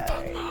Chiefs. Yeah,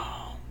 there you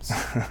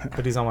go.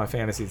 but he's on my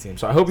fantasy team,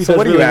 so I hope he So does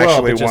what do really you well.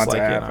 actually But just want like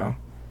to you happen? know,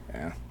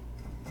 Yeah.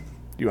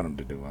 You want him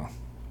to do well.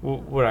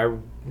 what I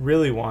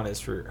really want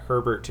is for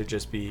Herbert to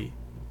just be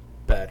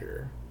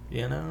better.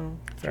 You know,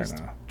 Fair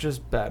enough.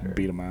 just better.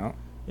 Beat him out.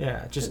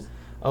 Yeah, just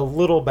a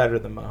little better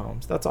than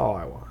Mahomes. That's all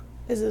I want.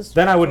 Is this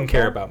Then I wouldn't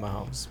care football?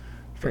 about Mahomes.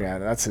 Forget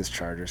it. That's his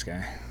Chargers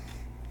guy.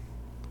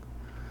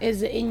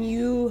 Is it, and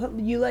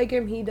you like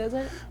him? He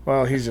doesn't.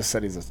 Well, he's just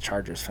said he's a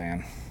Chargers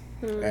fan.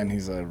 Hmm. And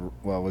he's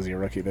was he a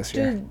rookie this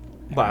year? Dude,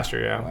 Last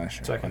year, yeah. Last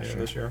year, Second last year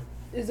year. this year.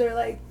 is there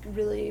like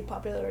really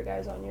popular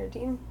guys on your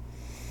team?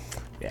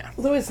 Yeah.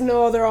 Lewis,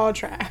 no, they're all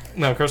trash.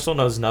 No, Crystal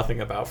knows nothing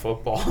about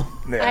football.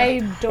 Yeah. I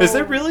don't. Is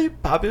there really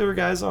popular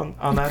guys on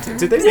that team?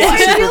 Did they make I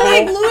the Super feel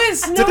like Bowl?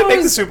 Lewis knows. Did they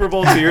make the Super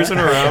Bowl 2 years in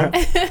a row?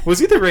 Was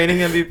he the reigning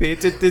MVP?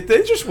 Did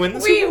they just win the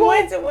Wait, Super Bowl?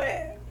 what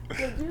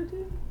did you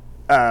do?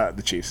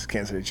 The Chiefs.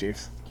 Kansas City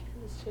Chiefs.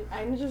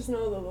 I just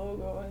know the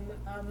logo and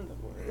I'm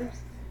the worst.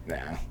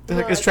 Nah.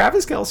 Like, is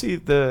Travis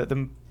Kelce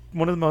the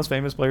one of the most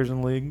famous players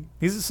in the league?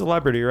 He's a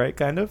celebrity, right?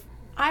 Kind of.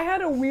 I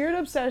had a weird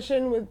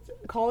obsession with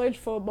college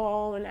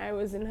football when I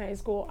was in high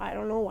school. I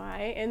don't know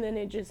why, and then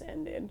it just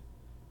ended.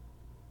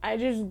 I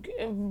just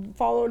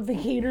followed the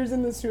Gators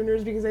and the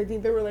Sooners because I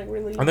think they were like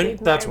really. I think big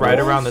that's right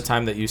rivals. around the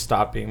time that you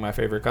stopped being my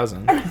favorite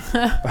cousin.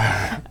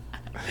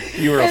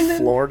 You were And a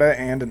then- Florida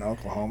and an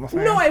Oklahoma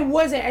fan? No, I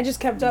wasn't. I just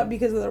kept up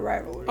because of the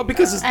rivalry. Oh,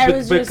 because I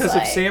was just because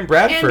like- of Sam and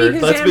Bradford.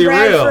 because Let's Sam be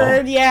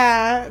Bradford, real.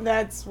 Yeah,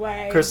 that's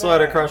why. Crystal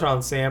had a crush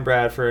on Sam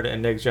Bradford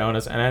and Nick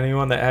Jonas and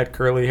anyone that had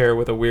curly hair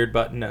with a weird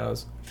button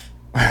nose.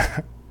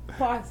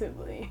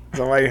 Possibly. Is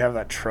that why you have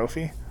that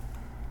trophy?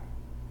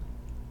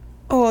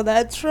 Oh,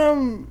 that's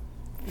from.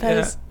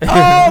 That's,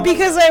 Yeah. oh,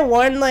 because I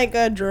won like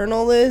a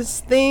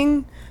journalist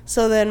thing.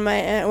 So then my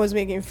aunt was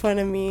making fun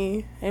of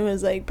me and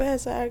was like,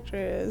 "Best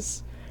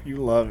actress."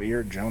 You're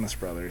a Jonas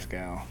Brothers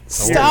gal.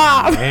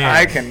 Stop. Man.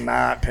 I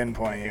cannot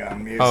pinpoint you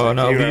on music. Oh,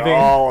 no, you are leaving-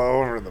 all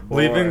over the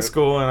board. Leaving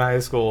school in high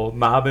school,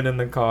 mobbing in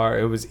the car,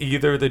 it was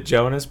either the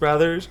Jonas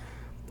Brothers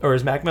or it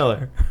was Mac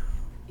Miller.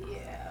 Yeah,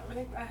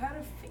 I had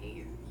a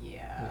phase.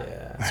 Yeah.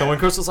 Yeah. So when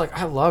Crystal's like,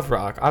 I love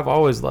rock. I've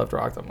always loved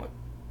rock. I'm like,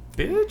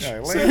 bitch.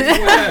 Yeah, Since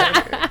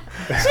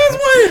when?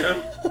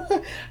 Since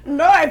when?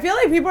 No, I feel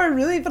like people are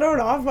really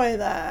thrown off by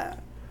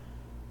that.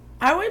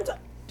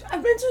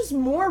 I've been to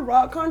more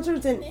rock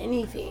concerts than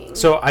anything.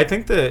 So I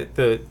think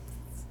the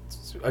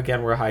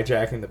again, we're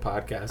hijacking the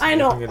podcast. I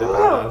know. making it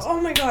about us.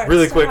 Oh my god.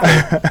 Really stop.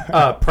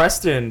 quickly,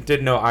 Preston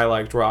didn't know I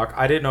liked rock.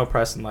 I didn't know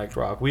Preston liked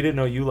rock. We didn't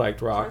know you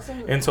liked rock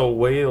Preston- until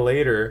way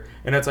later.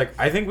 And it's like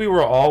I think when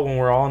we're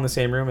all in the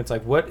same room, it's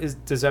like, what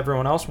does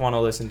everyone else want to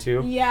listen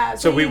to? Yeah.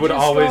 So we you would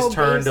just always go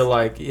turn based- to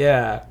like,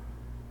 yeah.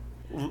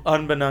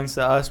 Unbeknownst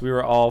to us, we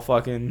were all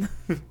fucking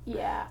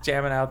Yeah.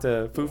 jamming out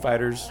to Foo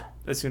Fighters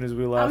as soon as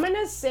we left.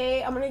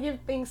 I'm gonna give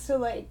thanks to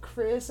like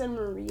Chris and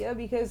Maria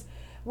because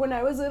when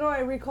I was little, I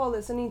recall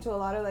listening to a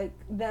lot of like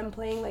them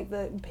playing like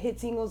the hit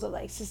singles of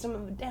like System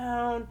of a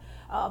Down,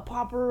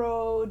 Papa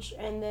Roach,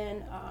 and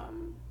then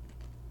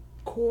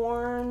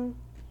Korn.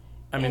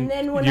 I mean, and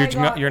then when you're, I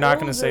got you're not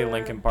going to say older-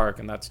 Linkin Park,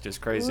 and that's just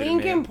crazy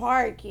Linkin to me.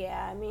 Park,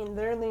 yeah. I mean,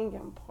 they're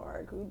Linkin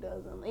Park. Who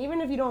doesn't? Even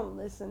if you don't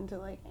listen to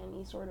like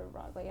any sort of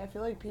rock, like I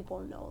feel like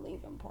people know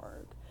Linkin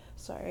Park.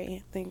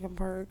 Sorry, Linkin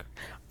Park.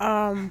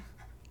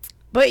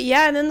 But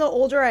yeah, and then the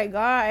older I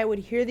got, I would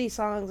hear these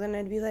songs and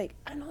I'd be like,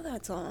 I know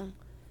that song.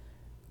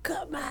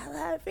 Cut my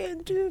life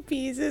in two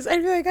pieces.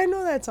 I'd be like, I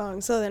know that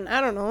song. So then I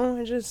don't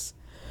know.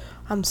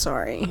 I'm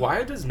sorry.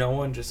 Why does no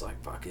one just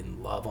like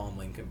fucking love on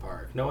Linkin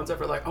Park? No one's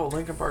ever like, oh,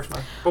 Linkin Park's my.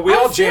 But we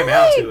all jam feel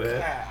out like- to it.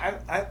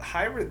 Yeah,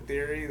 Hybrid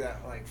Theory,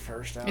 that like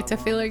first album. It's a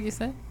filler, you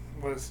said?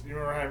 Was you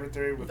remember Hybrid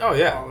Theory with Oh,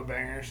 yeah. all the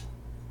bangers?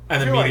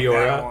 And I the feel like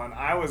that Meteora. one.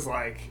 I was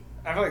like,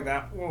 I feel like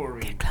that. What were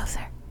we?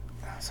 Closer.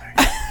 Oh, sorry.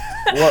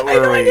 What I know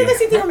were I we? did the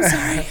same thing. I'm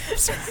sorry. I'm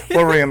sorry.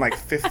 What were we in like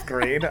 5th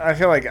grade? I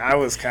feel like I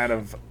was kind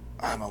of.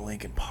 I'm a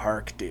Linkin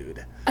Park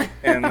dude,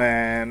 and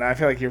then I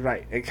feel like you're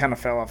right. It kind of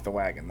fell off the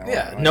wagon. Though.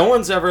 Yeah, Like, no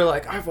one's ever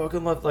like, I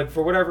fucking love, like,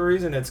 for whatever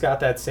reason, it's got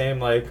that same,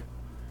 like,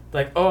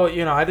 oh,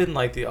 you know, I didn't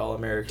like the All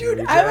American.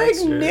 Dude, I like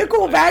Rejects or,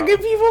 Nickelback like, and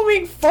people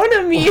make fun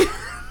of me.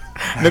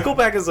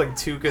 Nickelback is like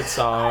 2 good I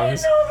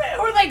songs. know, man.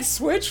 Or like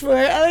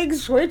Switchfoot. I like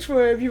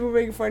Switchfoot. People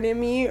make fun of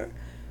me.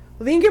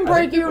 Linkin I Park,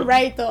 think you're people-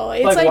 right though.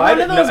 It's like why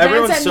one of did- those bands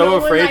everyone's that so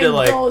no afraid one, to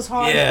like, goes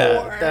hardcore.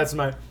 yeah, that's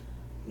my.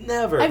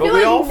 Never. I But feel we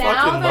like all now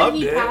fucking that loved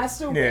he it.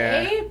 passed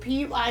away,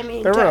 people, I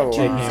mean, There were a lot. tattoos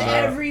Taking him up.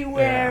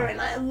 everywhere, Yeah. and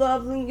I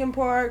love Linkin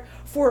Park.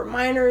 Fort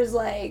Minor's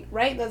like,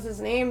 right? That's his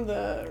name.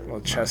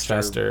 Well,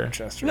 Chester.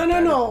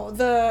 No.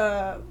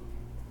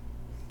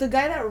 The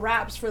guy that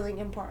raps for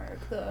Linkin Park.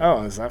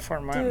 Oh, is that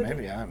Fort Minor? Dude,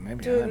 Maybe I'm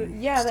Dude,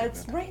 yeah, stupid.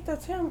 that's right.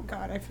 That's him.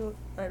 God, I feel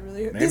I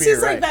really. Maybe this you're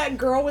is like right. that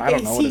girl with I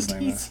don't know what his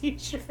name ACDC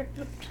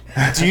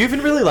shirt. Do you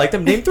even really like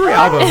them? Name 3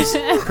 albums,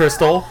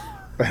 Crystal.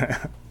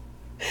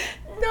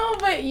 No,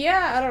 but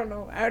yeah, I don't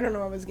know. I don't know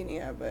what I was getting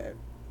at, but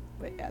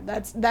yeah,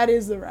 that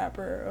is the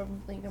rapper of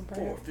Linkin Park.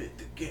 Forfeit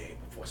the game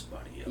before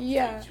somebody else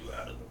Yeah. takes you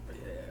out of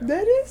the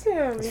That is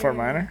him. It's yeah. Fort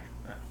Minor?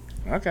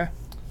 Okay.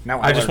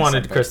 Now I just learned wanted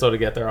something. Crystal to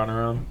get there on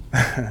her own.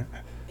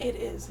 It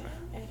is him.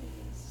 It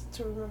is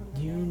to remember.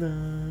 The You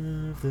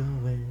name. love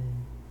the way.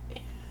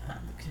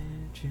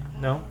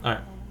 No? Alright.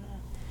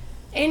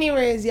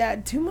 Anyways, yeah,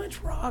 too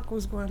much rock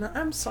was going on.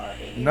 I'm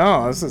sorry.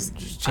 No, this is.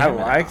 I jam it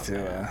like out,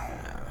 to.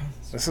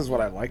 This is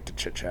what I like to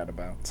chit chat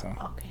about. So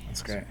Okay.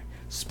 that's great.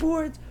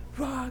 Sports,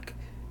 rock.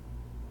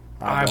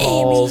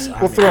 Eyeballs. Amy.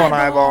 We'll throw an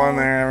eyeball in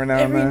there every now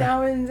and Every then.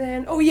 now and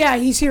then. Oh yeah,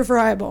 he's here for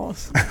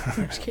eyeballs.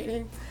 I'm just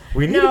kidding.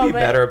 We need No, to be but-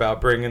 better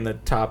about bringing the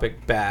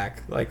topic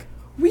back. Like,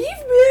 We've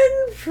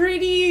been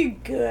pretty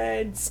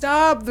good.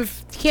 Stop.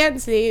 Can't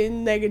say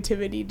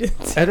negativity.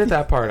 edit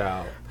that part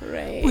out.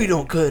 Right. We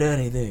don't cut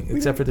anything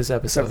except for this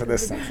episode.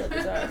 Except for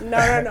this thing.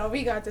 No,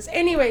 we got this.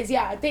 Anyways,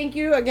 yeah, thank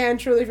you again,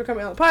 truly, for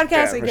coming on the podcast.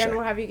 Yeah, for Again, sure.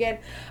 we'll have you again.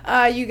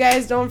 You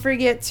guys don't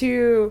forget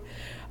to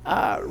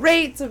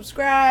rate,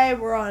 subscribe.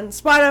 We're on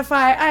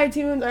Spotify,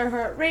 iTunes,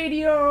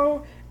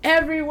 iHeartRadio,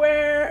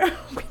 everywhere.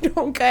 We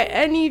don't cut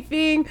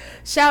anything.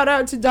 Shout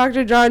out to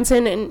Dr.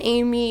 Johnson and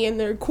Amy and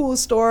their cool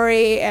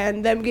story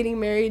and them getting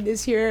married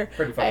this year.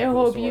 Pretty I fucking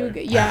cool hope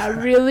story. yeah,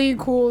 really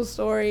cool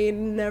story.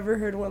 Never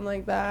heard one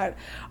like that.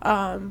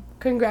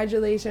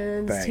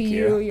 Congratulations Thank to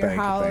you. your Thank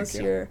you, house,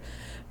 thank you.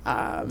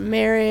 your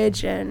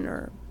marriage,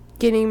 or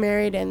getting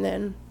married, and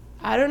then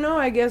I don't know.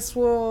 I guess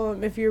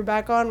if you're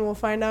back on, we'll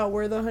find out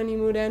where the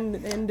honeymoon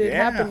ended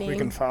Yeah, happening. we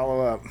can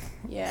follow up.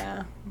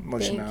 Yeah.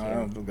 Let you Thank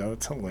know. We'll go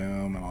to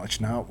Tulum and I'll let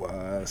you know how it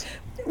was.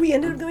 We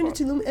ended up going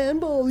to Tulum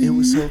and Bali. It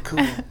was so cool.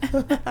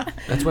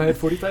 That's why I had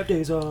 45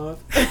 days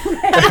off.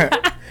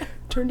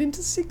 Turned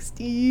into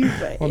 60.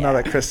 But Well, yeah. now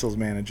that Crystal's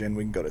managing,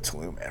 we can go to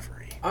Tulum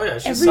every. Oh, yeah,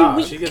 she Every saw.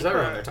 week. She gives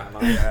everyone their time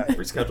off. Yeah.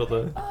 Reschedule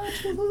the.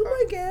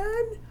 Tulum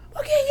again.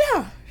 Okay,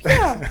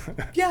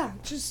 yeah.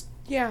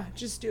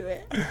 Just do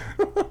it.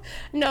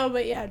 No,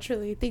 but yeah,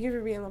 truly. Thank you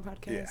for being on the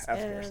podcast. Yeah, of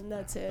course. And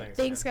that's it. Thanks,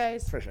 Thanks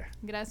guys. For sure.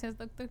 Gracias,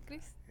 Dr.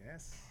 Chris.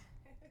 Yes.